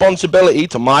responsibility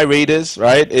to my readers,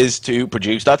 right, is to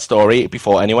produce that story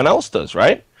before anyone else does,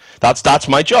 right? That's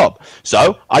my job.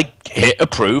 So I hit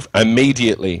approve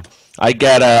immediately. I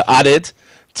get added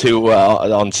to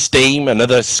on Steam and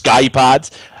other Skype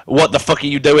ads. What the fuck are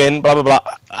you doing? Blah, blah, blah.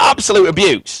 Absolute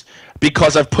abuse.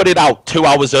 Because I've put it out 2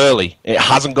 hours early. It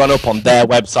hasn't gone up on their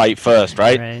website first,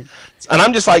 right? And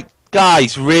I'm just like,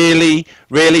 guys, really,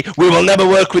 really, we will never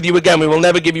work with you again. We will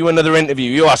never give you another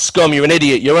interview. You are scum. You're an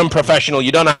idiot. You're unprofessional.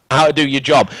 You don't know how to do your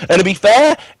job. And to be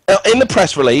fair, in the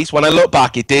press release, when I look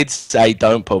back, it did say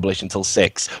don't publish until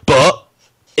 6. But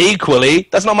equally,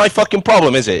 that's not my fucking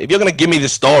problem, is it? If you're going to give me the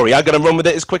story, I've got to run with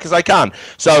it as quick as I can.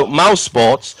 So Mouse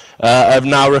Sports are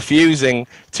now refusing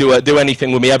to do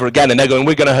anything with me ever again, and they're going,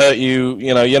 we're going to hurt you,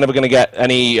 you know, you're never going to get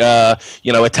any,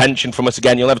 you know, attention from us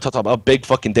again. You'll never talk about a big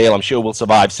fucking deal. I'm sure we'll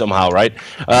survive somehow, right?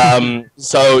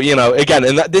 So, you know, again,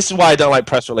 and this is why I don't like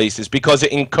press releases, because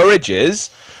it encourages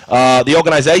the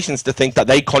organizations to think that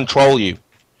they control you.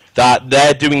 That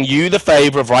they're doing you the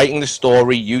favor of writing the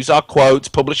story, use our quotes,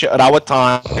 publish it at our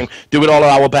time, do it all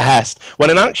at our behest. When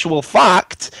in actual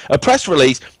fact, a press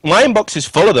release, my inbox is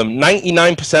full of them.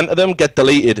 99% of them get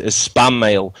deleted as spam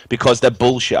mail because they're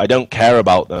bullshit. I don't care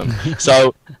about them.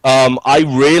 So I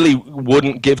really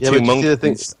wouldn't give two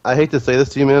monkeys. I hate to say this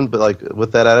to you, man, but like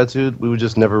with that attitude, we would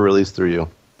just never release through you.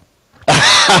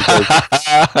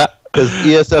 Because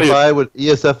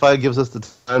ESFI gives us the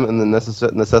time and the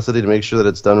necessity to make sure that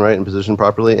it's done right and positioned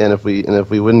properly. And if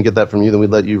we wouldn't get that from you, then we'd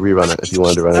let you rerun it if you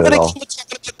wanted to run it at all.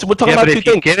 But if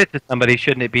you give it to somebody,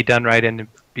 shouldn't it be done right in the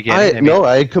beginning? No,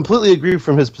 I completely agree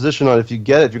from his position on if you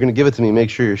get it, if you're going to give it to me, make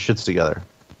sure your shit's together.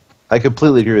 I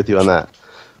completely agree with you on that.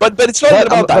 But it's not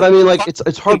about that. But I mean, like,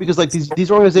 it's hard because like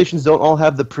these organizations don't all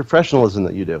have the professionalism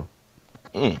that you do.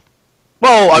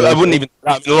 Well, I wouldn't even.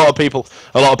 I mean,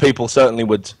 a lot of people certainly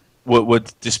would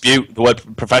dispute the word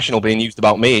professional being used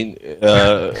about me,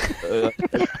 no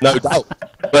doubt.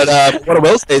 But what I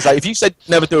will say is, like, if you said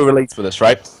never do a release for this,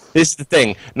 right? This is the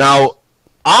thing. Now,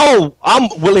 I'm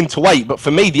willing to wait, but for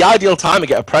me, the ideal time to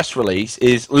get a press release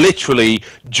is literally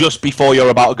just before you're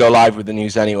about to go live with the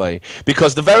news anyway.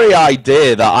 Because the very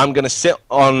idea that I'm going to sit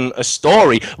on a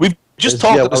story, we've just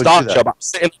talked at the start show about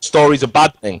sitting on a story is a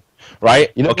bad thing,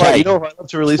 right? You know, okay. You know what I love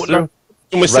to release through?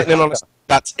 We're sitting on a,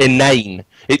 that's inane.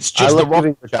 It's just I love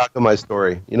giving Rakaka my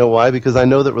story. You know why? Because I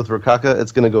know that with Rakaka,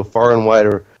 it's going to go far and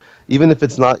wider. Even if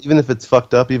it's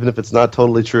fucked up, even if it's not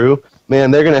totally true,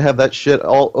 man, they're going to have that shit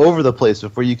all over the place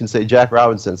before you can say Jack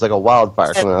Robinson. It's like a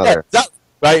wildfire coming out of there.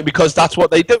 Right, because that's what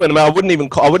they do. And I wouldn't even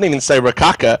say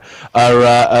Rakaka are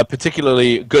a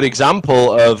particularly good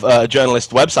example of a journalist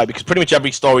website, because pretty much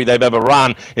every story they've ever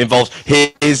ran involves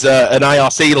here's an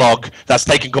IRC log that's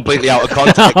taken completely out of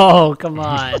context. Oh, come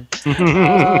on.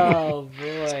 Oh,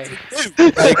 boy.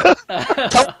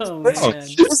 Oh, man.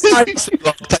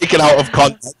 Taken out of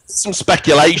context. Some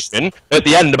speculation at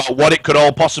the end about what it could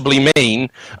all possibly mean,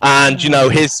 and, you know,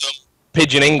 here's some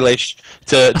pidgin English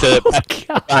to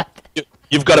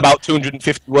you've got about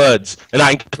 250 words, and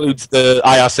that includes the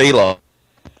IRC law.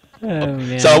 Oh,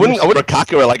 man. So I wouldn't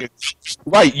Rakaka like,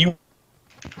 right, you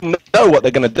know what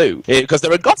they're going to do because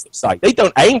they're a gossip site. They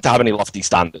don't aim to have any lofty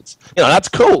standards. You know, that's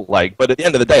cool. Like, but at the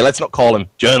end of the day, let's not call them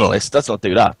journalists. Let's not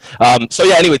do that. So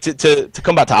yeah. Anyway, to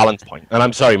come back to Alan's point, and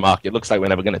I'm sorry, Mark. It looks like we're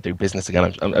never going to do business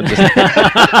again. I'm just.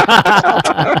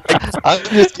 I'm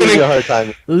just giving you a hard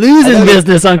time. Losing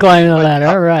business on climbing the ladder.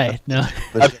 All right. No.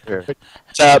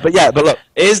 But look,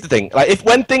 here's the thing. Like,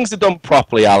 when things are done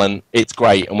properly, Alan, it's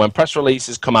great. And when press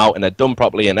releases come out and they're done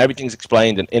properly and everything's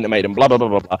explained and intimated and blah blah blah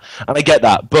blah blah, and I get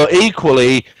that. But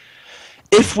equally,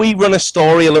 if we run a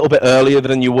story a little bit earlier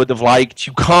than you would have liked,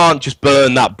 you can't just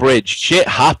burn that bridge. Shit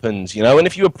happens, you know. And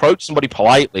if you approach somebody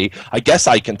politely, I guess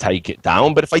I can take it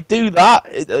down. But if I do that,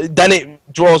 then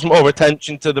it draws more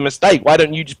attention to the mistake. Why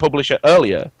don't you just publish it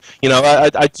earlier? You know,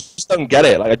 I just don't get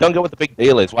it. Like, I don't get what the big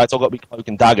deal is. Why it's all got to be cloak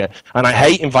and dagger. And I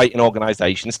hate inviting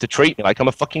organizations to treat me like I'm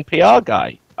a fucking PR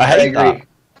guy. I hate that.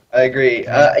 I agree.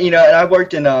 You know, and I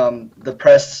worked in the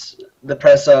press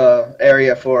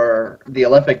area for the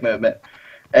Olympic movement.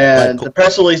 And the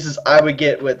press releases I would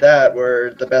get with that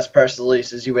were the best press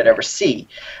releases you would ever see.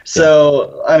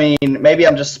 So, I mean, maybe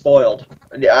I'm just spoiled.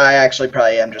 I actually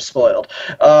probably am just spoiled.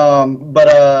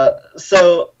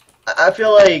 So I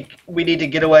feel like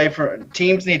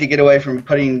teams need to get away from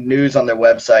putting news on their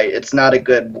website. It's not a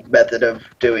good method of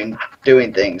doing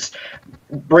things.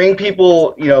 Bring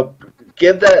people, you know,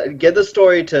 give the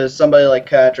story to somebody like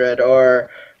Cadred or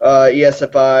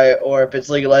ESFI, or if it's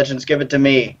League of Legends, give it to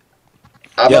me.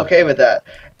 I'm okay with that.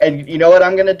 And you know what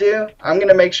I'm going to do? I'm going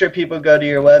to make sure people go to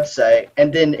your website,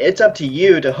 and then it's up to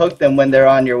you to hook them when they're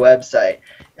on your website.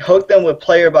 Hook them with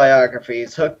player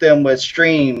biographies, hook them with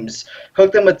streams,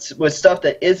 hook them with stuff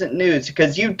that isn't news,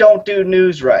 because you don't do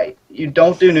news right. You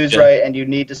don't do news right, and you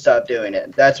need to stop doing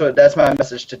it. That's my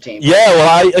message to teams. Yeah,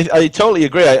 well, I totally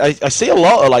agree. I see a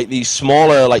lot of like these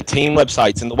smaller like team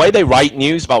websites, and the way they write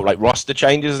news about like roster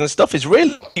changes and stuff is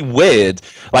really weird.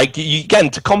 Like, again,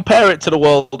 to compare it to the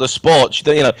world of sports,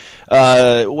 you know,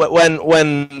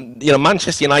 when you know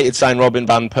Manchester United signed Robin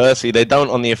van Persie, they don't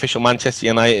on the official Manchester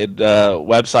United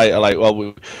website are like,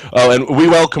 well, and we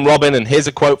welcome Robin, and here's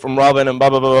a quote from Robin, and blah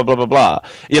blah blah blah blah blah.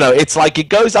 You know, it's like it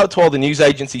goes out to all the news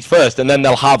agencies first, and then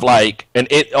they'll have like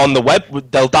on the web,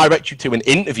 they'll direct you to an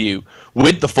interview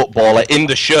with the footballer in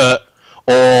the shirt,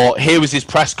 or here was his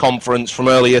press conference from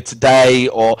earlier today,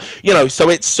 or, you know, so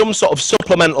it's some sort of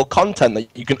supplemental content that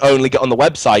you can only get on the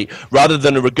website, rather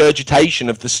than a regurgitation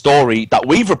of the story that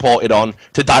we've reported on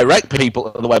to direct people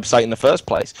to the website in the first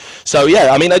place. So yeah,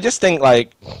 I mean, I just think,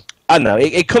 like, I don't know,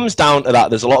 it comes down to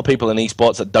that. There's a lot of people in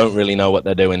esports that don't really know what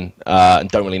they're doing, and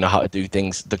don't really know how to do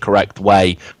things the correct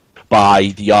way by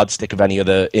the yardstick of any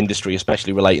other industry,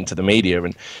 especially relating to the media.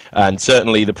 And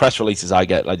certainly the press releases I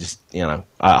get, I just, you know,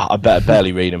 I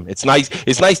barely read them. It's nice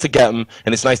to get them,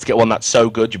 and it's nice to get one that's so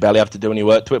good you barely have to do any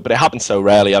work to it, but it happens so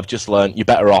rarely. I've just learned you're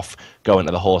better off going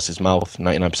to the horse's mouth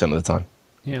 99% of the time.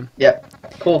 Yeah.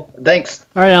 Cool. Thanks.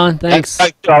 All right, Alan. Thanks.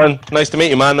 Thanks, Alan. Nice to meet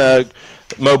you, man.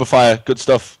 Mobifier, good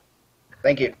stuff.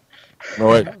 Thank you. All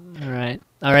right.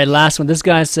 All right, last one. This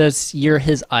guy says you're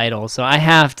his idol, so I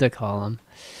have to call him.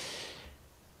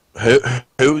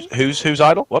 Who's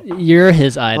idol? What? You're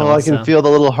his idol. Oh, I can feel the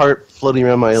little heart floating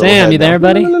around my little Sam, head you there, now.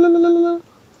 buddy?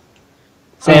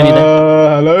 Sam, you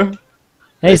there? Hello?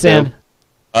 Hey, Sam.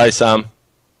 Hi, Sam.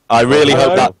 I really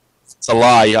hope that's a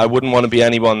lie. I wouldn't want to be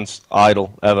anyone's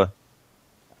idol, ever.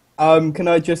 Can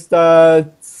I just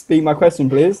speak my question,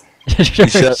 please? Sure.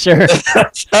 Okay.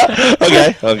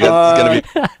 It's gonna be...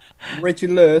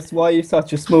 Richard Lewis, why are you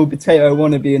such a small potato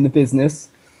wannabe in the business?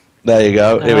 There you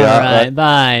go. Here we are. All right,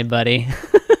 bye, buddy.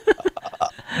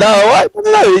 No,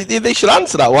 they should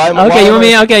answer that. Why? Okay, you want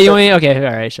me? Okay,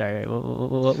 all right, sure.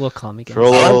 We'll call him again.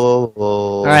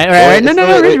 All right.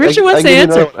 No. Richard wants to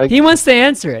answer. He wants to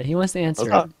answer it.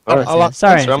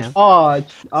 Sorry, Sam. Oh, all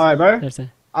right, bro.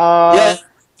 Yeah.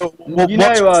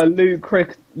 Luke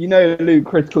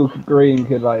Critical Green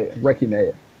could like wreck you,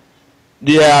 mate.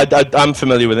 Yeah, I'm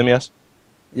familiar with him. Yes.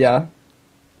 Yeah.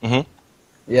 Mhm.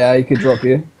 Yeah, he could drop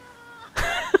you.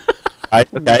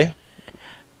 Okay.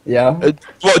 Yeah.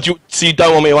 So you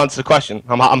don't want me to answer the question?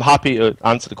 I'm happy to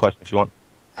answer the question if you want.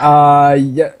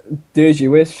 Yeah. Do as you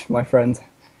wish, my friend.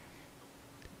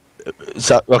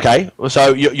 So okay.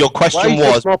 So your question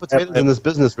was small potatoes in this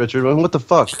business, Richard. What the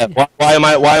fuck? Why am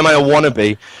I a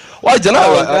wannabe? Well, I don't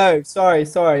know. No, sorry.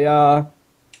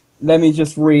 Let me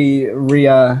just why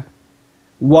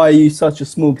are you such a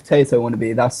small potato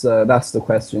wannabe? That's the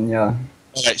question. Yeah.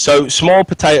 Okay, so small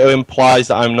potato implies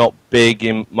that I'm not big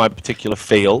in my particular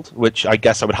field, which I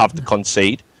guess I would have to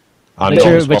concede.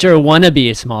 But you're a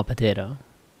wannabe small potato.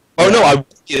 Oh no, I would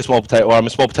be a small potato, or I'm a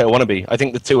small potato wannabe. I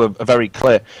think the two are very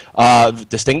clear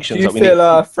distinctions. Do you that we need.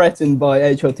 feel threatened by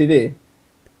HLTV?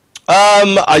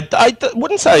 I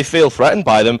wouldn't say I feel threatened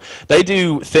by them. They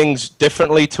do things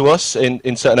differently to us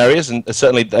in certain areas, and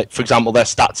certainly, for example, their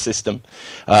stats system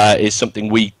is something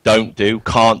we don't do,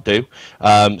 can't do.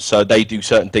 So they do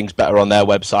certain things better on their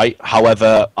website.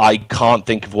 However, I can't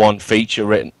think of one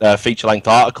feature-length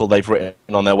article they've written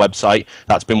on their website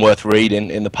that's been worth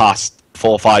reading in the past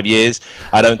 4 or 5 years.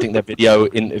 I don't think their video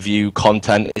interview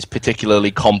content is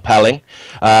particularly compelling.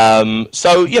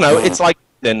 So, you know, it's like,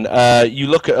 then you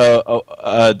look at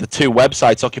the two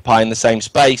websites occupying the same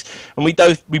space, and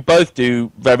we both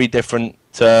do very different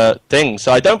things.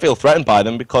 So I don't feel threatened by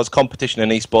them because competition in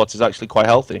esports is actually quite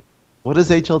healthy. What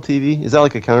is HLTV? Is that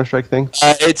like a Counter-Strike thing?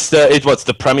 It's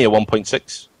the Premier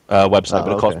 1.6 website,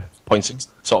 but of course 0.6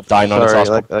 sort of dying on its Sorry,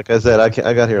 ass. like I said,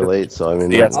 I got here late, so I mean.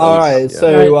 Yeah. All right.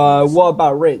 So what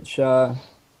about Rich?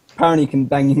 Apparently, he can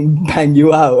bang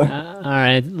you out. All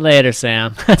right, later,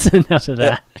 Sam. That's enough of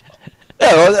that.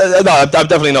 Yeah, well, no, I'm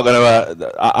definitely not going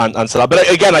to answer that. But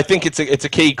again, I think it's a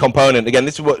key component. Again,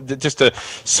 this is what, just to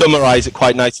summarize it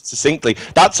quite nice and succinctly.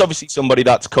 That's obviously somebody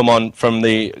that's come on from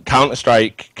the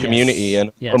Counter-Strike community,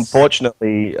 and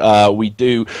unfortunately, we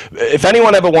do. If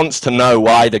anyone ever wants to know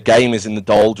why the game is in the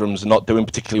doldrums and not doing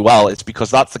particularly well, it's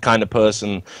because that's the kind of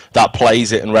person that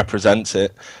plays it and represents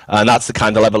it, and that's the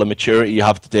kind of level of maturity you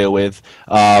have to deal with.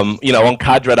 You know, on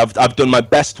Cadred, I've done my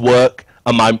best work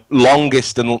and my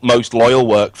longest and most loyal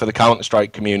work for the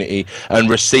Counter-Strike community and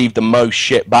received the most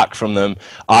shit back from them.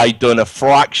 I'd done a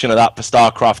fraction of that for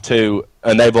StarCraft 2,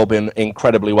 and they've all been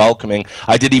incredibly welcoming.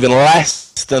 I did even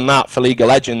less than that for League of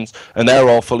Legends, and they're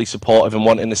all fully supportive and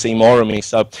wanting to see more of me.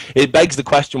 So it begs the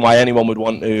question why anyone would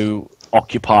want to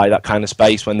occupy that kind of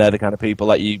space when they're the kind of people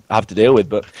that you have to deal with.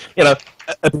 But, you know,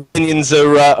 opinions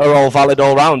are all valid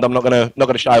all round. I'm not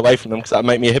gonna shy away from them because that would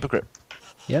make me a hypocrite.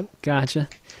 Yep, gotcha.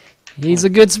 He's a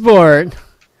good sport.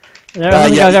 I don't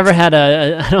think I've ever had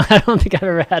I don't think I've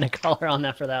ever had a caller on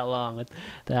that for that long with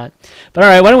that. But all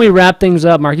right, why don't we wrap things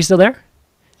up? Mark, you still there?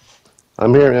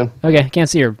 I'm here, man. Okay, I can't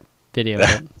see your video.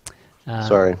 But,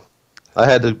 Sorry. I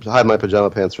had to hide my pajama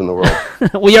pants from the world.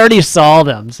 we already saw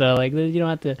them, so like you don't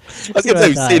have to. I was gonna say,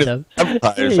 we've seen them.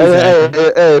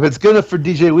 Hey, if it's good enough for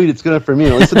DJ Weed, it's good enough for me.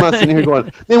 At least I'm not sitting here going,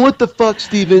 man, what the fuck,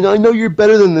 Steven? I know you're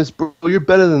better than this, bro. You're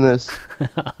better than this.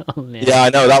 Oh, man. Yeah, I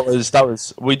know that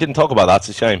was. We didn't talk about that. It's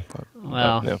a shame.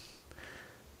 Well,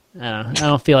 yeah. I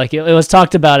don't feel like it was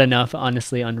talked about enough,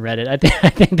 honestly, on Reddit. I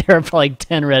think there are probably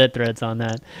 10 Reddit threads on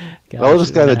that. I'll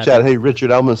just kind of chat. Hey,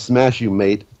 Richard, I'm gonna smash you,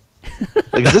 mate.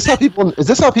 Like, is this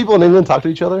how people in England talk to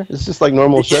each other? It's just like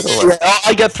normal shit. Or what?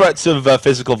 I get threats of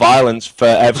physical violence for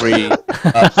every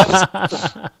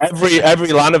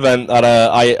every LAN event that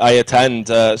I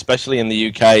attend, especially in the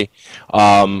UK.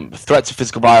 Threats of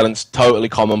physical violence totally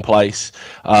commonplace,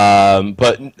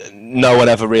 but no one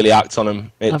ever really acts on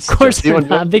them. Of course they're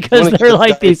not, because they're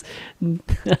like these.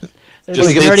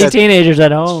 There's 30 teenagers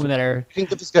at home that are. You can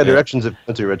give this guy directions if you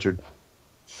want to, Richard.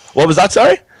 What was that?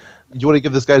 Sorry. Do you want to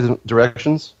give this guy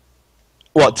directions?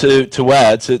 What, to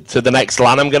where? To the next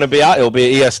LAN I'm going to be at? It'll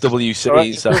be ESW City.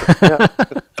 Right. So I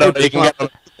don't know, you can get on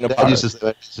I used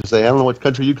to say, I don't know what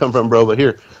country you come from, bro, but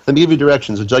here, let me give you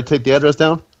directions. Would you like to take the address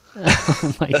down?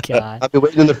 Oh my god! I've been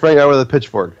waiting in the front yard with a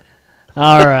pitchfork.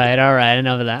 All right,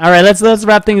 enough of that. All right, let's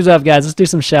wrap things up, guys. Let's do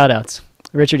some shout-outs.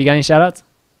 Richard, you got any shout-outs?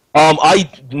 I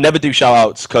never do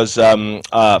shout-outs because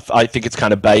I think it's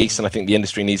kind of base, and I think the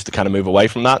industry needs to kind of move away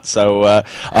from that. So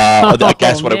I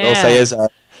guess what I will say is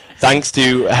thanks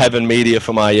to Heaven Media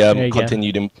for my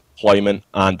continued employment,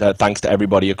 and thanks to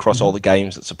everybody across all the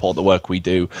games that support the work we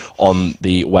do on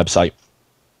the website.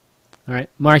 All right,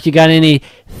 Mark, you got any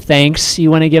thanks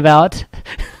you want to give out?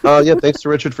 Yeah, thanks to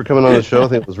Richard for coming on the show. I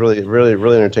think it was really, really,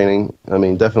 really entertaining. I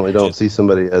mean, definitely don't see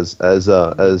somebody as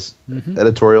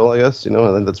editorial, I guess. You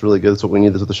know, I think that's really good. That's what we need.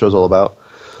 That's what the show's all about.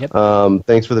 Yep.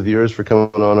 Thanks for the viewers for coming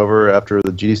on over after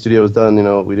the GD studio was done. You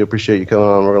know, we do appreciate you coming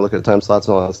on. We're gonna look at time slots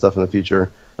and all that stuff in the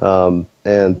future.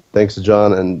 And thanks to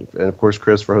John and of course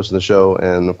Chris for hosting the show,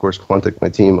 and of course Quantic, my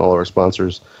team, all of our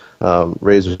sponsors.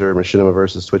 Razer, Machinima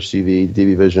Versus, Twitch TV,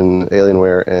 DB Vision,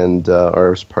 Alienware, and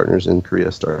our partners in Korea,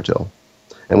 StarTel.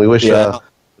 And we wish the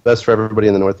best for everybody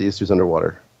in the Northeast who's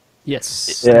underwater.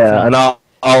 Yes. Yeah, and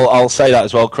I'll say that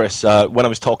as well, Chris. When I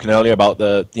was talking earlier about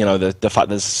the fact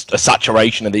there's a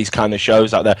saturation of these kind of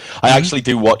shows out there, I actually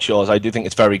do watch yours. I do think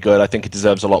it's very good. I think it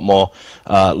deserves a lot more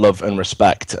love and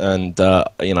respect, and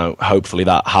hopefully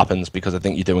that happens because I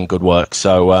think you're doing good work.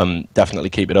 So definitely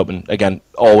keep it up. And again,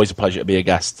 always a pleasure to be a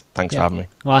guest. Thanks for having me.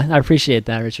 Well, I appreciate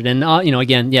that, Richard. And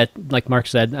again, yeah, like Mark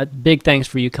said, big thanks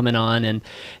for you coming on.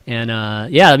 And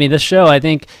I mean, this show, I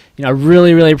think, I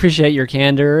really, really appreciate your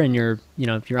candor and your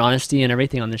honesty and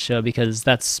everything on the show, because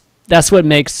that's what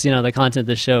makes the content of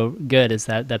the show good, is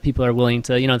that people are willing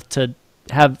to to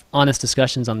have honest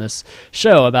discussions on this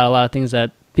show about a lot of things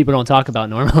that people don't talk about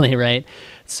normally, right?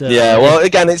 So yeah, well,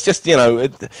 again, it's just I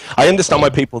understand why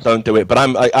people don't do it, but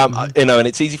I'm and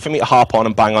it's easy for me to harp on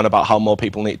and bang on about how more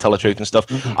people need to tell the truth and stuff.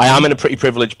 I am in a pretty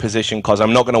privileged position because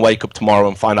I'm not going to wake up tomorrow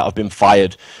and find out I've been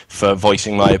fired for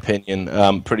voicing my opinion.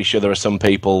 I'm pretty sure there are some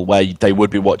people where they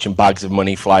would be watching bags of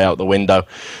money fly out the window.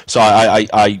 So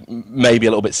I maybe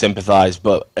a little bit sympathise,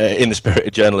 but in the spirit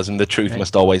of journalism, the truth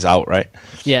must always out, right?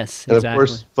 Yes, and exactly. of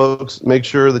course, folks, make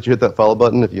sure that you hit that follow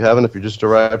button. If you haven't, if you just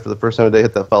arrived for the first time today,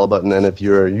 hit that follow button. And if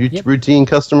you're a routine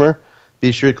customer,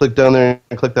 be sure to click down there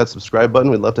and click that subscribe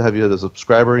button. We'd love to have you as a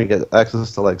subscriber. You get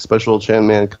access to special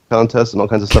ChanMan contests and all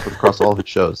kinds of stuff across all of his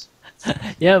shows.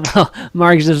 Yeah, well,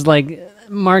 Mark's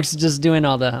just doing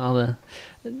all the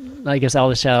I guess all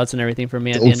the shout outs and everything for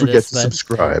me at the end of this. Don't forget to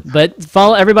subscribe. But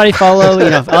everybody follow,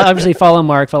 obviously follow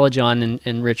Mark, follow John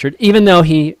and Richard, even though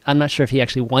I'm not sure if he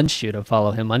actually wants you to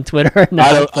follow him on Twitter or not.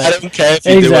 I don't care if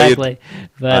you exactly. do it.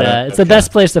 But it's the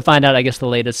best place to find out, I guess, the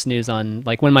latest news on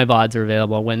when my VODs are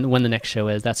available, when the next show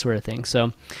is, that sort of thing.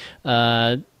 So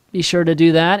be sure to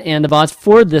do that. And the VODs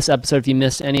for this episode, if you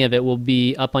missed any of it, will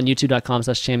be up on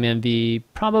youtube.com/ChanmanV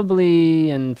probably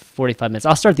in 45 minutes.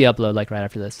 I'll start the upload right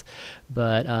after this.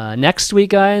 But next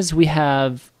week, guys, we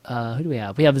have, who do we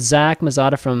have? We have Zach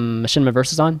Mazzotta from Machinima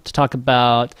Versus on to talk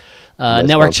about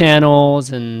network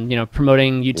channels and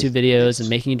promoting YouTube videos and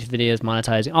making YouTube videos,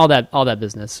 monetizing, all that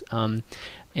business.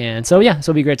 And so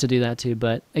it'll be great to do that too.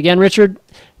 But again, Richard,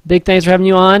 big thanks for having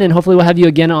you on, and hopefully we'll have you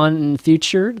again on in the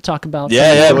future to talk about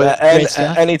great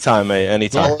stuff. Anytime, mate.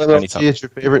 Anytime. It's your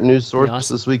favorite news source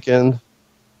this weekend.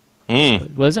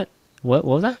 What was it? What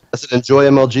was that? I said enjoy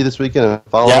MLG this weekend and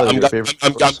follow I'm going to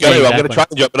try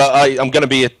and jump, but I'm going to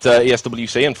be at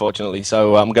ESWC, unfortunately,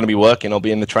 so I'm going to be working. I'll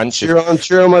be in the trenches.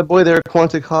 Cheer on my boy there,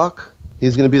 Quantic Hawk.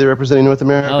 He's going to be there representing North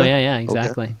America. Oh, yeah,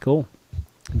 exactly. Okay. Cool.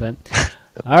 But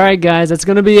all right, guys, that's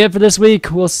going to be it for this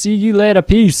week. We'll see you later.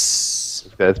 Peace.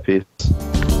 Guys, peace.